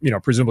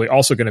presumably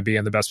also going to be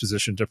in the best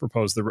position to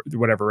propose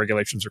whatever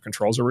regulations or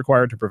controls are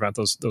required to prevent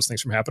those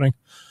things from happening.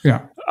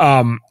 Yeah.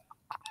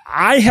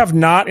 I have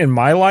not in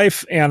my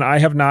life, and I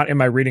have not in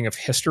my reading of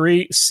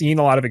history, seen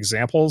a lot of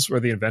examples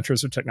where the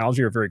inventors of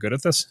technology are very good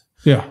at this.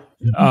 Yeah.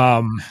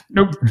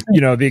 Nope.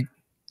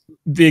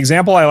 The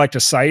example I like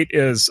to cite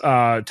is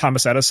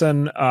Thomas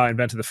Edison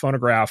invented the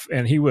phonograph,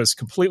 and he was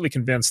completely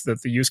convinced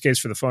that the use case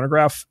for the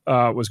phonograph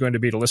was going to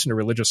be to listen to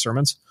religious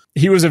sermons.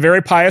 He was a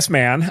very pious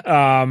man,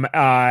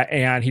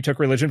 and he took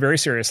religion very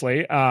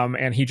seriously,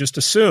 and he just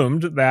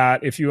assumed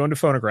that if you owned a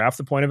phonograph,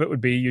 the point of it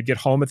would be you'd get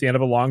home at the end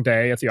of a long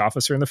day at the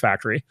office or in the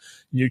factory,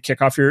 you'd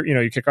kick off your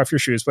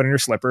shoes, put on your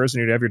slippers,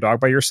 and you'd have your dog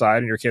by your side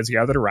and your kids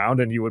gathered around,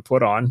 and you would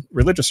put on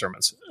religious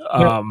sermons.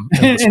 And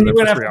you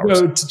would have to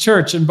go to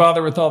church and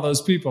bother with all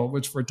those people,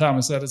 which for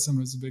Thomas Edison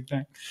was a big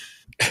thing.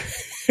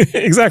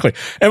 Exactly.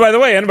 And by the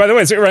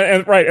way, so,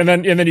 right. And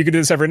then you could do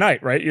this every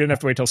night, right? You didn't have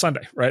to wait till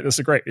Sunday, right? This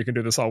is great. You can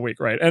do this all week,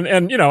 right? And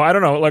I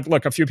don't know,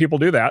 look, a few people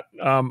do that.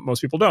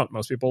 Most people don't.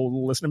 Most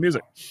people listen to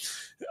music.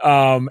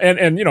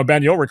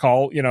 Ben, you'll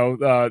recall,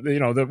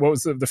 what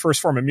was the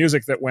first form of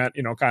music that went,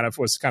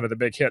 was kind of the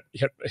big hit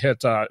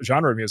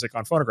genre of music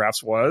on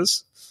phonographs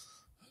was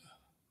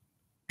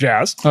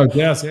jazz. Oh,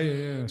 jazz.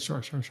 Yeah.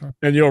 Sure.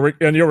 And you'll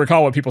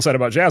recall what people said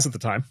about jazz at the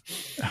time.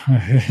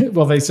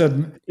 Well, they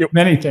said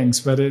many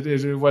things, but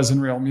it wasn't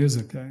real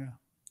music. Yeah.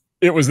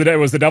 It was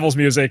the devil's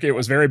music. It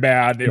was very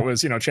bad. It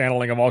was,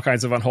 channeling of all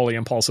kinds of unholy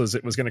impulses.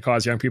 It was going to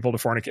cause young people to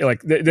fornicate.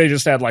 Like they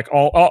just had like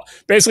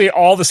basically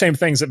all the same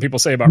things that people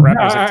say about rap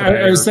music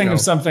today. I was thinking of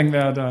something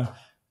that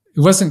it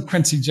wasn't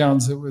Quincy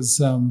Jones. It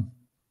was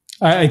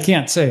I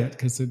can't say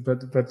it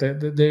but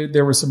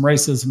there was some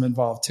racism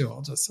involved too.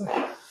 I'll just say.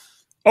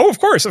 Oh, of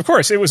course.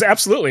 It was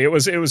absolutely. It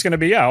was going to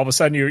be, all of a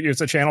sudden it's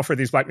a channel for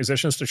these black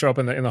musicians to show up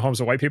in the homes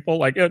of white people.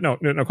 Like, no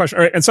question.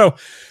 All right. And so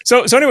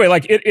anyway,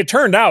 like it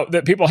turned out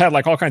that people had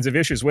like all kinds of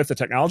issues with the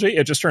technology.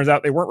 It just turns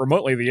out they weren't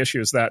remotely the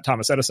issues that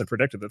Thomas Edison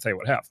predicted that they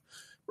would have.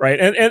 Right.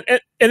 And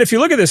if you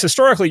look at this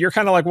historically, you're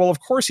kind of like, well, of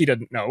course he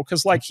didn't know.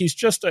 Cause like, he's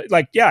just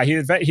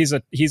he's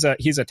a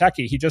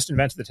techie. He just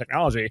invented the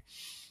technology.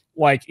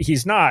 Like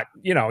he's not,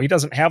 he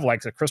doesn't have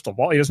like the crystal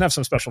ball. He doesn't have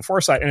some special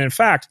foresight. And in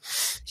fact,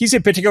 he's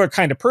a particular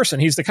kind of person.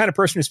 He's the kind of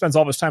person who spends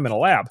all of his time in a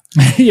lab.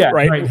 Yeah.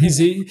 Right.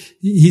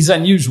 He's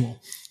unusual.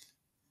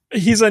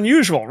 He's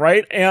unusual,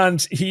 right?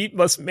 And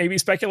let's maybe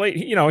speculate,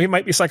 he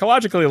might be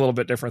psychologically a little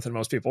bit different than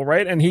most people,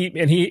 right? And he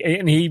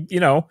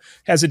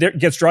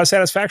gets draw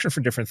satisfaction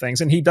from different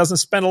things, and he doesn't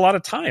spend a lot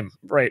of time,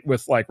 right,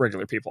 with like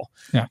regular people.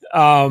 Yeah.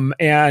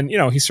 And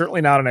he's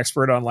certainly not an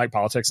expert on like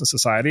politics and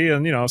society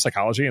and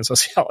psychology and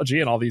sociology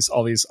and all these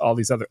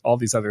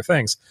other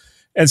things.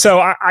 And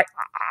so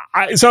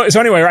so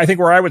anyway, I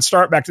think where I would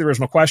start back to the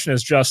original question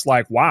is just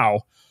like,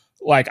 wow.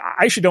 Like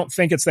I actually don't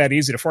think it's that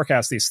easy to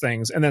forecast these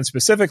things. And then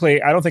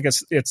specifically, I don't think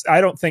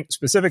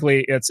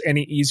it's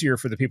any easier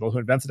for the people who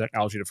invent the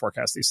technology to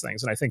forecast these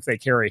things. And I think they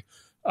carry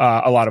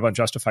a lot of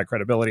unjustified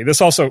credibility.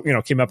 This also,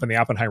 came up in the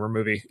Oppenheimer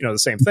movie, the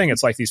same thing.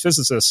 It's like these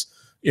physicists,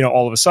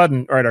 all of a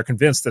sudden, right, are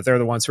convinced that they're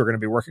the ones who are going to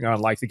be working on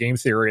like the game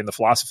theory and the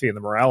philosophy and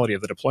the morality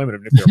of the deployment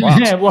of nuclear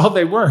bombs. Yeah, well,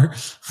 they were.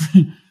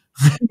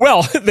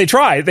 Well, they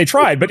tried, but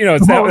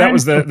that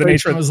was the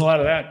nature. There was a lot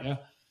of that. Yeah.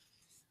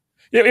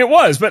 It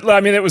was, but I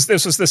mean,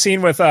 this was the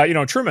scene with,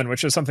 Truman,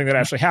 which is something that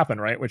actually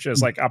happened, right? Which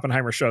is like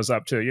Oppenheimer shows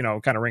up to,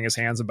 kind of wring his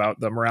hands about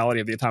the morality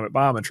of the atomic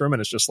bomb. And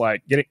Truman is just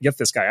like, get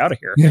this guy out of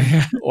here.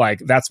 Yeah. Like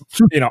that's,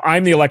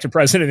 I'm the elected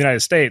president of the United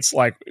States.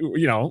 Like,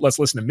 let's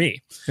listen to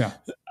me. Yeah.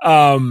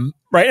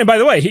 Right. And by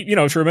the way,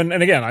 Truman,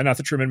 and again, not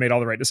that Truman made all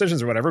the right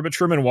decisions or whatever, but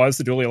Truman was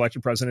the duly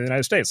elected president of the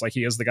United States. Like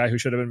he is the guy who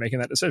should have been making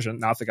that decision,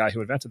 not the guy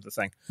who invented the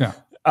thing. Yeah.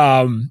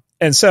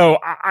 And so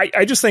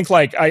I just think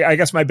like, I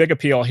guess my big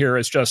appeal here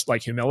is just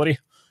like humility.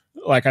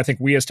 Like, I think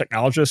we as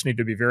technologists need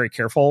to be very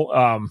careful.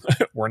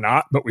 We're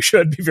not, but we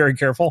should be very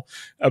careful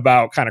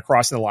about kind of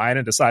crossing the line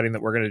and deciding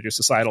that we're going to do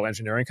societal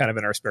engineering kind of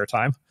in our spare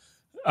time.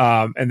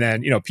 And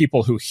then,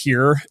 people who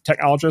hear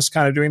technologists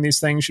kind of doing these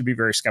things should be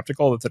very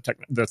skeptical that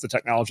the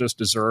technologists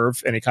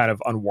deserve any kind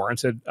of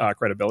unwarranted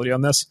credibility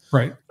on this.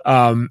 Right.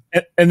 And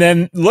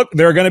then look,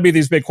 there are going to be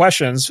these big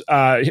questions.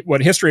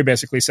 What history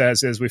basically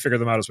says is we figure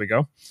them out as we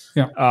go.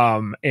 Yeah.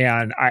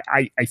 And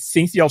I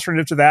think the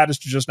alternative to that is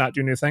to just not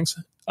do new things.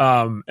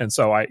 And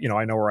so I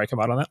know where I come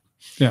out on that.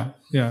 Yeah.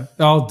 Yeah.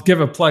 I'll give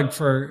a plug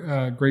for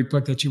a great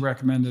book that you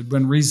recommended,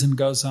 When Reason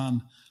Goes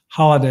on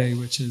Holiday,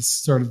 which is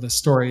sort of the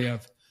story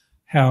of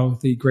how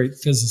the great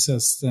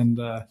physicists and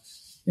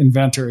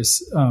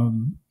inventors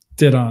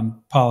did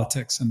on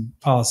politics and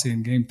policy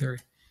and game theory.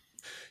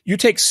 You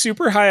take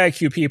super high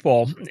IQ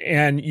people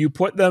and you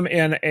put them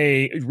in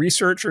a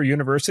research or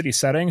university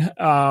setting.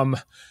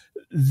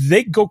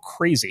 They go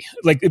crazy.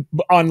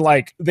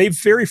 They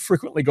very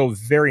frequently go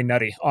very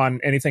nutty on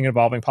anything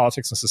involving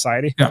politics and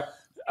society. Yeah.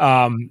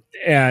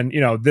 And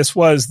this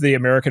was the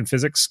American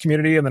physics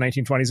community in the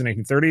 1920s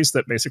and 1930s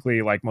that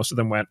basically like most of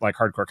them went like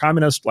hardcore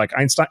communist. Like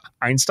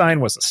Einstein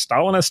was a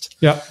Stalinist.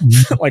 Yeah.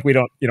 Like we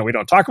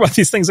don't talk about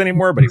these things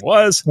anymore, but he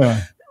was.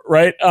 Yeah.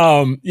 Right.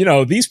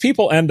 These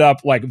people end up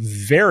like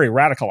very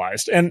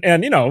radicalized and,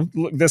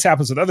 this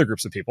happens with other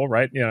groups of people,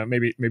 right?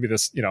 Maybe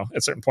this,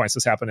 at certain points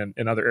this happened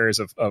in other areas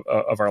of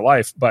our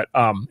life, but,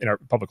 in our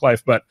public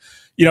life, but,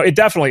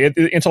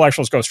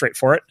 intellectuals go straight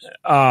for it.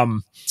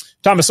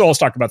 Thomas Sowell's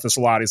talked about this a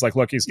lot. He's like,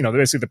 look,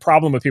 basically the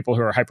problem with people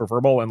who are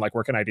hyperverbal and like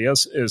working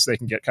ideas is they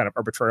can get kind of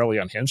arbitrarily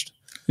unhinged.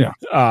 Yeah.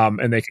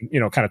 And they can,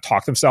 kind of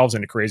talk themselves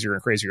into crazier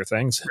and crazier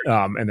things.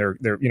 And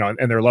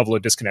their level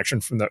of disconnection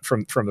from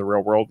the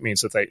real world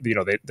means that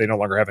they no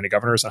longer have any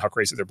governors on how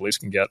crazy their beliefs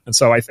can get. And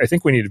so I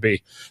think we need to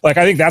be like,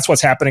 I think that's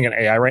what's happening in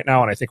AI right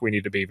now. And I think we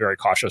need to be very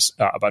cautious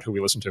about who we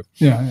listen to.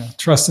 Yeah.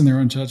 Trust in their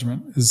own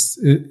judgment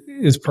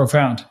is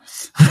profound.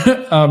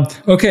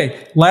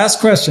 Okay. Last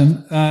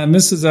question. And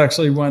this is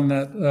actually one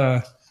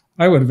that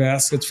I would have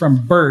asked. It's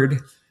from Bird,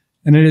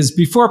 and it is: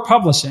 before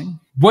publishing,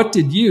 what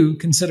did you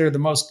consider the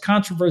most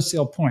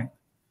controversial point?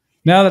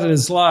 Now that it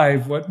is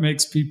live, what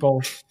makes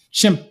people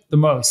chimp the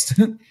most?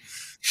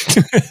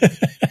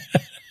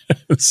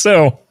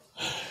 So,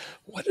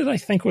 what did I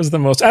think was the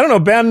most? I don't know,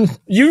 Ben.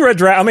 You read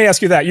draft. Let me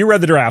ask you that. You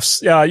read the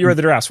drafts. Yeah, you read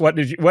the drafts. What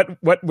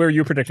were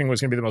you predicting was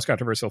going to be the most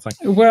controversial thing?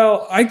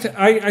 Well,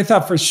 I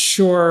thought for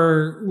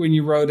sure when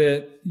you wrote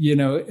it,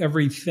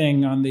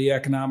 everything on the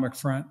economic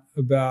front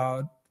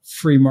about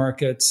free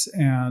markets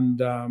and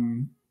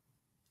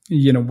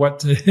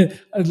what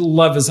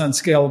love is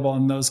unscalable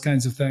and those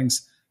kinds of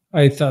things.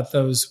 I thought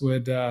those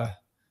would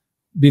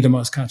be the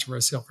most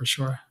controversial for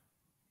sure.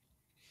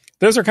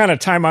 Those are kind of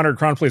time-honored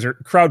crowd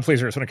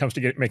pleasers when it comes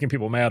to making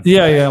people mad.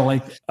 Yeah.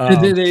 Like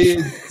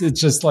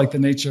it's just like the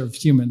nature of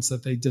humans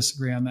that they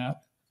disagree on that.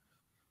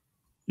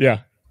 Yeah,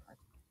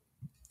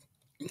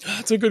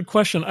 that's a good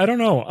question. I don't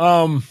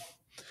know.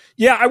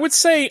 Yeah, I would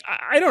say,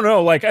 I don't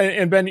know. Like,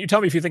 and Ben, you tell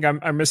me if you think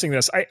I'm missing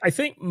this. I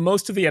think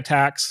most of the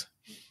attacks,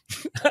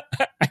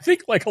 I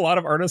think like a lot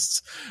of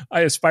artists, I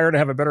aspire to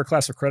have a better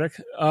class of critic.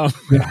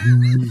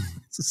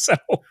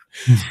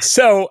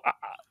 So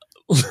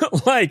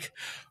like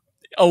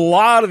a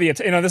lot of the,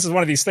 this is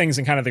one of these things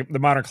in kind of the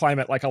modern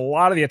climate, like a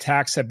lot of the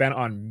attacks have been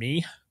on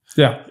me.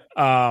 Yeah.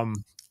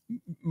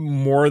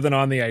 More than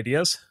on the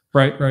ideas.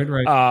 Right.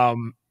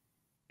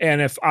 And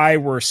if I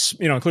were,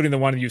 including the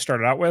one you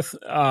started out with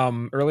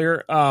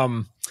earlier,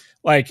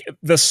 like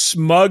the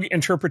smug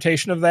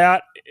interpretation of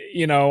that,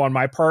 on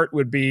my part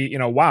would be,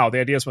 wow, the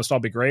ideas must all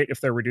be great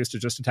if they're reduced to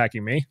just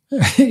attacking me.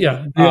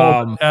 Yeah.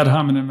 Ad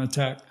hominem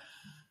attack.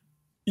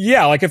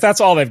 Yeah. Like if that's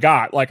all they've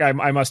got, like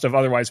I must have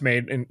otherwise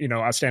made,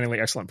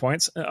 outstandingly excellent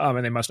points,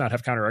 and they must not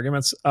have counter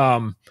arguments.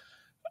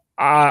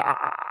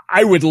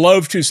 I would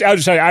love to see, I'll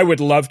just tell you, I would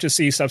love to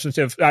see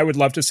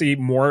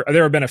more.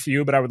 There have been a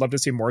few, but I would love to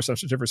see more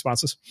substantive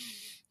responses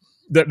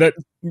that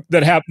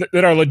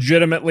are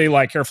legitimately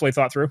like carefully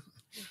thought through.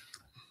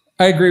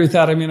 I agree with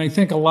that. I mean, I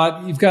think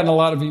you've gotten a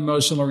lot of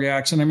emotional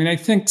reaction. I mean, I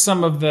think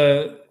some of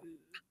the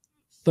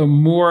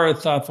more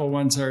thoughtful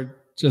ones are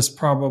just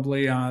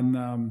probably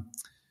on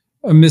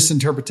a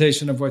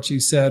misinterpretation of what you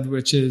said,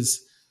 which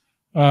is,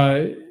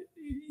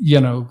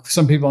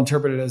 some people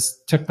interpret it as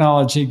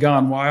technology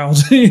gone wild,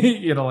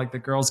 like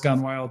the Girls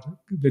Gone Wild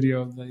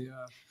video of the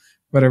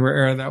whatever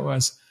era that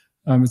was.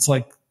 It's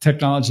like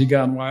technology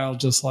gone wild,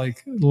 just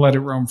like let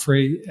it roam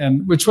free.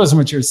 And which wasn't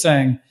what you were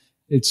saying.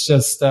 It's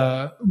just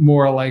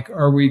more like,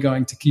 are we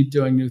going to keep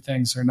doing new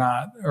things or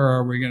not? Or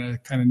are we going to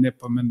kind of nip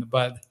them in the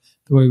bud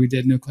the way we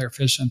did nuclear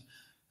fission?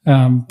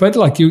 But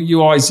like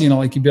you always,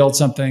 like you build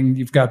something,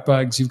 you've got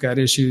bugs, you've got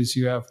issues,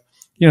 you have,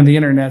 the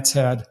internet's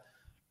had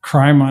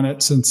crime on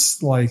it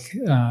since like,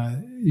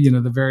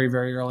 the very,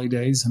 very early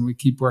days. And we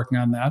keep working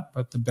on that,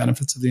 but the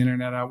benefits of the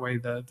internet outweigh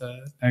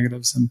the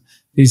negatives and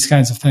these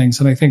kinds of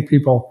things. And I think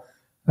people,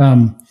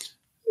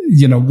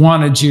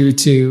 wanted you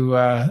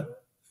to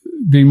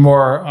be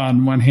more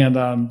on one hand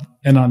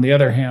and on the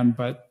other hand,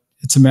 but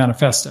it's a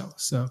manifesto.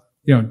 So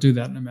you don't do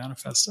that in a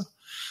manifesto.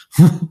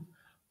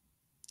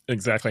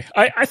 Exactly.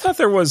 I thought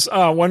there was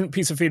one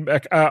piece of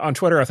feedback on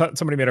Twitter. I thought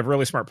somebody made a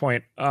really smart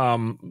point.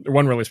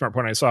 One really smart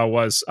point I saw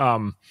was,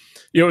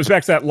 it was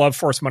back to that love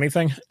force money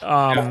thing.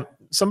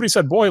 Somebody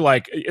said, boy,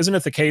 like, isn't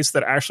it the case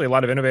that actually a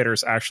lot of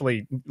innovators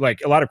actually, like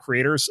a lot of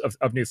creators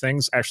of new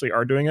things actually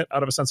are doing it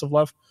out of a sense of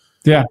love?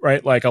 Yeah.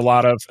 Right. Like a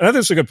lot of, and I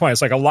think it's a good point.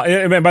 It's like a lot,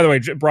 and by the way,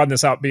 broaden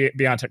this out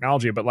beyond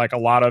technology, but like a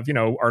lot of,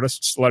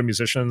 artists, a lot of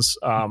musicians,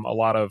 a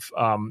lot of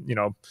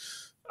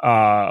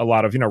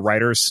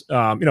writers,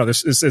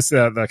 this is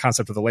the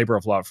concept of the labor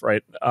of love,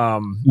 right?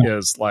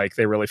 Is like,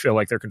 they really feel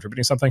like they're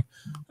contributing something.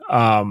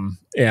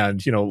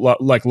 And,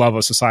 like love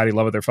of society,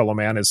 love of their fellow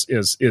man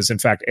is in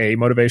fact a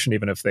motivation,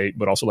 even if they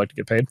would also like to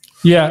get paid.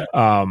 Yeah.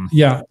 And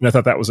I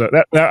thought that was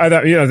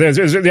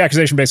the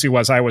accusation basically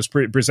was I was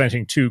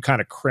presenting too kind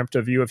of crimped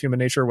a view of human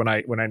nature when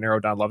I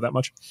narrowed down love that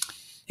much.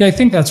 Yeah, I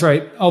think that's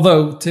right.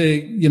 Although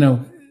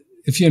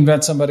if you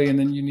invent somebody and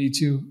then you need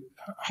to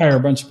hire a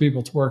bunch of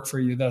people to work for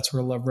you, that's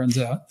where love runs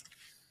out.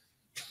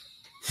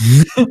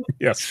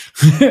 Yes.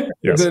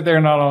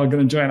 They're not all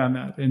going to join on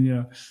that.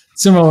 And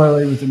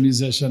similarly with the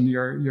musician,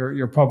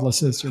 your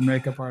publicist, your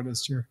makeup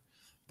artist, your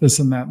this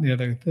and that and the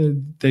other,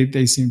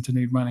 they seem to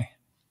need money.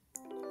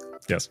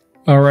 Yes.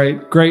 All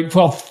right, great.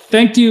 Well,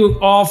 thank you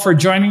all for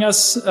joining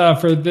us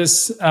for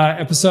this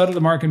episode of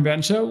the Marc and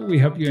Ben Show. We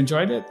hope you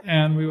enjoyed it,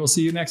 and we will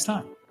see you next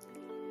time.